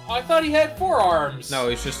 I thought he had 4 arms. No,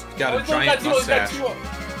 he's just got a he's only giant got 2, he's got mustache.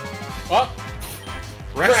 2. Oh.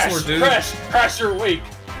 Wrestler, dude. Crash your wake.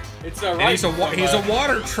 It's a And he's a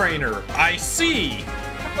water trainer. I see.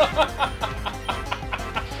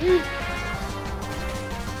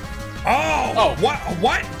 Oh!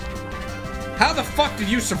 What? How the fuck did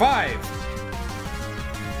you survive?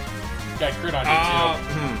 Got crit on you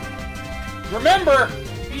too. Remember,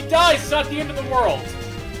 he dies. It's not the end of the world.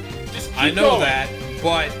 Just keep I know going. that,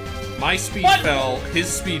 but my speed fell. His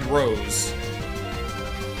speed rose.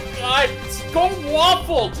 God, go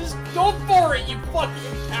waffle. Just go for it, you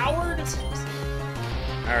fucking coward.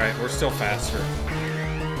 All right, we're still faster.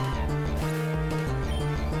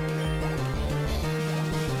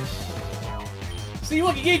 See,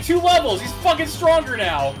 look, he gained 2 levels. He's fucking stronger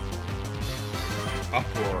now.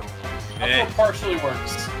 Uproar. Uproar partially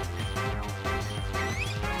works.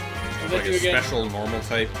 Like a special normal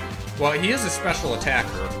type. Well, he is a special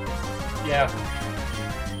attacker. Yeah.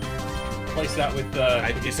 Replace that with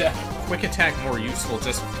is that quick attack more useful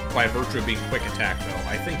just by virtue of being quick attack, though?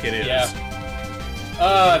 I think it is. Yeah.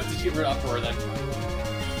 Just get rid of Uproar then.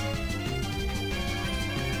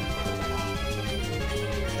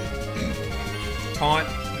 Taunt?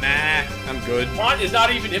 Nah, I'm good. Taunt is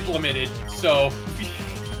not even implemented, so...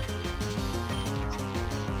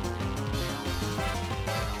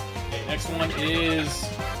 Okay, next one is...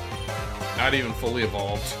 Not even fully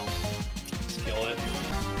evolved. Just kill it.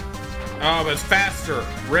 Oh, but it's faster.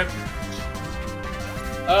 Rip.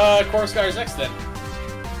 Coruscar's next then.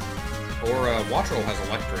 Or Wattrel has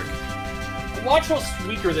electric. Wattrel's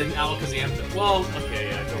weaker than Alakazam. Well, okay,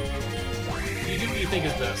 yeah, go. You do what you think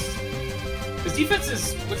is best. His defense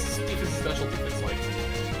is... What's his defense special defense like?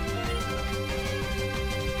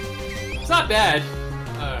 It's not bad.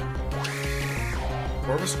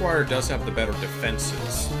 Corvisquire does have the better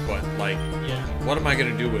defenses, but, like, Yeah. what am I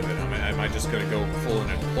going to do with it? Am I just going to go full in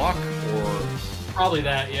and block, or... Probably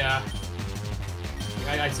that, yeah.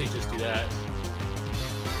 I'd say just do that.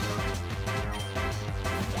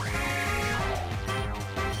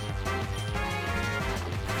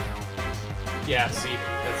 Yeah, see?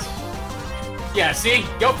 That's... Yeah, see?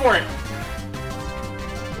 Go for it!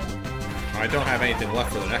 I don't have anything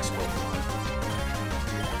left for the next Pokemon.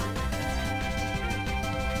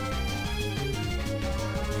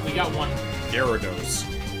 We got one. Gyarados.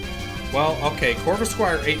 Well, okay,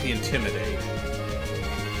 Corvisquire ate the Intimidate.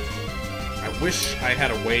 I wish I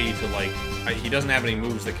had a way to, like... he doesn't have any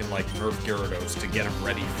moves that can, like, nerf Gyarados to get him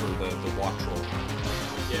ready for the Wattrel.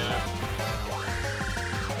 Yeah.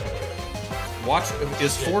 Watch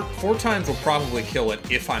is four times will probably kill it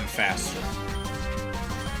if I'm faster.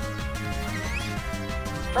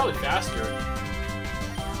 Probably faster.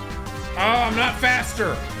 Oh, I'm not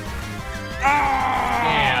faster!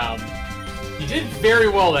 Ah! Damn. You did very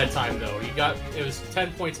well that time, though. It was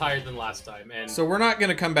 10 points higher than last time, and... So we're not going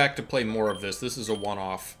to come back to play more of this. This is a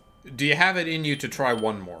one-off. Do you have it in you to try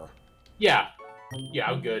one more? Yeah. Yeah,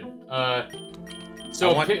 I'm good. So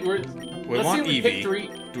we want pick 3.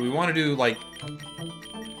 Do we want to do, like...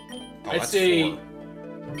 Oh, I'd that's say... 4.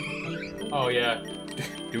 Oh, yeah.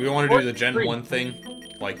 Do we want to do the Gen 3. 1 thing?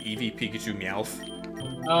 Like Eevee, Pikachu, Meowth?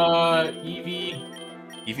 Eevee...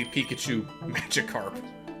 Eevee, Pikachu, Magikarp.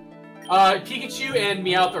 Pikachu and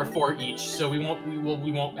Meowth are 4 each, so we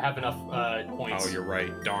won't have enough points. Oh, you're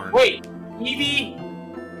right. Darn. Wait, Eevee,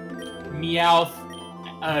 Meowth,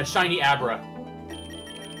 Shiny Abra.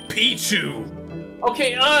 Pichu!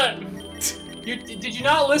 Okay, did you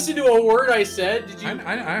not listen to a word I said? Did you?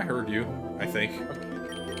 I heard you, I think.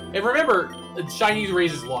 And remember, Shiny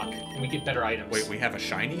raises luck, and we get better items. Wait, we have a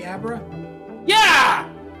Shiny Abra? Yeah!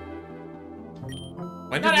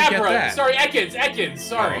 When Not did you Abra, get that? sorry, Ekans,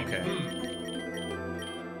 sorry. Oh, okay.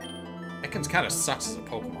 Ekans kind of sucks as a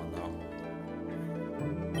Pokemon, though.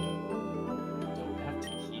 Don't have to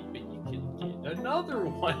keep it, you can get another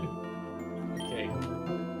one. Okay.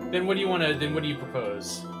 Then what do you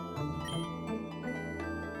propose?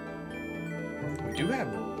 We do have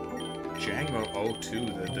Jangmo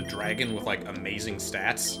O2, the dragon with, like, amazing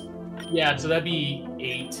stats. Yeah, so that'd be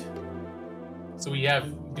 8. So do we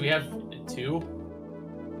have 2?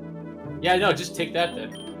 Yeah, no, just take that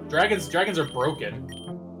then. Dragons are broken.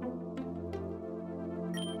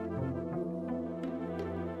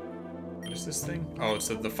 What is this thing? Oh, it's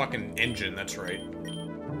the fucking engine, that's right.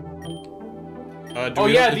 The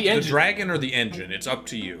engine. The dragon or the engine? It's up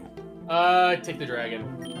to you. Take the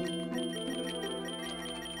dragon.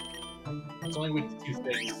 It's only with 2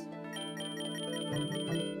 things.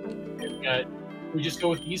 Do we just go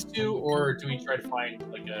with these 2, or do we try to find,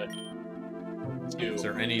 like, a 2? Is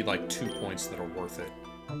there any, like, 2 points that are worth it?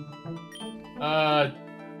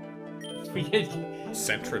 We get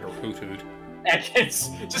Sentret or Hoothoot? Ekans.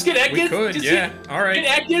 Just get Ekans. We could, just yeah. All right.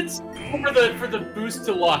 Get Ekans for the boost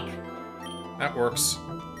to luck. That works.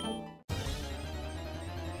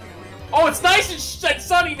 Oh, it's nice and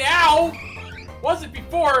sunny now. Wasn't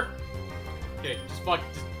before. Okay, just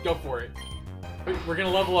go for it. We're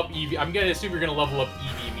gonna level up Eevee. I'm gonna assume you're gonna level up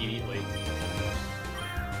Eevee immediately.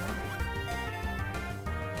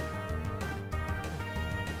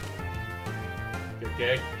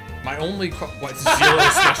 Okay. My only 0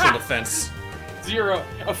 special defense. 0.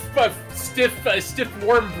 A stiff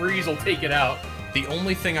warm breeze will take it out. The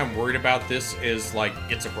only thing I'm worried about this is, like,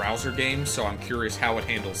 it's a browser game, so I'm curious how it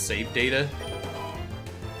handles save data.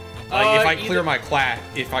 Like, if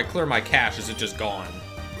I clear my cache, is it just gone?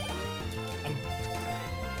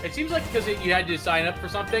 It seems like because you had to sign up for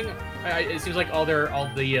something, it seems like all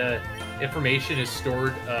the information is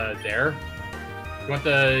stored there. You want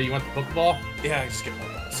the Pokeball? Yeah, just get more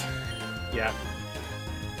balls. Yeah.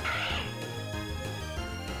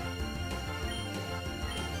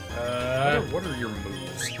 What are your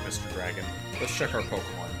moves, Mr. Dragon? Let's check our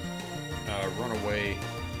Pokemon. Run away.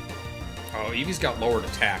 Oh, Eevee's got lowered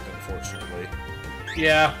attack, unfortunately.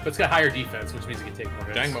 Yeah, but it's got higher defense, which means it can take more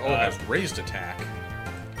hits. Jangmo has raised attack.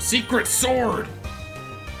 Secret Sword!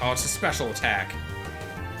 Oh, it's a special attack.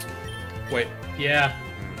 Wait. Yeah.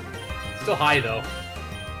 Still high, though.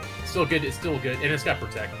 Still good. It's still good. And it's got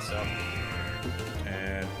Protect, so.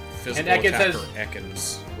 And physical And Ekans attacker has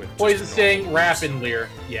Ekans with Poison just Sting, normal Wrap, moves. and Leer.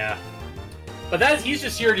 Yeah. But he's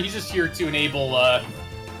just here to enable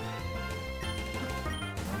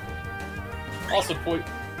also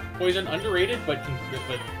Poison underrated, but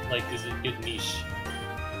like is a good niche.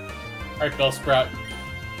 Alright, Bellsprout.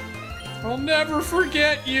 I'll never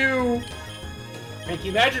forget you! And can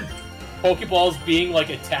you imagine Pokeballs being like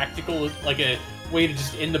a tactical, like a way to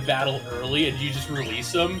just end the battle early and you just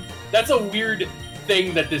release them? That's a weird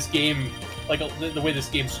thing that this game, like the way this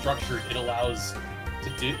game's structured, it allows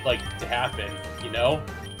to happen, you know?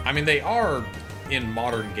 I mean, they are, in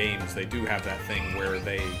modern games, they do have that thing where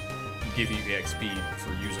they give you EXP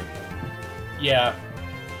for using them. Yeah.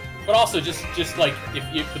 But also, just like,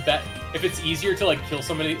 if it's easier to, like, kill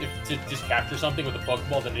somebody, to just capture something with a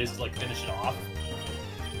Pokeball than it is to, like, finish it off,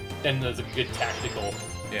 then there's a good tactical.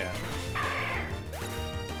 Yeah.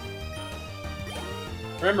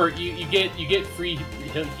 Remember, you get free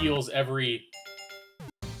heals every...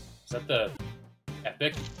 Is that the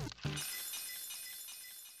epic?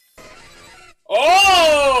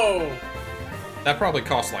 Oh! That probably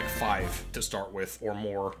costs like 5 to start with, or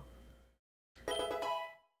more.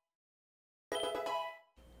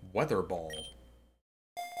 Weather Ball.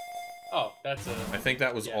 Oh, that's a... I think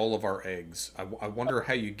that was all of our eggs. I wonder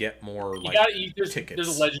how you get more, like, tickets.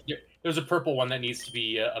 There's a legendary... There's a purple one that needs to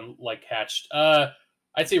be, like, hatched.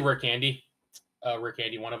 I'd say Rare Candy. Rare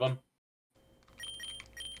Candy, one of them.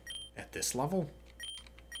 At this level?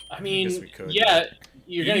 I mean, guess we could. Yeah,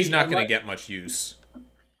 He's not going to get much use.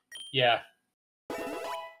 Yeah.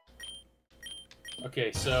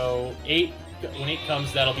 Okay, so when 8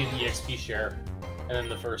 comes, that'll be the EXP share, and then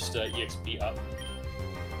the first EXP up.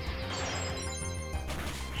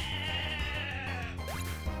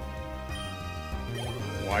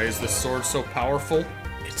 Why is this sword so powerful?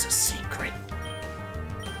 It's a secret.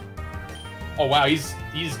 Oh wow, he's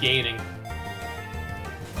gaining. All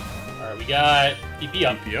right, we got PP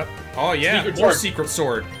up. PP up. Oh yeah, Secret more sword. secret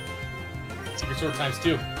sword. Secret sword times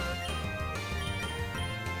 2.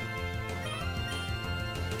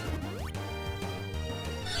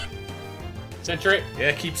 Center it.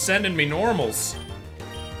 Yeah, keep sending me normals.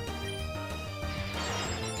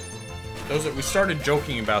 We started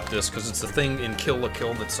joking about this because it's the thing in Kill la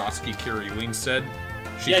Kill that Sasuke Kiryuin said.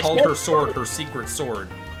 She called her sword her secret sword,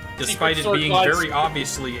 despite it being very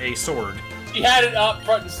obviously a sword. She had it up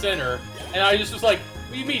front and center, and I just was like,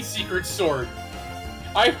 "What do you mean secret sword?"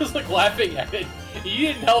 I was like laughing at it. You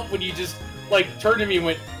didn't help when you just like turned to me and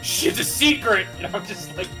went, "Shh, it's a secret," and I'm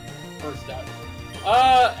just like, burst out.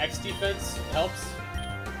 X defense helps.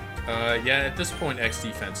 Yeah, at this point, X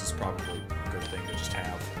defense is probably a good thing to just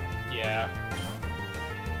have. Yeah.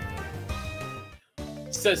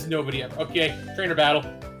 Says nobody ever. Okay, trainer battle.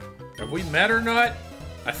 Have we met or not?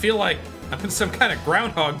 I feel like I'm in some kind of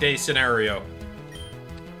Groundhog Day scenario.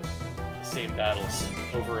 Same battles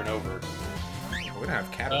over and over. We don't have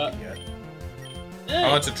Caterpie yet. Eh.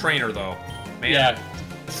 Oh, it's a trainer though. Man, Yeah,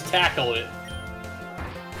 just tackle it.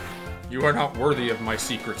 you are not worthy of my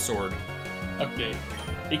secret sword. Okay.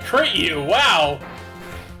 He crit you! Wow!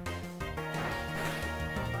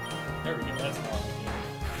 There we go, that's all.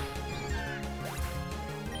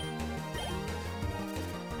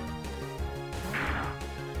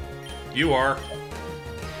 You are.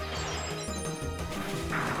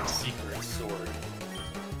 Secret sword.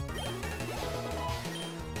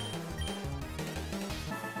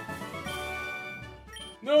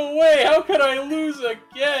 No way! How could I lose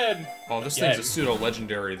again? Oh, this thing's a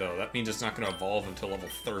pseudo-legendary, though. That means it's not going to evolve until level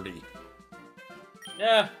 30.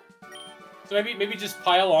 Yeah. So maybe just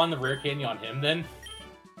pile on the rare candy on him, then?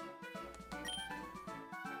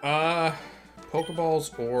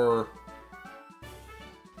 Pokeballs or...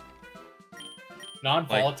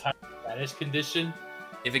 Non-volatile banish condition?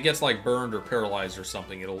 If it gets, like, burned or paralyzed or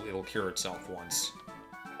something, it'll cure itself once.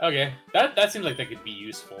 Okay. That seems like that could be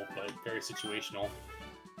useful, but very situational.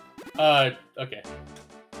 Okay.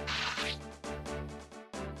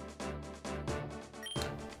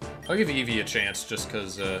 I'll give Eevee a chance, just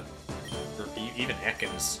because, or even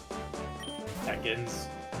Ekans. Ekans.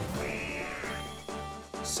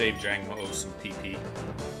 Save Jangmo some PP.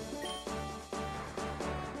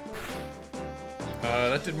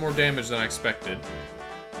 That did more damage than I expected.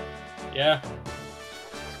 Yeah.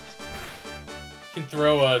 You can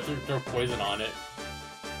throw poison on it.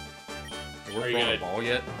 We're Are you throwing gonna- a ball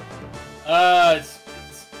yet?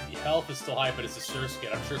 The health is still high, but it's a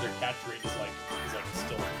Surskit. I'm sure their catch rate is like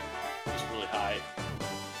still just really high.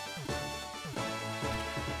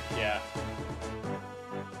 Yeah.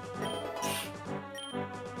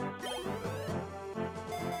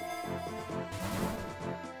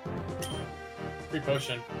 Free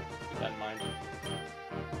potion.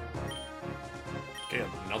 Okay,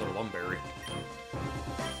 another Lumberry.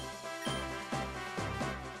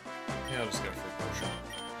 Yeah, I'll just get a free potion.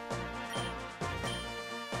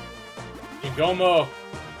 Ingomo!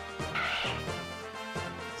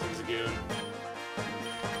 Zigzagoon.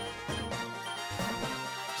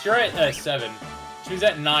 So you're at 7. Which means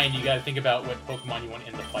at 9 you gotta think about what Pokemon you want to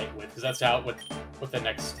end the fight with, because that's how the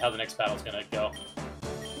next battle's gonna go.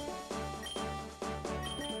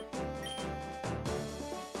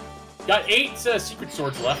 Got 8 Secret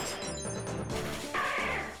Swords left.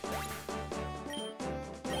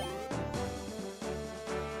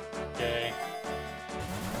 Okay.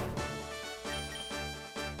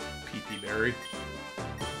 PP Berry.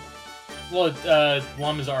 Well,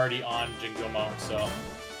 Lum is already on Jingomo, so...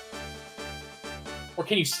 Or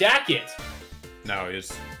can you stack it? No,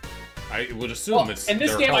 I would assume it's in this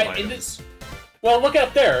their game, held in items. this... Well, look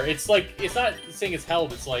up there. It's like, it's not saying it's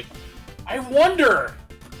held, it's like... I wonder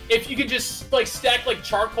if you could just, like, stack, like,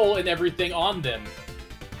 charcoal and everything on them.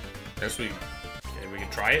 Guess we can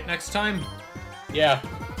try it next time? Yeah.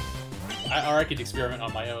 Or I could experiment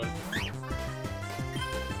on my own.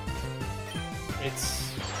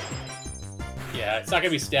 It's... Yeah, it's not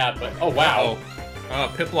gonna be stab, but... Oh, wow.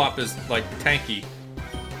 Piplup is, like, tanky.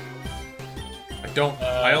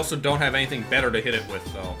 I also don't have anything better to hit it with,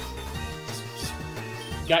 though.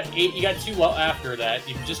 You got 8, you got 2 well after that.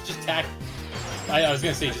 You just tack... I was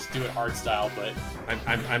gonna say just do it hard style, but...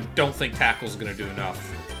 I don't think Tackle's gonna do enough.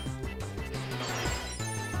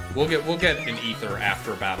 We'll get an Ether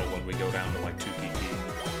after battle when we go down to, like, 2 PP.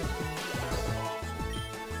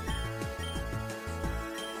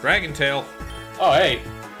 Dragon Tail. Oh, hey.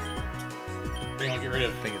 What do you want to get rid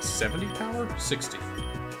of? I think it's 70 power? 60.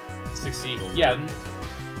 60. Yeah.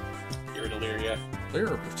 Get rid of Lyria.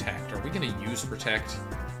 Lyria or Protect? Are we going to use Protect?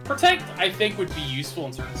 Protect, I think, would be useful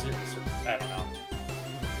in certain I don't know.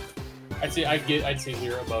 I'd say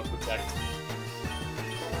Lyria above Protect.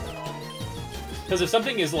 Because if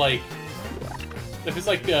something is like... If it's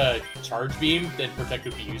like a Charge Beam, then Protect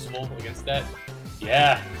would be useful against that.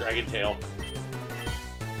 Yeah, Dragon Tail.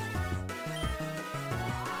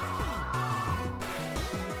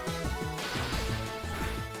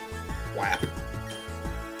 Whap.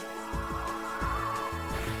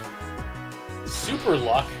 Super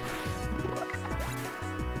Luck.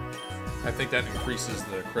 I think that increases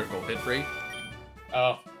the critical hit rate.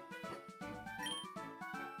 Oh.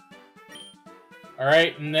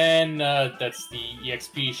 Alright, and then that's the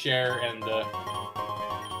EXP share and the...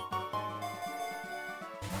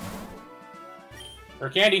 Rare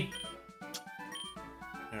Candy.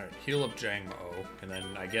 Alright, heal up Jangmo, and then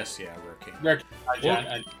I guess, yeah, Rare Candy. Rare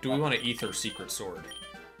Do we want to Ether Secret Sword?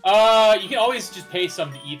 You can always just pay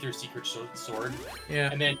some to Ether Secret Sword.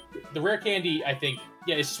 Yeah. And then the Rare Candy, I think...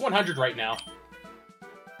 Yeah, it's just 100 right now.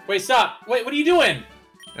 Wait, stop! Wait, what are you doing?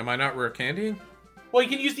 Am I not Rare Candying? Well, you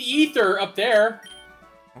can use the Ether up there.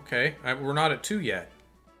 Okay, we're not at 2 yet.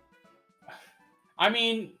 I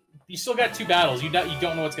mean, you still got 2 battles. You don't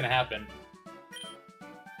know what's going to happen.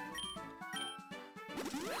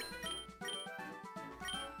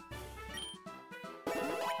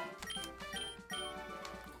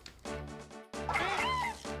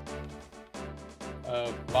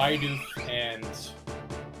 Baidu and...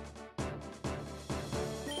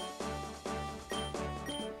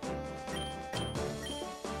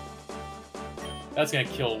 That's gonna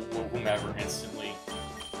kill whomever instantly.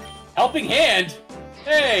 Helping Hand?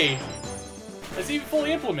 Hey! That's even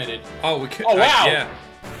fully implemented. Oh, we could. Oh, wow! Yeah.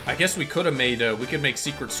 I guess we could have made. We could make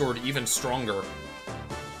Secret Sword even stronger.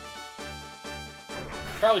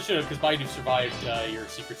 Probably should have, because Baidu survived your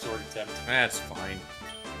Secret Sword attempt. That's fine.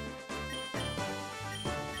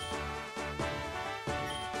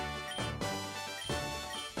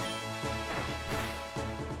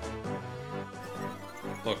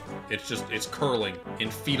 Look, it's curling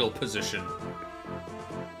in fetal position.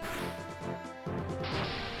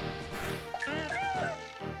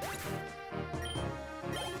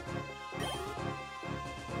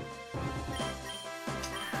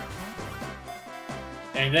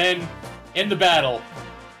 And then, in the battle,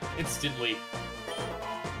 instantly.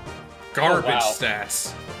 Garbage Oh, wow.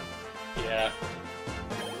 stats. Yeah.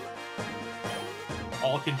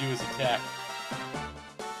 All it can do is attack.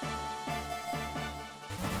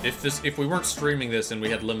 If we weren't streaming this and we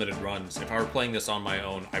had limited runs, if I were playing this on my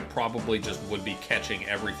own, I probably just would be catching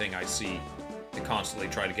everything I see to constantly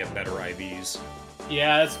try to get better IVs.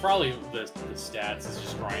 Yeah, that's probably the stats, is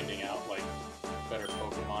just grinding out, like, better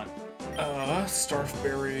Pokemon.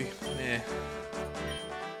 Starfberry, meh.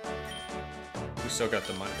 We still got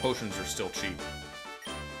the money. Potions are still cheap.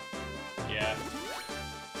 Yeah.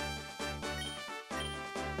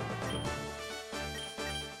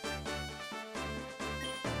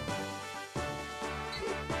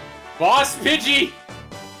 Boss Pidgey!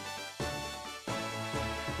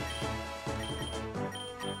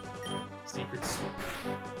 Secrets.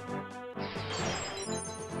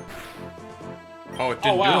 Oh, it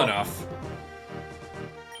didn't wow. do enough.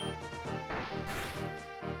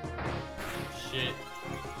 Shit.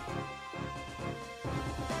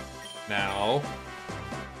 Now,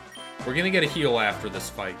 we're gonna get a heal after this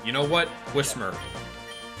fight. You know what? Whismer.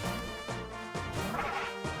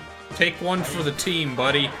 Take one for the team,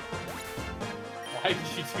 buddy. Why did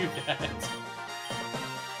you do that?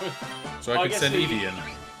 So I could send Eevee in.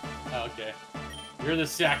 Oh, okay. You're the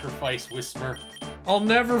sacrifice, Whisper. I'll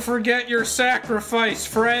never forget your sacrifice,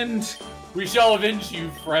 friend! We shall avenge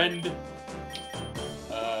you, friend.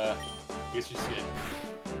 I guess you should.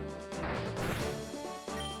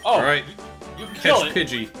 Oh, alright. You can Catch kill it.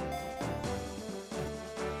 Pidgey.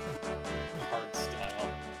 Hard style.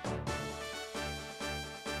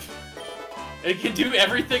 It can do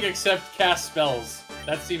everything except cast spells.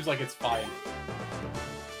 That seems like it's fine.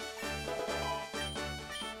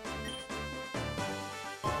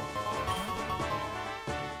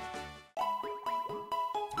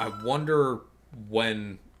 I wonder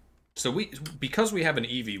when... So because we have an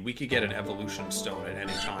Eevee, we could get an evolution stone at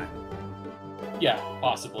any time. Yeah,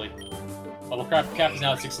 possibly. Level cap is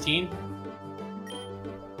now at 16.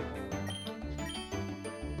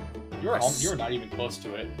 You're not even close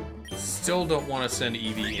to it. Still don't want to send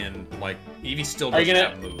Eevee in. Like, Eevee still Are you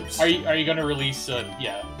doesn't gonna- have moves. Are you gonna release?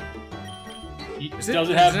 Yeah. Does Does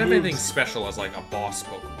it it have have anything moves? special as, like, a boss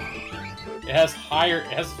Pokemon? It has higher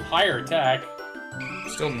attack.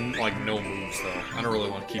 Still, like, no moves, though. I don't really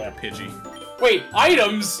want to keep a Pidgey. Wait,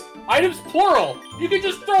 items! Items plural! You can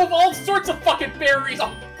just throw all sorts of fucking berries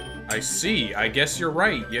on. I see. I guess you're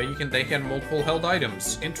right. Yeah, they can multiple held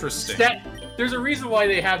items. Interesting. There's a reason why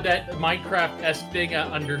they have that Minecraft-esque thing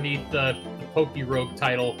underneath the PokéRogue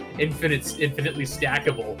title, infinitely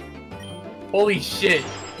stackable. Holy shit.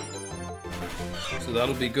 So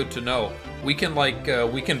that'll be good to know. We can, like,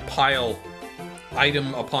 we can pile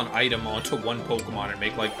item upon item onto one Pokemon and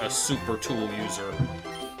make, like, a super tool user.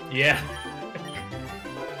 Yeah.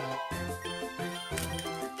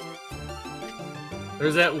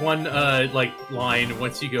 There's that one, like, line,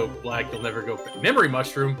 once you go black, you'll never go back. Memory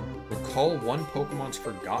Mushroom. Recall one Pokemon's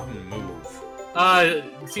forgotten move.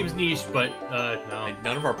 It seems niche, but, no. And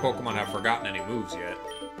none of our Pokemon have forgotten any moves yet.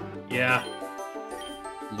 Yeah.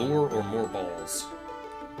 Lure or more balls?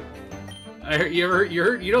 You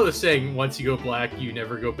know the saying, once you go black, you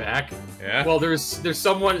never go back? Yeah? Well, there's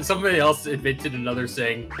somebody else invented another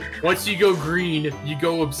saying, once you go green, you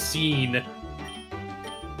go obscene.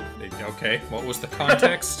 Okay, what was the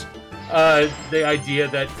context? The idea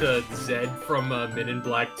that Zed from Men in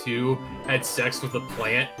Black 2 had sex with a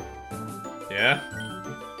plant. Yeah?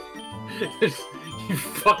 You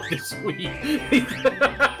fucked this week.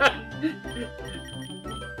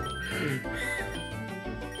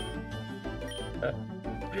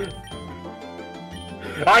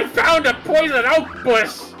 I found a poison oak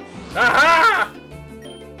bush! Aha!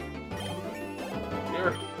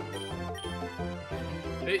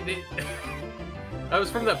 That was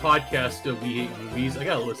from that podcast, We Hate Movies. I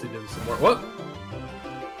gotta listen to him some more. What?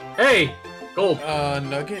 Hey! Gold.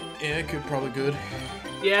 Nugget? Yeah, probably good.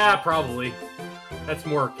 Yeah, probably. That's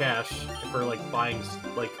more cash for, like, buying,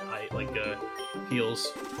 like, heals.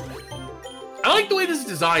 I like the way this is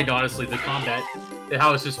designed, honestly, the combat, and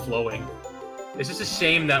how it's just flowing. It's just a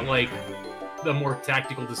shame that, like, the more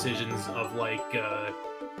tactical decisions of,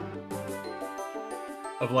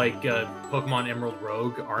 Pokemon Emerald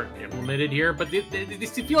Rogue aren't implemented here, but they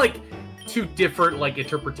feel like two different, like,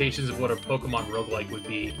 interpretations of what a Pokemon roguelike would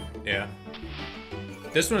be. Yeah.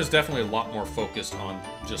 This one is definitely a lot more focused on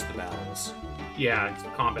just the battles. Yeah, it's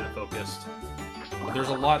combat focused. There's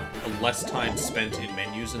a lot less time spent in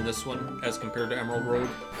menus in this one as compared to Emerald Rogue.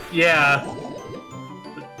 Yeah.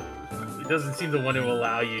 It doesn't seem to want to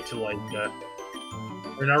allow you to, like,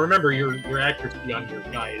 and now remember, your accuracy on your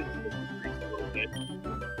guy is increased a little bit.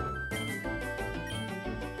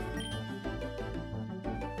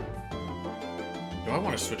 Do I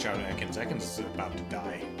want to switch out Ekans? Ekans is about to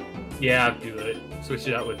die. Yeah, do it. Switch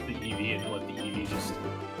it out with the Eevee and let the Eevee just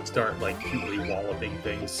start, like, cutely walloping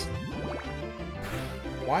things.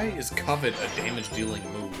 Why is Covet a damage-dealing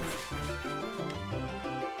move?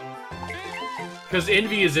 Because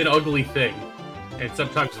envy is an ugly thing, and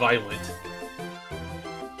sometimes violent.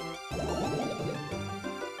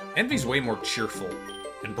 Envy's way more cheerful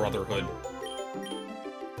in Brotherhood.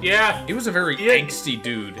 Yeah. He was a very angsty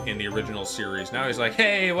dude in the original series. Now he's like,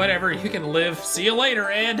 hey, whatever, you can live. See you later,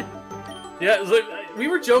 Ed. Yeah, look, we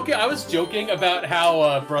were joking. I was joking about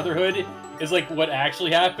how Brotherhood is like what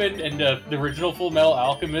actually happened, and the original Full Metal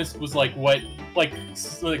Alchemist was like what like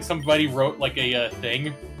somebody wrote like a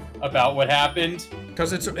thing about what happened.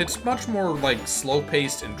 Because it's much more like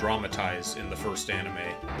slow-paced and dramatized in the first anime.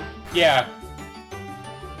 Yeah.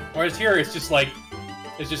 Whereas here it's just like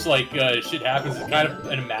shit happens in kind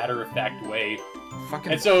of in a matter-of-fact way.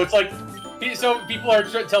 Fucking. And so it's like, so people are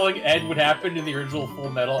telling Ed what happened in the original Full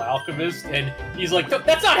Metal Alchemist, and he's like,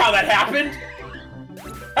 "That's not how that happened.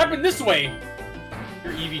 Happened this way."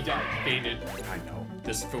 Your Eevee fainted. I know.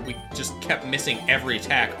 We just kept missing every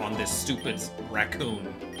attack on this stupid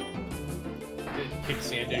raccoon. It kicked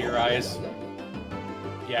sand in your eyes.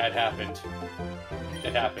 Yeah, it happened.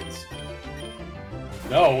 It happens.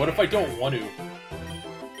 No, what if I don't want to?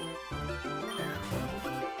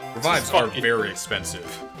 Revives are very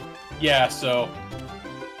expensive. Yeah, so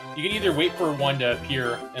you can either wait for one to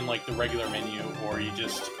appear in like the regular menu, or you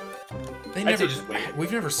just just wait.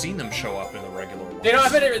 We've never seen them show up in the regular ones. There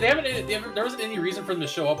wasn't any reason for them to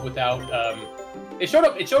show up without. It showed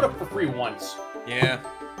up for free once. Yeah.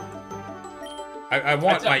 I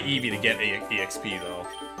want my Eevee to get EXP though.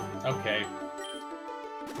 Okay.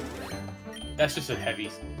 That's just a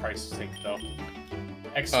heavy price sink though.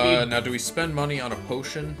 X speed. Now do we spend money on a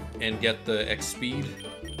potion and get the X speed?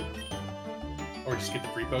 Or just get the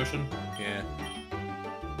free potion? Yeah.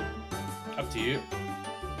 Up to you.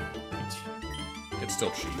 It's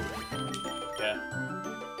still cheap. Yeah.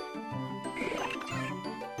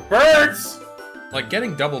 Birds! Like,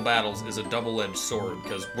 getting double battles is a double-edged sword,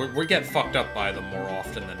 because we get fucked up by them more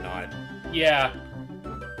often than not. Yeah.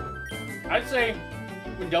 I'd say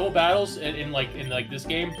when double battles in this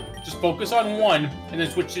game, just focus on one and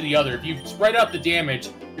then switch to the other. If you spread out the damage,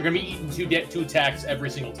 you're gonna be eating two attacks every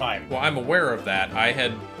single time. Well, I'm aware of that. I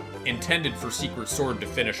had intended for Secret Sword to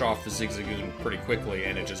finish off the Zigzagoon pretty quickly,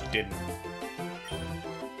 and it just didn't.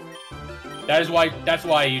 That's why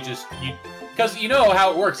because you know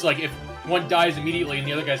how it works. Like if one dies immediately and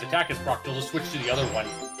the other guy's attack is procced, you'll just switch to the other one.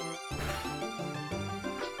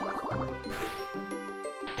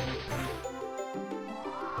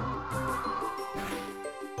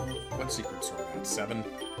 What Secret Sword at? 7?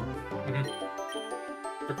 Mm-hmm.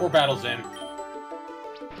 They're 4 battles in.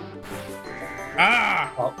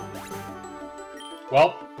 Ah!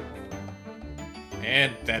 Well.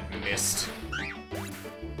 And that missed.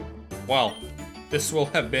 Well, this will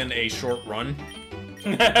have been a short run.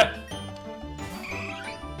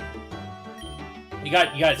 You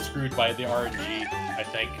got screwed by the RNG, I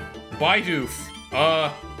think. Bidoof,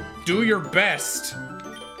 do your best.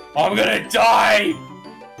 I'm gonna die!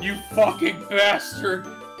 You fucking bastard!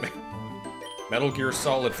 Metal Gear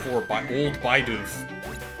Solid 4 old Bidoof.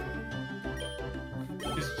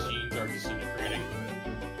 His genes are disintegrating.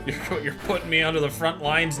 You're putting me onto the front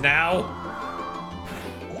lines now?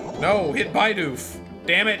 No, hit Bidoof.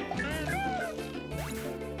 Damn it.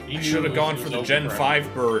 I should have gone for the Gen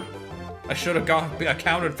 5 bird. I should have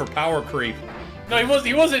accounted for power creep. No,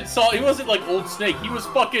 he wasn't like Old Snake. He was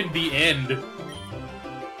fucking the end.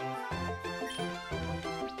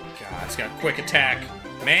 God, it's got quick attack.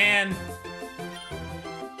 Man.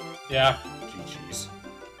 Yeah. GG's.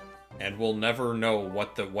 And we'll never know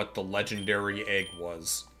what the legendary egg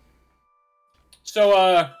was.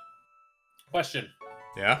 So, question.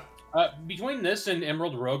 Yeah? Between this and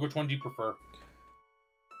Emerald Rogue, which one do you prefer?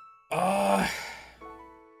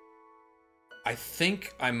 I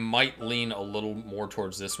think I might lean a little more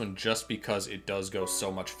towards this one just because it does go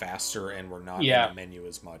so much faster and we're not in the menu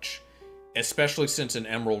as much. Especially since in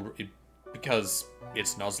Emerald, because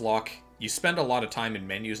it's Nuzlocke, you spend a lot of time in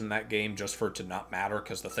menus in that game just for it to not matter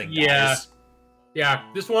because the thing dies. Yeah,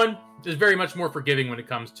 this one is very much more forgiving when it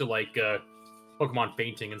comes to, like, Pokemon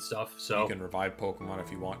fainting and stuff, so... You can revive Pokemon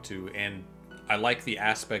if you want to, and I like the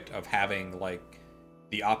aspect of having, like,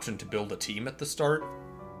 the option to build a team at the start.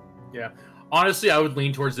 Yeah. Honestly, I would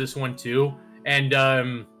lean towards this one, too,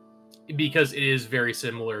 and, because it is very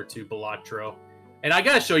similar to Balatro. And I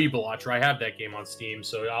gotta show you Balatro. I have that game on Steam,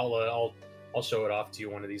 so I'll show it off to you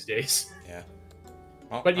one of these days. Yeah.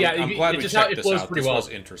 Well, but yeah, I'm glad we checked this out. Pretty this well. was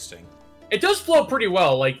interesting. It does flow pretty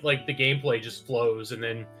well. Like the gameplay just flows, and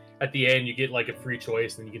then at the end you get like a free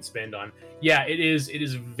choice, and you can spend on. Yeah, it is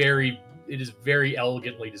very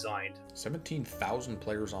elegantly designed. 17,000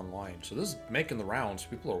 players online, so this is making the rounds.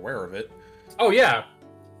 People are aware of it. Oh yeah.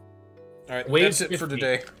 All right, Wave that's it 50. for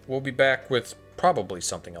today. We'll be back with probably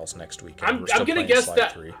something else next week. I'm gonna guess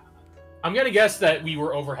that. I'm gonna guess that we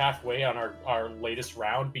were over halfway on our latest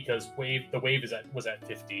round because the wave was at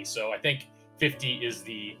 50. So I think 50 is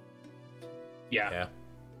the. Yeah.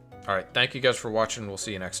 All right. Thank you guys for watching. We'll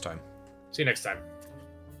see you next time. See you next time.